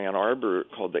newspaper in Ann Arbor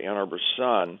called the Ann Arbor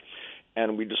Sun,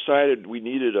 and we decided we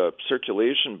needed a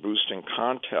circulation boosting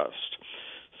contest.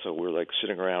 So we're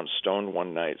sitting around stoned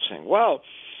one night saying, well,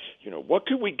 what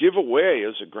could we give away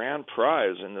as a grand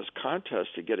prize in this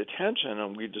contest to get attention?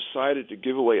 And we decided to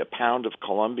give away a pound of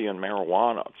Colombian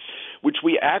marijuana, which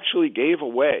we actually gave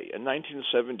away in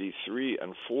 1973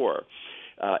 and 4.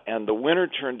 And the winner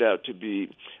turned out to be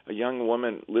a young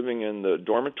woman living in the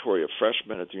dormitory of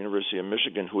freshmen at the University of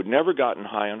Michigan who had never gotten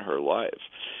high in her life.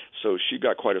 So she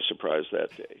got quite a surprise that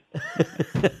day.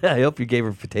 I hope you gave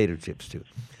her potato chips, too.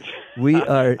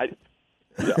 We're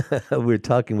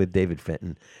talking with David Fenton.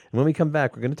 And when we come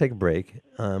back, we're going to take a break.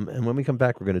 And when we come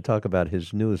back, we're going to talk about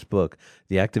his newest book,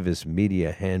 The Activist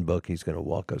Media Handbook. He's going to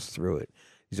walk us through it.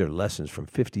 These are lessons from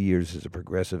 50 years as a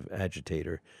progressive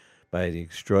agitator by the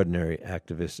extraordinary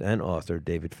activist and author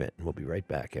David Fenton. We'll be right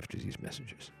back after these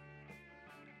messages.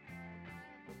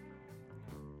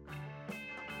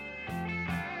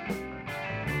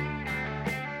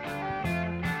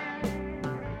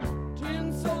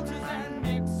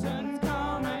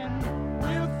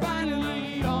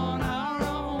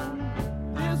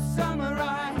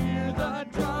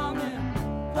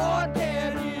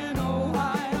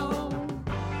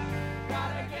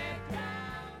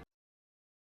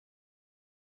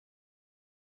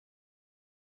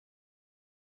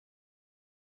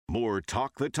 More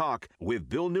Talk the Talk with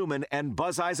Bill Newman and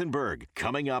Buzz Eisenberg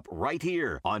coming up right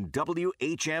here on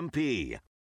WHMP.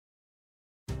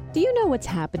 Do you know what's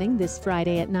happening this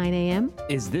Friday at 9 a.m.?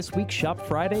 Is this week's Shop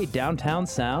Friday Downtown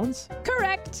Sounds?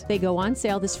 Correct! They go on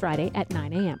sale this Friday at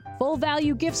 9 a.m. Full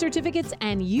value gift certificates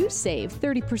and you save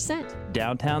 30%.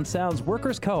 Downtown Sounds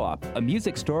Workers Co-op, a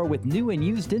music store with new and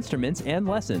used instruments and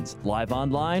lessons. Live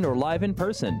online or live in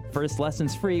person. First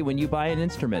lessons free when you buy an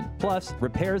instrument. Plus,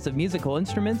 repairs of musical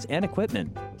instruments and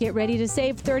equipment. Get ready to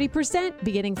save 30%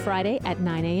 beginning Friday at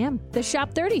 9 a.m. The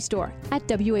Shop 30 store at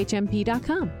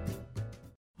WHMP.com.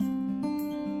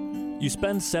 You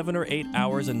spend 7 or 8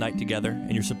 hours a night together,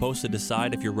 and you're supposed to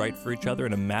decide if you're right for each other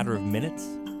in a matter of minutes?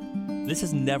 This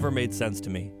has never made sense to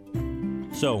me.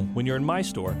 So, when you're in my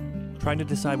store, trying to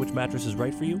decide which mattress is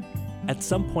right for you, at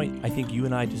some point, I think you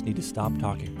and I just need to stop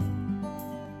talking.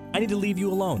 I need to leave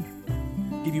you alone.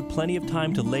 Give you plenty of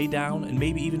time to lay down and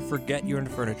maybe even forget you're in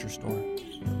a furniture store.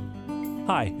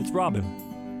 Hi, it's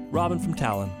Robin. Robin from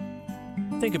Talon.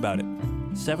 Think about it.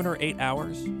 7 or 8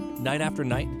 hours, night after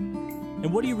night.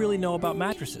 And what do you really know about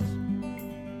mattresses?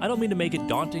 I don't mean to make it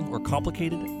daunting or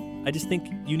complicated. I just think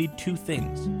you need 2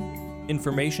 things: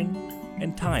 information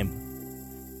and time.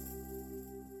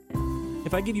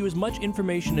 If I give you as much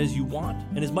information as you want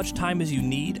and as much time as you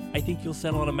need, I think you'll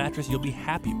settle on a mattress you'll be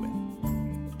happy with.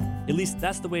 At least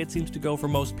that's the way it seems to go for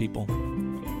most people.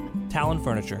 Talon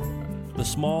Furniture, the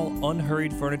small,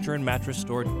 unhurried furniture and mattress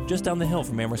store just down the hill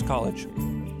from Amherst College.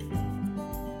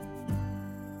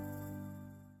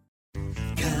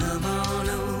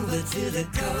 To the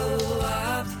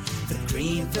co-op, the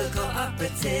Greenfield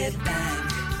Cooperative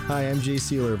Bank. Hi, I'm Jay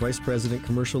Sealer, Vice President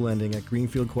Commercial Lending at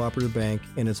Greenfield Cooperative Bank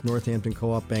and its Northampton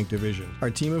Co-op Bank Division. Our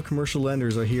team of commercial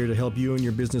lenders are here to help you and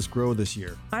your business grow this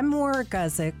year. I'm Maura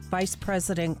Guzik, Vice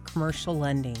President Commercial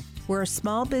Lending. We're a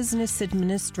small business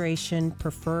administration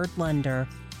preferred lender,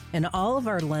 and all of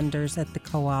our lenders at the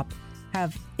co-op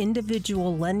have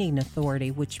individual lending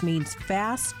authority, which means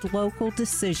fast local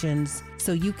decisions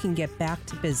so you can get back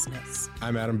to business.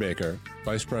 I'm Adam Baker,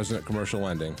 Vice President Commercial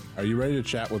Lending. Are you ready to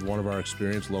chat with one of our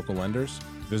experienced local lenders?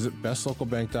 Visit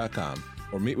bestlocalbank.com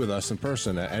or meet with us in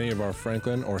person at any of our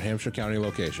Franklin or Hampshire County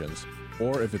locations.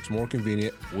 Or if it's more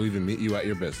convenient, we'll even meet you at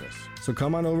your business. So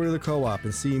come on over to the co-op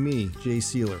and see me, Jay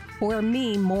Sealer. Or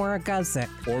me, Maura Guzik.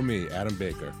 Or me, Adam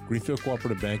Baker. Greenfield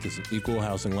Cooperative Bank is an equal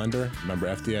housing lender, member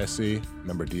FDIC,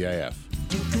 member DIF.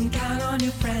 You can count on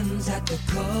your friends at the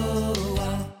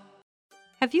co-op.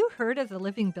 Have you heard of the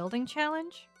Living Building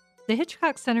Challenge? The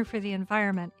Hitchcock Center for the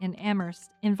Environment in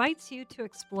Amherst invites you to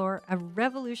explore a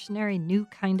revolutionary new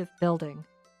kind of building.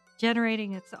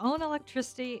 Generating its own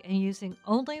electricity and using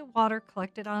only water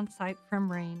collected on site from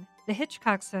rain, the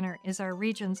Hitchcock Center is our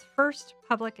region's first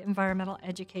public environmental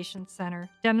education center,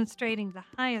 demonstrating the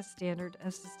highest standard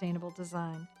of sustainable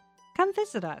design. Come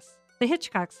visit us. The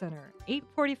Hitchcock Center,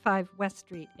 845 West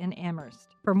Street in Amherst.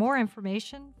 For more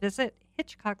information, visit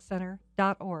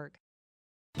hitchcockcenter.org.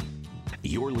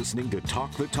 You're listening to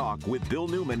Talk the Talk with Bill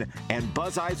Newman and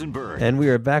Buzz Eisenberg. And we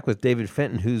are back with David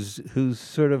Fenton, whose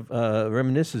sort of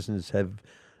reminiscences have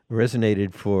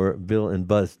resonated for Bill and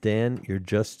Buzz. Dan, you're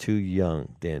just too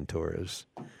young, Dan Torres.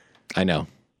 I know.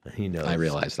 He knows. I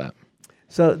realize that.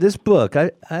 So this book,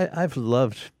 I've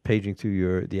loved paging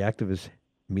through the Activist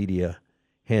Media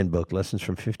Handbook, Lessons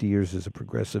from 50 Years as a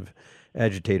Progressive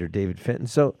Agitator, David Fenton.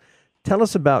 So tell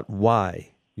us about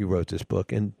why you wrote this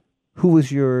book and who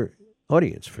was your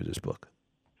audience for this book.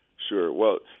 Sure.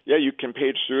 Well, yeah, you can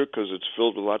page through it because it's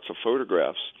filled with lots of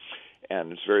photographs,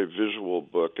 and it's a very visual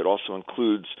book. It also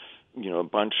includes, a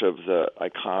bunch of the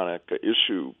iconic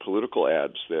issue political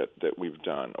ads that we've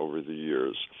done over the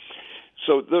years.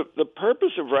 So the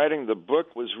purpose of writing the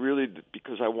book was really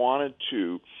because I wanted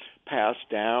to pass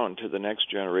down to the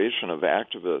next generation of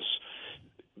activists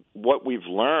what we've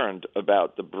learned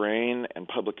about the brain and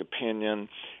public opinion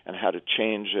and how to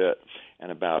change it,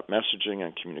 and about messaging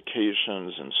and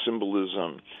communications and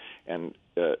symbolism. And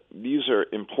these are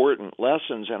important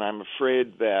lessons, and I'm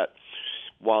afraid that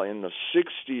while in the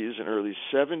 60s and early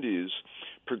 70s,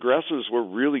 progressives were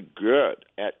really good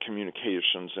at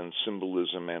communications and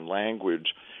symbolism and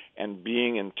language and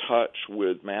being in touch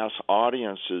with mass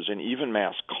audiences and even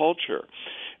mass culture,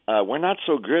 we're not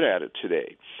so good at it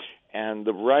today. And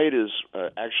the right is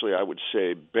actually, I would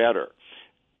say, better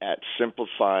at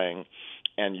simplifying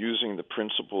and using the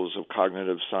principles of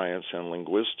cognitive science and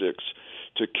linguistics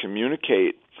to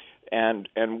communicate. And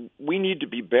we need to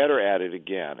be better at it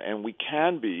again. And we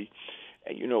can be.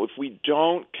 If we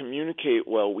don't communicate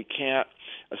well, we can't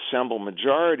assemble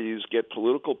majorities, get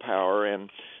political power, and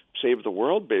save the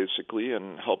world, basically,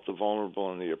 and help the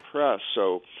vulnerable and the oppressed.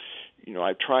 So,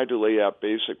 I tried to lay out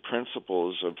basic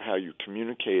principles of how you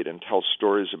communicate and tell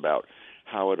stories about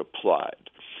how it applied.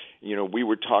 We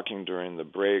were talking during the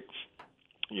break,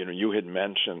 you had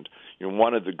mentioned,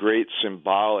 one of the great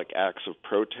symbolic acts of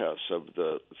protest of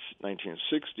the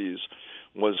 1960s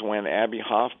was when Abbie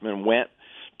Hoffman went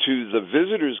to the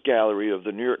visitors gallery of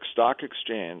the New York Stock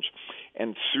Exchange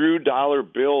and threw dollar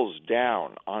bills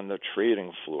down on the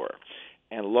trading floor.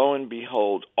 And lo and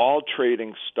behold, all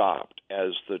trading stopped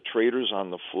as the traders on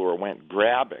the floor went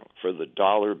grabbing for the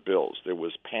dollar bills. There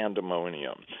was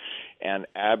pandemonium. And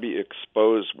Abbie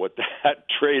exposed what that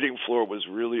trading floor was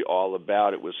really all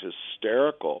about. It was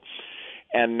hysterical.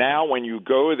 And now when you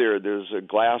go there, there's a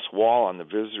glass wall on the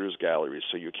visitors gallery,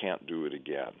 so you can't do it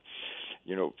again.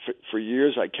 For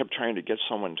years I kept trying to get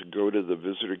someone to go to the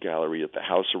visitor gallery at the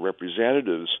House of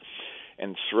Representatives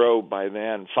and throw, by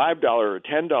then, $5 or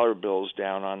 $10 bills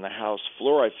down on the House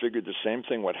floor. I figured the same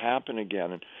thing would happen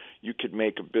again, and you could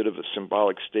make a bit of a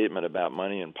symbolic statement about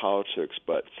money and politics,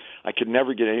 but I could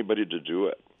never get anybody to do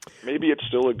it. Maybe it's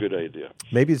still a good idea.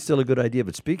 Maybe it's still a good idea,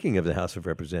 but speaking of the House of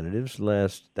Representatives,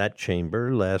 that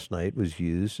chamber last night was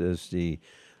used as the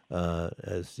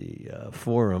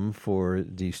forum for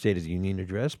the State of the Union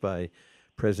address by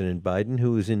President Biden,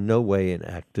 who is in no way an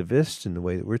activist in the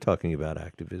way that we're talking about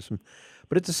activism.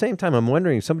 But at the same time, I'm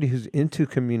wondering, somebody who's into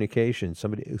communication,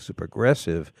 somebody who's a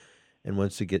progressive and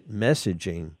wants to get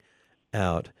messaging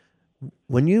out,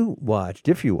 when you watched,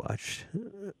 if you watched,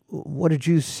 what did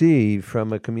you see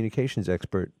from a communications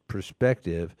expert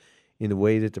perspective in the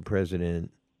way that the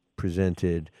president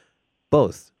presented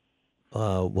both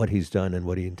what he's done and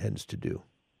what he intends to do?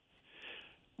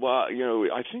 Well,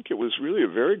 I think it was really a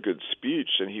very good speech,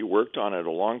 and he worked on it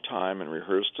a long time and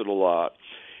rehearsed it a lot.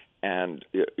 And,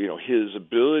 his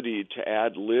ability to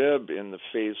ad lib in the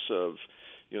face of,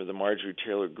 the Marjorie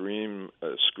Taylor Greene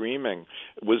screaming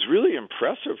was really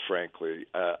impressive, frankly.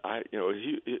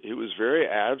 He was very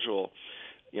agile.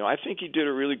 I think he did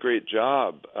a really great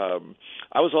job.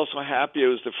 I was also happy. It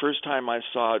was the first time I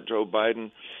saw Joe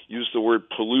Biden use the word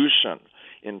pollution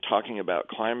in talking about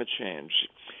climate change.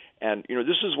 And,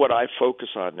 this is what I focus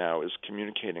on now, is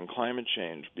communicating climate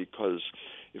change, because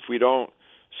if we don't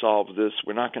solve this,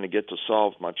 we're not going to get to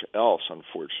solve much else,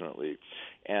 unfortunately.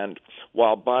 And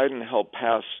while Biden helped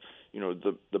pass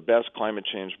the best climate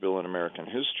change bill in American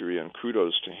history, and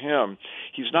kudos to him.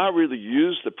 He's not really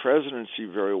used the presidency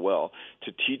very well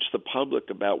to teach the public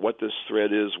about what this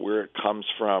threat is, where it comes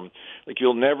from. Like,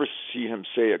 you'll never see him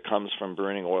say it comes from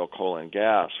burning oil, coal, and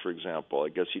gas, for example. I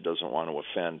guess he doesn't want to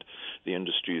offend the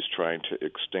industries trying to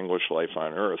extinguish life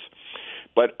on Earth.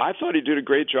 But I thought he did a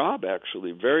great job,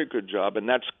 actually, very good job, and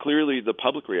that's clearly the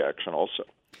public reaction also.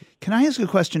 Can I ask a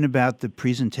question about the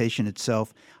presentation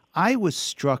itself? I was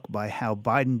struck by how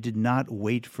Biden did not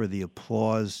wait for the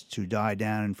applause to die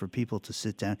down and for people to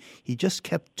sit down. He just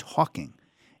kept talking,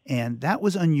 and that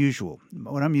was unusual.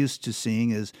 What I'm used to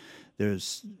seeing is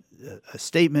there's a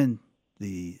statement,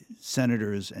 the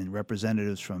senators and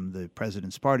representatives from the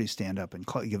president's party stand up and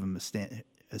give him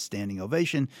a standing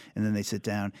ovation, and then they sit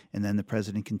down, and then the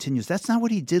president continues. That's not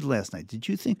what he did last night. Did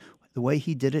you think the way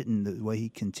he did it and the way he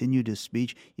continued his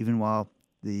speech, even while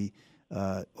the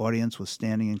audience was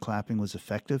standing and clapping, was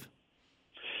effective?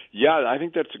 Yeah, I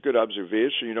think that's a good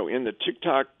observation. In the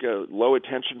TikTok low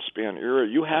attention span era,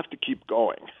 you have to keep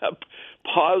going,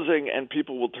 pausing, and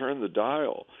people will turn the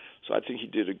dial. So I think he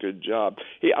did a good job.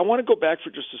 Hey, I want to go back for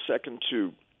just a second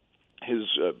to his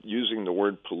using the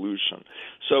word pollution.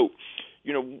 So,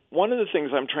 one of the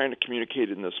things I'm trying to communicate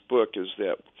in this book is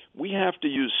that we have to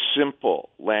use simple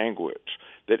language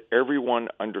that everyone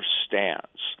understands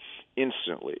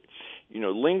instantly.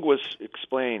 Linguists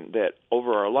explain that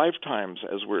over our lifetimes,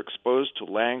 as we're exposed to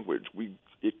language,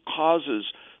 it causes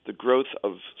the growth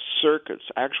of circuits,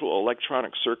 actual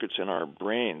electronic circuits in our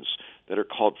brains that are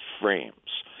called frames.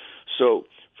 So,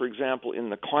 for example, in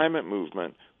the climate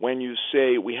movement, when you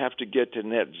say we have to get to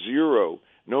net zero,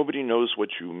 nobody knows what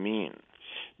you mean.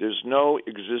 There's no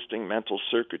existing mental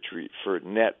circuitry for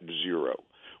net zero.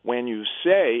 When you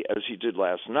say, as he did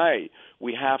last night,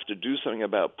 we have to do something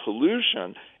about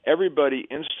pollution, everybody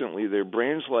instantly, their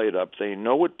brains light up. They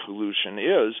know what pollution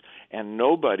is, and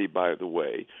nobody, by the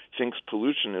way, thinks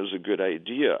pollution is a good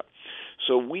idea.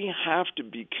 So we have to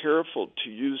be careful to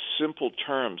use simple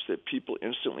terms that people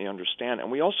instantly understand.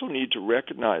 And we also need to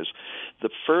recognize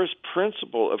the first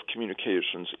principle of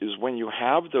communications is when you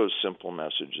have those simple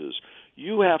messages,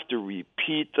 you have to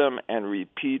repeat them and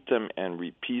repeat them and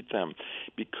repeat them,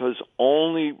 because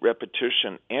only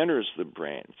repetition enters the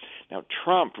brain. Now,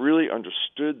 Trump really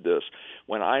understood this.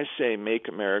 When I say make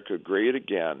America great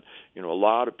again, a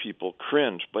lot of people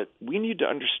cringe, but we need to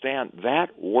understand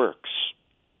that works.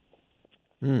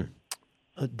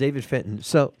 David Fenton.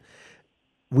 So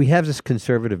we have this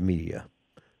conservative media,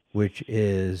 which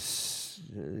is,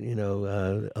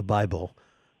 a Bible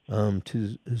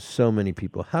to so many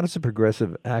people. How does a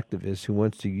progressive activist who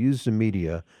wants to use the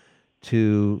media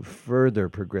to further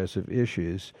progressive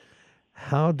issues,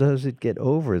 how does it get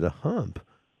over the hump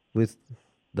with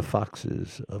the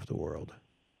Foxes of the world?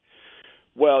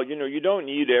 Well, you don't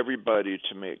need everybody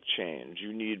to make change.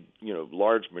 You need,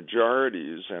 large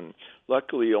majorities, and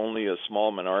luckily only a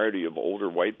small minority of older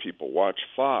white people watch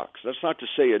Fox. That's not to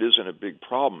say it isn't a big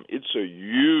problem. It's a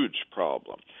huge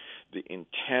problem. The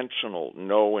intentional,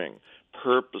 knowing,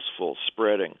 purposeful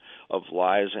spreading of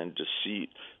lies and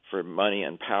deceit for money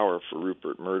and power for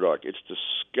Rupert Murdoch. It's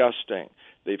disgusting.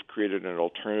 They've created an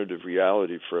alternative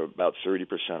reality for about 30%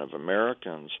 of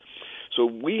Americans. So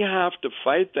we have to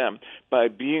fight them by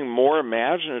being more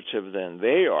imaginative than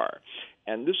they are.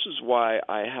 And this is why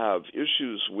I have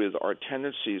issues with our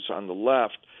tendencies on the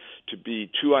left to be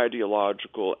too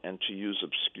ideological and to use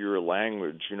obscure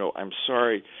language. I'm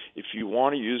sorry, if you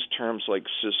want to use terms like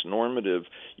cisnormative,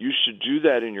 you should do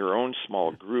that in your own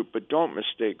small group, but don't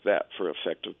mistake that for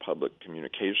effective public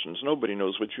communications. Nobody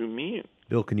knows what you mean.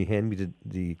 Bill, can you hand me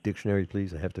the dictionary,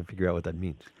 please? I have to figure out what that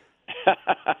means.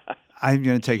 I'm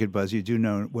going to take it, Buzz. You do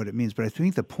know what it means, but I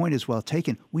think the point is well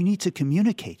taken. We need to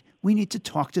communicate. We need to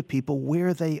talk to people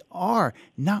where they are,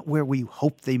 not where we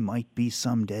hope they might be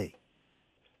someday.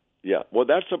 Yeah, well,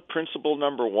 that's a principle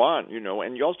number one,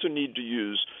 and you also need to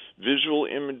use visual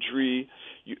imagery.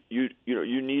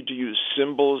 You need to use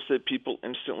symbols that people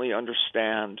instantly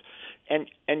understand.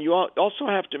 And you also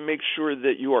have to make sure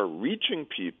that you are reaching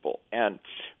people and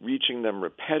reaching them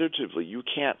repetitively. You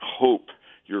can't hope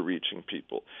you're reaching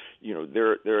people.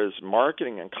 There is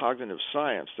marketing and cognitive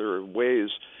science. There are ways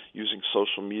using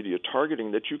social media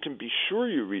targeting that you can be sure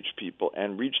you reach people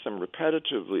and reach them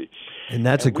repetitively. And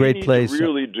that's a great place. We need to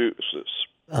really do this.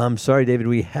 I'm sorry, David,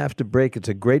 we have to break. It's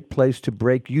a great place to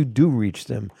break. You do reach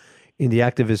them. In the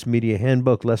Activist Media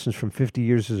Handbook, Lessons from 50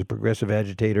 Years as a Progressive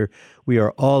Agitator, we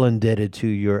are all indebted to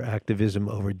your activism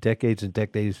over decades and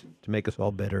decades to make us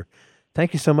all better.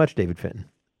 Thank you so much, David Fenton.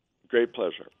 Great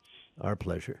pleasure. Our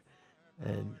pleasure.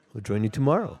 And we'll join you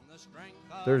tomorrow,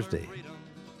 Thursday.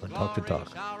 on Talk to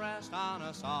Talk. Shall rest on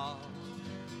us all.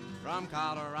 From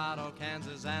Colorado,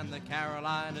 Kansas, and the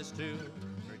Carolinas to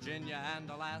Virginia and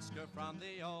Alaska, from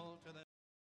the old to the...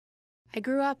 I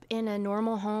grew up in a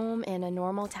normal home in a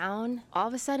normal town. All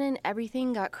of a sudden,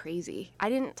 everything got crazy. I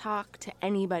didn't talk to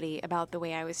anybody about the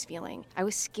way I was feeling. I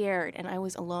was scared and I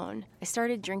was alone. I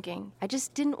started drinking. I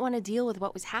just didn't want to deal with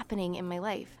what was happening in my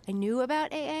life. I knew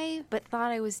about AA, but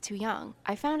thought I was too young.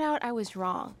 I found out I was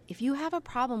wrong. If you have a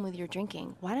problem with your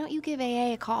drinking, why don't you give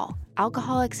AA a call?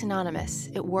 Alcoholics Anonymous.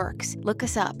 It works. Look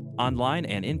us up. Online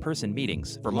and in-person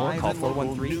meetings. For more, call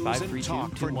 413-532-2111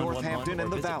 talk for Northampton and the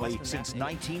or visit Valley since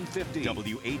 1950.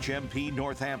 WHMP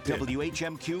Northampton.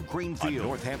 WHMQ Greenfield.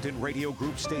 Northampton Radio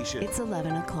Group Station. It's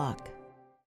 11 o'clock.